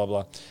blah, blah, blah,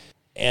 blah.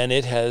 And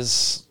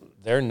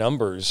their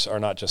numbers are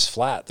not just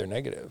flat, they're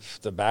negative.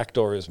 The back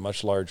door is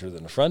much larger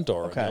than the front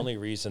door. Okay. And the only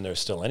reason there's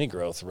still any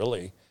growth,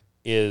 really,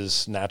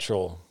 is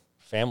natural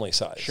family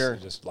size. Sure.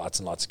 Just lots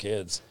and lots of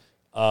kids.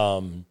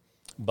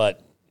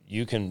 But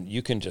you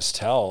can just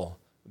tell,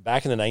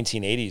 back in the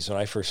 1980s, when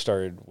I first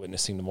started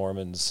witnessing the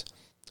Mormons,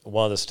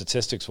 one of the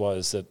statistics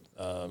was that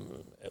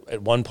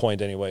at one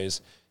point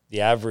anyways,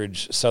 the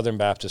average Southern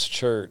Baptist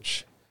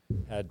church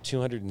had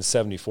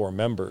 274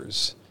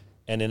 members,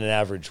 and in an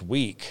average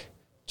week,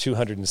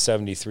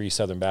 273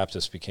 Southern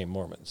Baptists became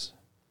Mormons.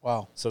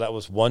 Wow. So that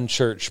was one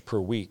church per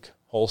week,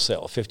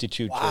 wholesale,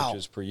 52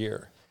 churches per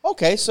year.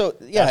 Okay, so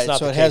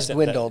it has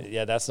dwindled.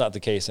 That's not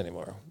the case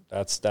anymore.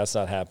 That's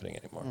not happening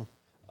anymore.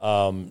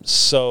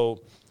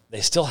 So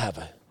they still have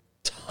a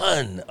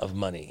ton of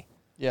money.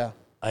 Yeah.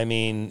 I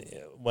mean,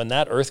 when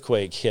that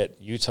earthquake hit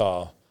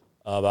Utah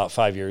about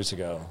 5 years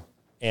ago,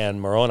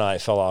 and Moroni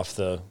fell off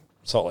the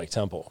Salt Lake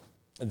Temple,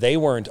 they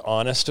weren't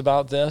honest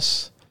about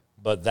this,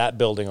 but that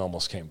building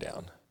almost came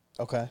down.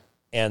 Okay.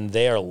 And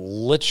they are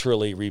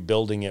literally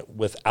rebuilding it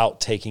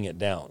without taking it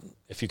down,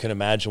 if you can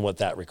imagine what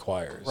that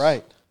requires.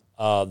 Right.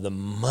 The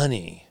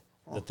money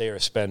that they are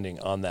spending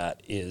on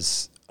that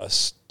is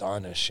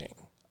astonishing.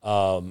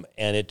 And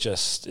it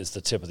just is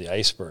the tip of the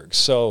iceberg.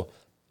 So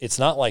it's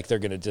not like they're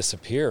going to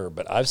disappear,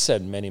 but I've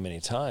said many, many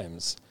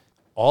times,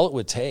 all it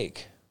would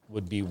take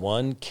would be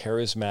one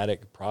charismatic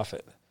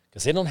prophet,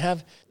 because they don't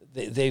have,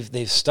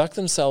 they've stuck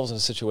themselves in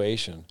a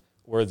situation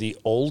where the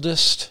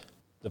oldest,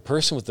 the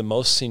person with the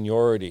most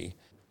seniority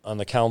on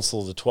the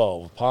Council of the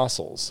 12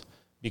 Apostles,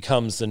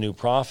 becomes the new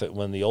prophet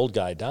when the old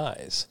guy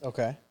dies.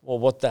 Okay. Well,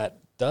 what that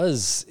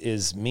does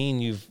is mean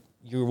you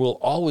will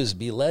always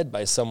be led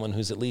by someone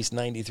who's at least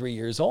 93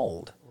 years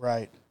old.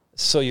 Right.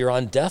 So you're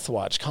on death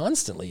watch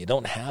constantly. You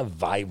don't have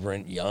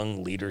vibrant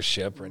young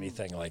leadership or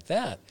anything like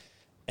that.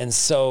 And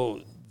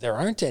so there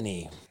aren't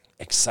any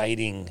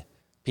exciting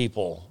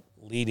people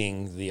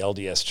leading the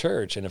LDS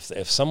church. And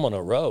if someone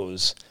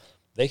arose,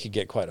 they could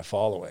get quite a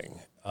following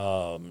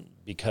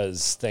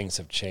because things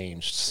have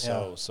changed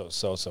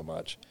so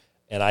much.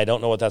 And I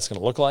don't know what that's going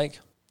to look like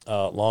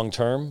long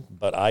term,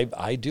 but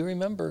I do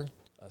remember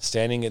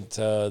standing at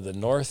the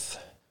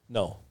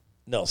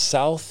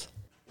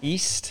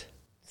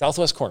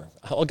southwest corner.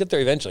 I'll get there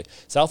eventually.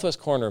 Southwest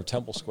corner of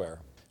Temple Square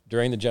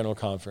during the general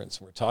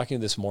conference. We're talking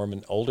to this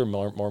older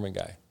Mormon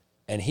guy,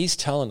 and he's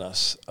telling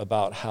us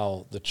about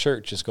how the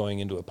church is going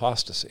into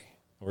apostasy.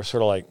 We're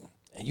sort of like,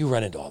 you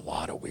run into a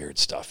lot of weird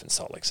stuff in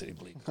Salt Lake City,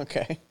 believe me.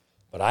 Okay.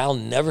 But I'll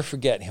never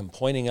forget him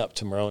pointing up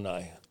to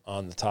Moroni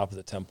on the top of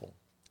the temple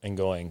and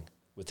going,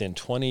 within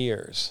 20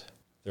 years,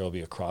 there will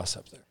be a cross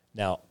up there.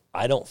 Now,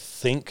 I don't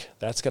think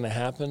that's going to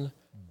happen,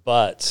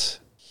 but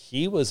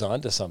he was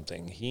onto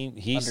something.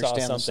 He saw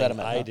something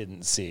I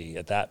didn't see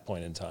at that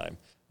point in time,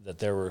 that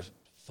there were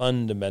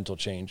fundamental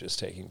changes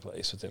taking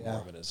place within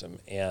Mormonism.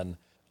 And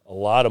a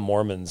lot of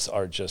Mormons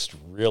are just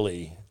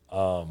really, they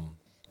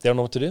don't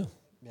know what to do.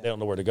 Yeah. They don't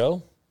know where to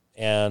go.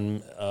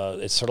 And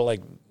it's sort of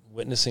like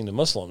witnessing to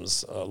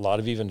Muslims. A lot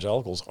of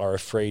evangelicals are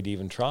afraid to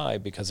even try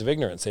because of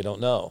ignorance. They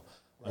don't know.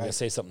 I'm going to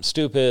say something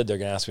stupid. They're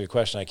going to ask me a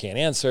question I can't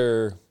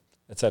answer,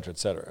 et cetera, et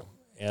cetera.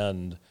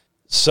 And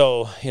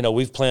so,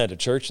 we've planted a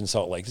church in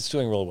Salt Lake. It's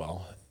doing real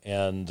well.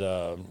 And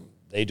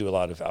they do a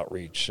lot of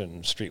outreach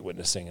and street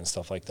witnessing and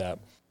stuff like that.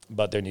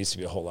 But there needs to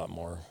be a whole lot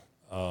more.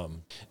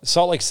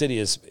 Salt Lake City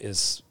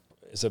is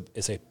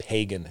a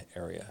pagan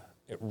area.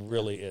 It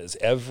really is.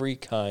 Every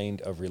kind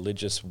of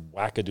religious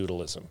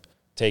wackadoodleism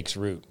takes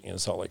root in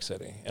Salt Lake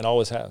City, and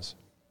always has.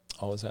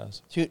 Always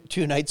has.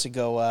 Two nights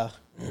ago,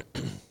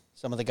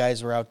 some of the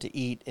guys were out to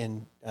eat,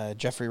 and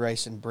Jeffrey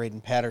Rice and Braden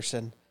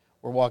Patterson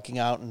were walking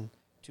out, and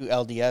two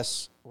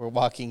LDS were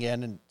walking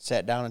in and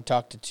sat down and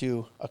talked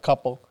to a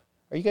couple.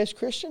 Are you guys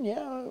Christian?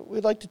 Yeah,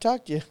 we'd like to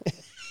talk to you.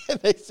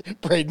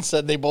 Braden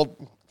said they both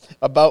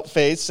about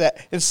face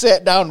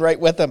sat down right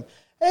with them.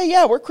 Hey,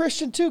 yeah, we're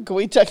Christian too. Can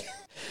we talk?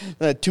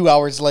 2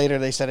 hours later,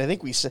 they said, I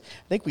think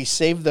we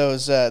saved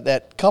those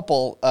that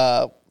couple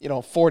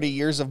 40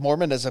 years of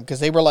Mormonism because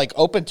they were like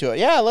open to it.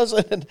 Yeah,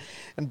 listen.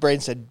 And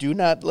Braden said, do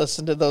not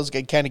listen to those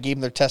guys. Kind of gave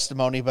them their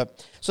testimony.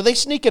 But so they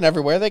sneak in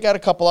everywhere. They got a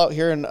couple out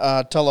here in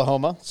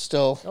Tullahoma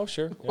still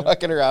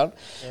walking around.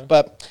 Yeah.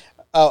 But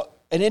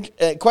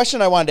a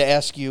question I wanted to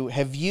ask you,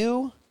 do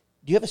you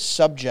have a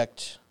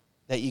subject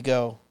that you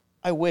go,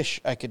 I wish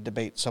I could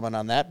debate someone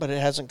on that, but it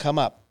hasn't come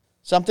up?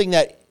 Something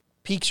that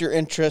piques your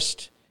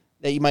interest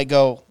that you might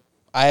go,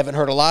 I haven't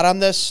heard a lot on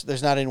this.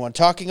 There's not anyone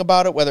talking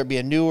about it, whether it be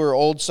a new or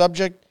old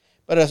subject,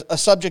 but a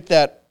subject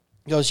that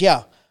goes,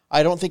 yeah,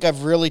 I don't think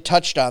I've really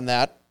touched on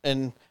that,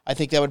 and I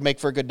think that would make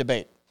for a good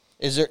debate.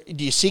 Do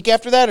you seek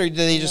after that, or do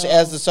they just,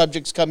 as the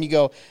subjects come, you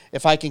go,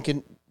 if I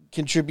can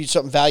contribute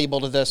something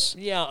valuable to this,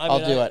 I'll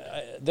do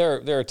it?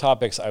 There are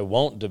topics I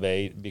won't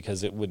debate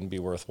because it wouldn't be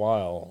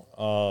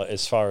worthwhile.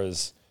 As far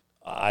as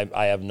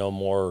I have no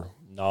more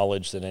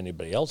knowledge than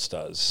anybody else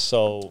does,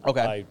 so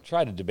I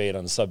try to debate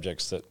on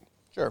subjects that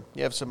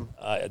you have some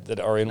that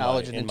are in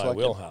my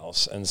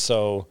wheelhouse. And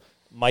so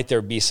might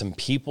there be some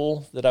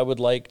people that I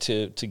would like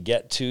to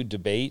get to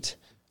debate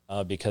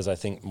because I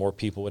think more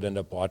people would end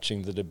up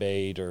watching the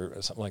debate or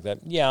something like that?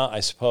 Yeah, I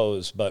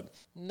suppose. But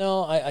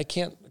no, I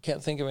can't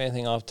think of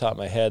anything off the top of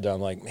my head.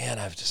 I'm like, man,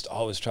 I've just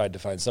always tried to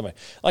find somebody.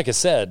 Like I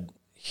said,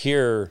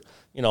 here,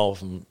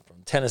 from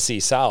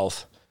Tennessee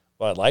South,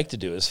 what I'd like to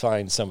do is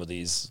find some of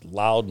these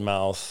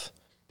loudmouth,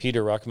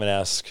 Peter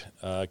Ruckman-esque,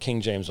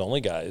 King James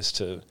only guys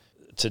to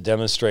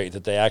demonstrate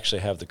that they actually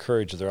have the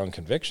courage of their own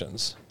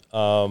convictions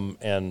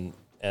and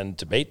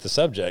debate the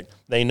subject.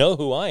 They know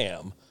who I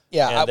am.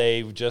 Yeah, and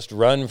they just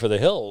run for the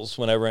hills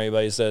whenever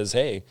anybody says,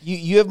 hey.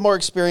 You have more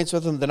experience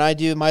with them than I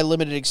do. My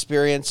limited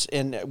experience,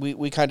 and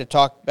we kind of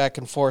talked back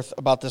and forth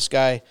about this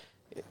guy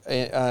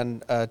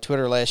on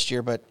Twitter last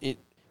year, but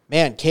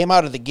came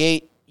out of the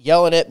gate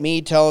yelling at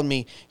me, telling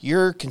me,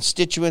 your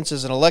constituents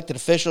as an elected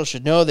official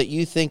should know that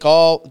you think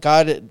all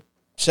God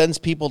sends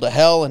people to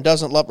hell and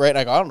doesn't love, right? And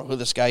I go, I don't know who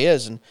this guy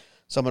is. And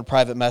someone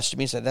private messaged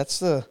me and said, that's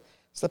the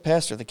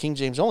pastor of the King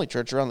James only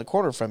church around the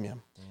corner from you.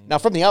 Mm-hmm. Now,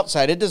 from the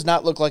outside, it does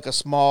not look like a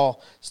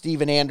small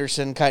Stephen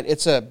Anderson kind.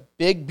 It's a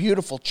big,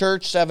 beautiful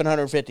church,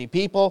 750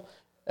 people.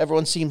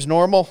 Everyone seems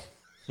normal.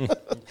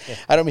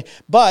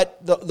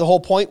 But the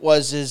whole point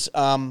was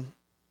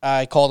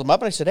I called him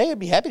up and I said, hey, I'd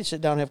be happy to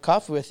sit down and have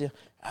coffee with you.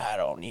 I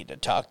don't need to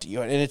talk to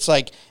you. And it's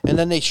like, and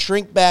then they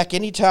shrink back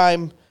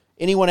anytime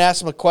anyone asks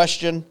them a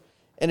question.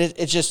 And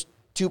it's just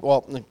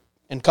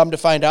and come to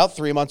find out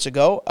 3 months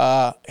ago,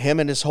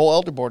 him and his whole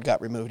elder board got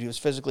removed. He was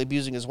physically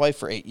abusing his wife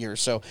for 8 years.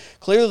 So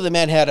clearly the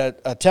man had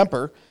a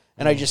temper.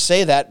 And I just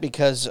say that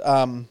because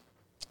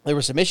there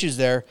were some issues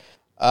there.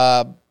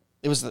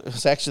 It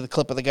was actually the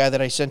clip of the guy that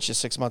I sent you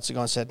 6 months ago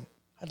and said,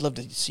 I'd love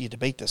to see you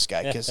debate this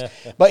guy.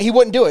 But he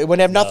wouldn't do it. He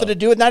wouldn't have nothing to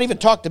do with it, not even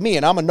talk to me.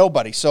 And I'm a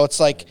nobody. So it's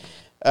like,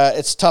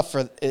 it's tough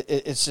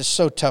it's just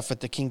so tough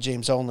with the King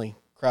James only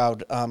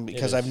crowd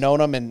because I've known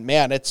them, and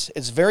man, it's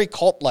very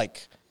cult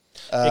like.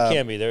 It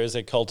can be. There is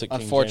a cult of King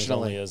James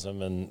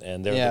onlyism,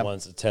 and they're the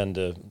ones that tend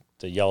to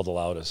yell the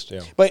loudest.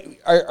 Yeah. But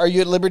are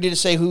you at liberty to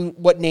say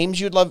what names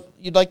you'd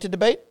like to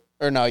debate,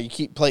 or no?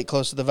 You play it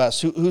close to the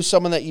vest. Who's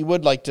someone that you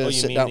would like to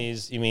sit down?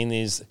 You mean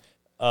these?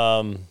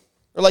 Or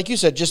like you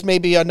said, just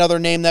maybe another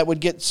name that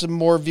would get some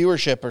more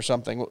viewership or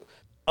something.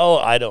 Oh,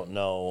 I don't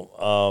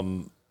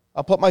know.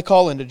 I'll put my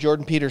call into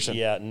Jordan Peterson.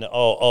 Yeah.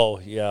 No,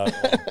 yeah.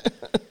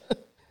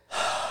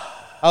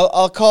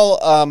 I'll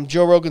call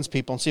Joe Rogan's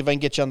people and see if I can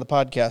get you on the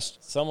podcast.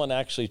 Someone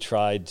actually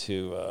tried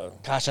to.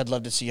 Gosh, I'd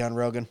love to see you on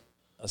Rogan.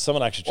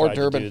 Someone actually tried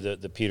to do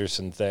the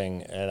Peterson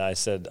thing, and I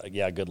said,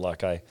 "Yeah, good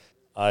luck.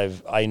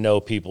 I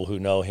know people who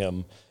know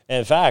him. And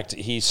in fact,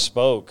 he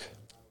spoke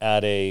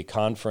at a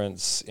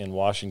conference in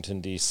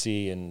Washington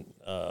D.C. in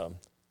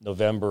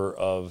November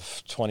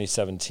of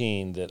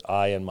 2017 that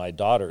I and my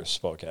daughter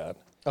spoke at.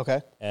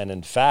 Okay. And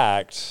in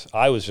fact,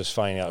 I was just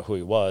finding out who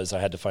he was. I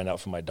had to find out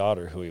from my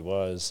daughter who he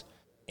was.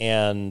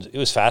 And it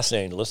was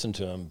fascinating to listen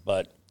to him,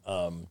 but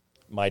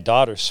my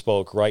daughter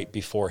spoke right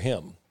before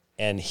him,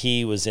 and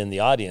he was in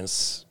the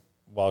audience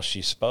while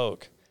she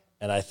spoke.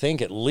 And I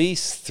think at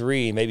least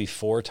 3, maybe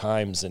 4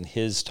 times in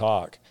his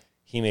talk,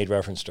 he made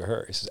reference to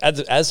her. He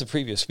says, as the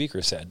previous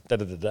speaker said,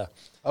 da-da-da-da.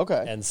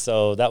 Okay. And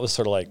so that was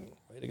sort of like,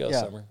 way to go,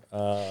 Summer.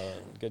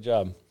 Good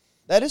job.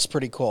 That is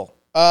pretty cool.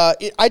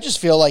 I just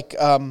feel like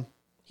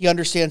he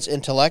understands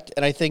intellect,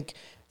 and I think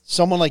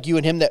someone like you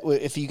and him, that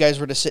if you guys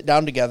were to sit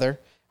down together,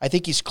 I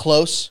think he's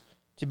close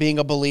to being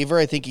a believer.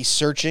 I think he's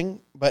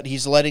searching, but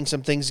he's letting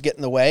some things get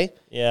in the way.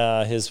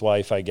 Yeah, his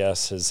wife, I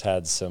guess, has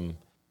had some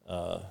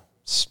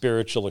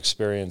spiritual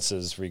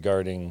experiences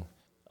regarding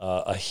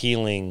a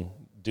healing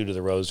due to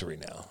the rosary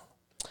now.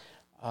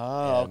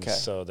 Oh, okay.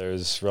 So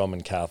there's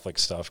Roman Catholic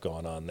stuff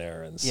going on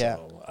there, and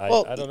so I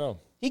don't know.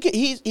 He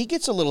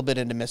gets a little bit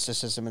into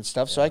mysticism and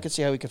stuff, so I could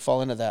see how he could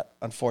fall into that,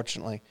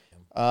 unfortunately.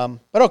 But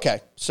okay,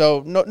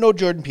 so no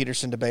Jordan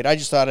Peterson debate. I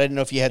just thought, I didn't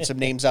know if you had some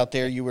names out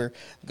there you were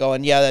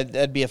going,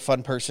 that'd be a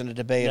fun person to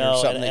debate or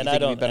something that you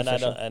think would be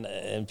beneficial.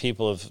 And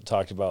people have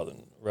talked about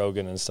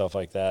Rogan and stuff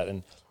like that.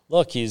 And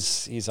look,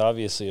 he's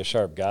obviously a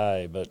sharp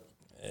guy, but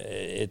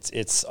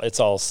it's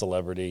all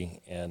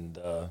celebrity, and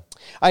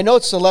I know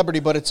it's celebrity,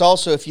 but it's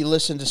also, if you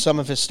listen to some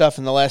of his stuff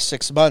in the last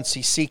 6 months,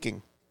 he's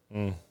seeking.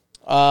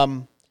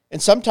 And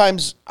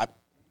sometimes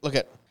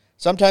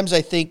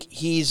I think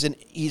he's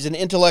an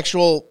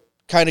intellectual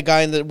kind of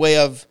guy in the way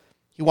of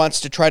he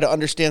wants to try to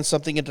understand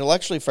something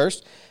intellectually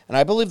first, and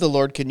I believe the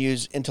Lord can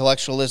use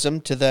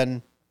intellectualism to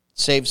then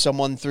save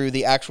someone through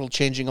the actual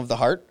changing of the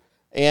heart.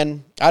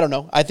 And I don't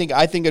know. I think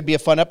it'd be a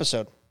fun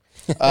episode.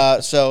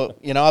 So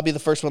I'll be the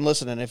first one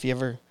listening if you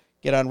ever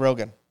get on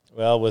Rogan.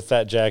 Well, with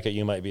that jacket,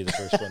 you might be the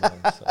first one.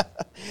 So.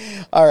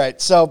 All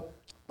right, so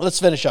let's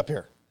finish up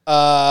here.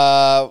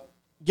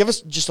 Give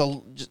us just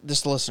the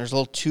listeners a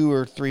little 2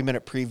 or 3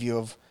 minute preview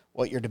of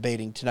what you're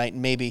debating tonight,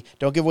 and maybe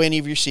don't give away any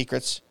of your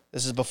secrets.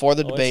 This is before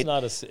the debate.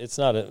 It's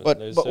not a. But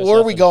where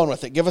are we going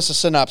with it? Give us a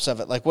synopsis of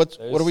it. Like what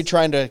are we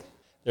trying to?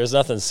 There's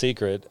nothing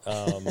secret.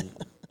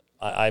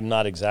 I'm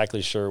not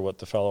exactly sure what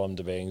the fellow I'm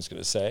debating is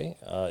going to say.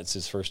 It's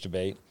his first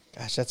debate.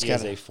 Gosh, that's he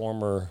is a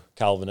former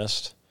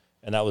Calvinist,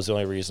 and that was the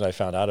only reason I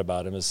found out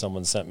about him. Is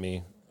someone sent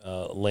me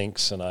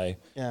links, and I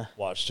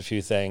watched a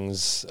few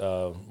things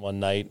one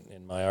night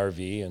in my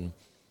RV and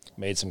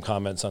made some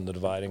comments on the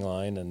dividing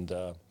line.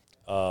 And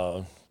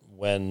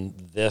when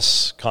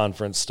this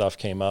conference stuff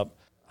came up,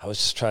 I was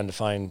just trying to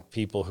find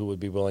people who would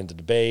be willing to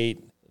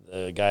debate.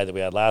 The guy that we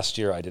had last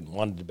year, I didn't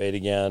want to debate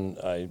again.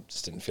 I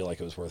just didn't feel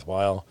like it was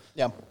worthwhile.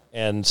 Yeah.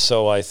 And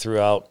so I threw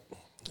out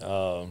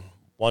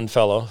one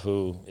fellow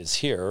who is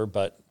here,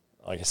 but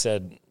like I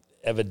said,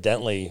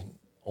 evidently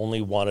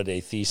only wanted a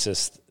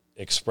thesis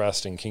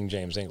expressed in King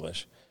James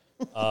English.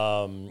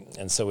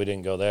 And so we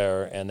didn't go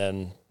there, and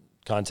then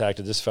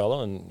contacted this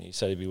fellow, and he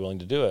said he'd be willing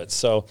to do it.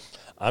 So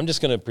I'm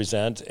just going to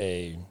present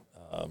a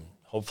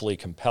hopefully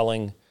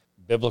compelling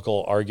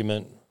biblical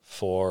argument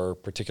for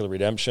particular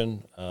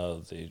redemption,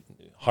 the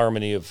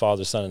harmony of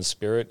Father, Son, and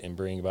Spirit in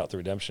bringing about the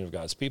redemption of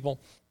God's people.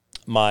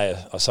 My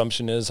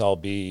assumption is I'll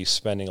be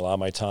spending a lot of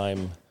my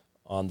time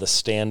on the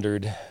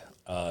standard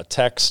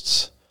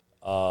texts,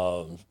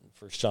 1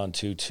 John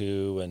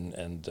 2:2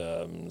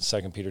 and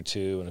 2 Peter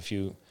 2, and a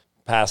few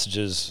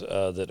passages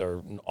that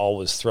are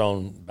always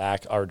thrown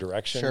back our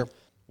direction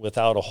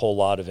without a whole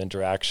lot of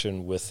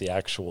interaction with the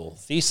actual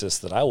thesis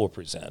that I will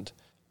present.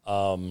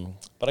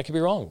 But I could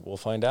be wrong. We'll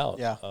find out.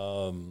 Yeah.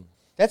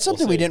 That's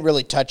something we didn't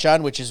really touch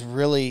on, which is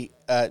really,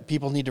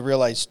 people need to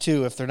realize,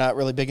 too, if they're not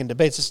really big in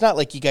debates. It's not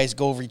like you guys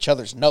go over each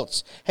other's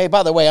notes. Hey,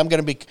 by the way, I'm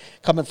going to be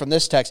coming from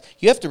this text.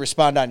 You have to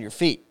respond on your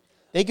feet.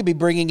 They could be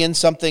bringing in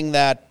something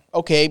that,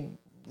 okay,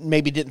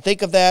 maybe didn't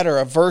think of that, or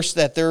a verse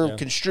that they're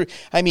construing.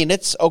 I mean,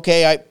 it's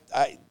okay.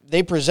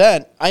 They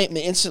present. I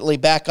instantly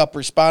back up,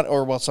 respond,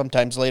 or, well,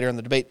 sometimes later in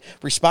the debate,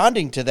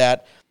 responding to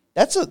that.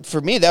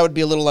 For me, that would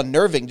be a little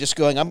unnerving, just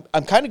going,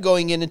 I'm kind of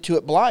going into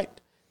it blind.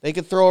 They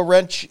could throw a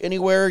wrench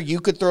anywhere. You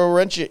could throw a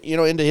wrench,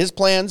 into his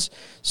plans.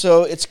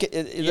 So there's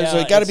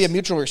got to be a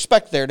mutual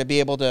respect there to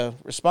be able to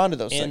respond to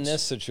those things. In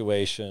this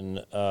situation,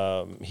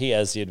 he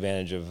has the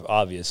advantage of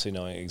obviously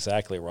knowing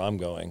exactly where I'm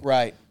going.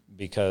 Right.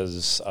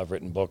 Because I've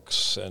written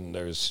books, and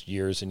there's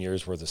years and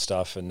years worth of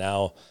stuff, and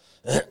now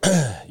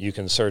you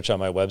can search on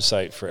my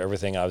website for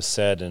everything I've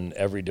said in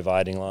every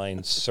dividing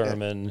line,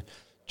 sermon,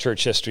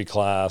 church history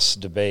class,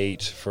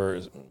 debate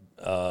for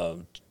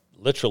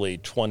literally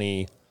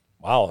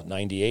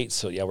 98.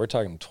 So, yeah, we're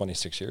talking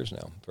 26 years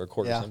now, for a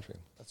quarter century.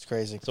 That's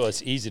crazy. So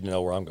it's easy to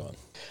know where I'm going.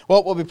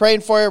 Well, we'll be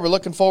praying for you. We're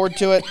looking forward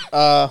to it.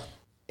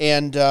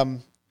 And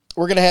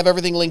we're going to have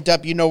everything linked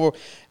up.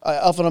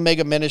 Alpha and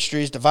Omega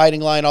Ministries,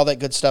 Dividing Line, all that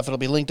good stuff. It'll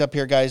be linked up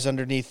here, guys,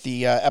 underneath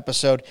the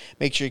episode.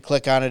 Make sure you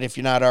click on it if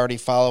you're not already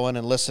following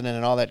and listening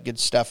and all that good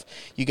stuff.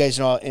 You guys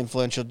know how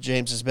influential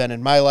James has been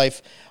in my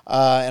life,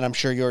 and I'm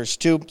sure yours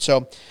too.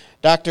 So,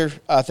 Doctor,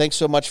 thanks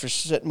so much for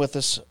sitting with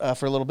us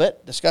for a little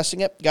bit,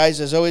 discussing it.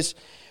 Guys, as always,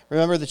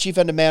 remember the chief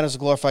end of man is to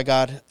glorify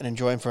God and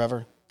enjoy him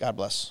forever. God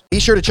bless.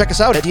 Be sure to check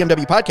us out at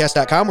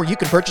dmwpodcast.com, where you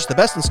can purchase the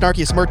best and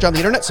snarkiest merch on the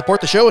internet,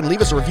 support the show, and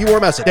leave us a review or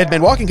message. Dead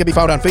Men Walking can be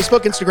found on Facebook,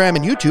 Instagram,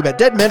 and YouTube at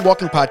Dead Men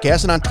Walking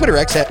Podcast, and on Twitter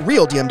X at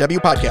Real DMW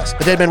Podcast.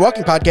 The Dead Men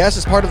Walking Podcast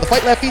is part of the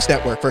Fight Laugh Feast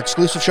Network. For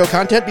exclusive show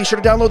content, be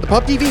sure to download the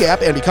Pub TV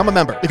app and become a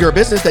member. If you're a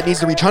business that needs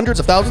to reach hundreds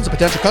of thousands of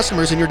potential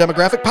customers in your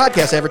demographic,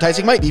 podcast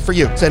advertising might be for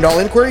you. Send all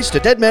inquiries to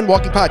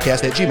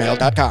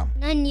deadmenwalkingpodcast@gmail.com.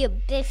 None your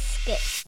biscuits.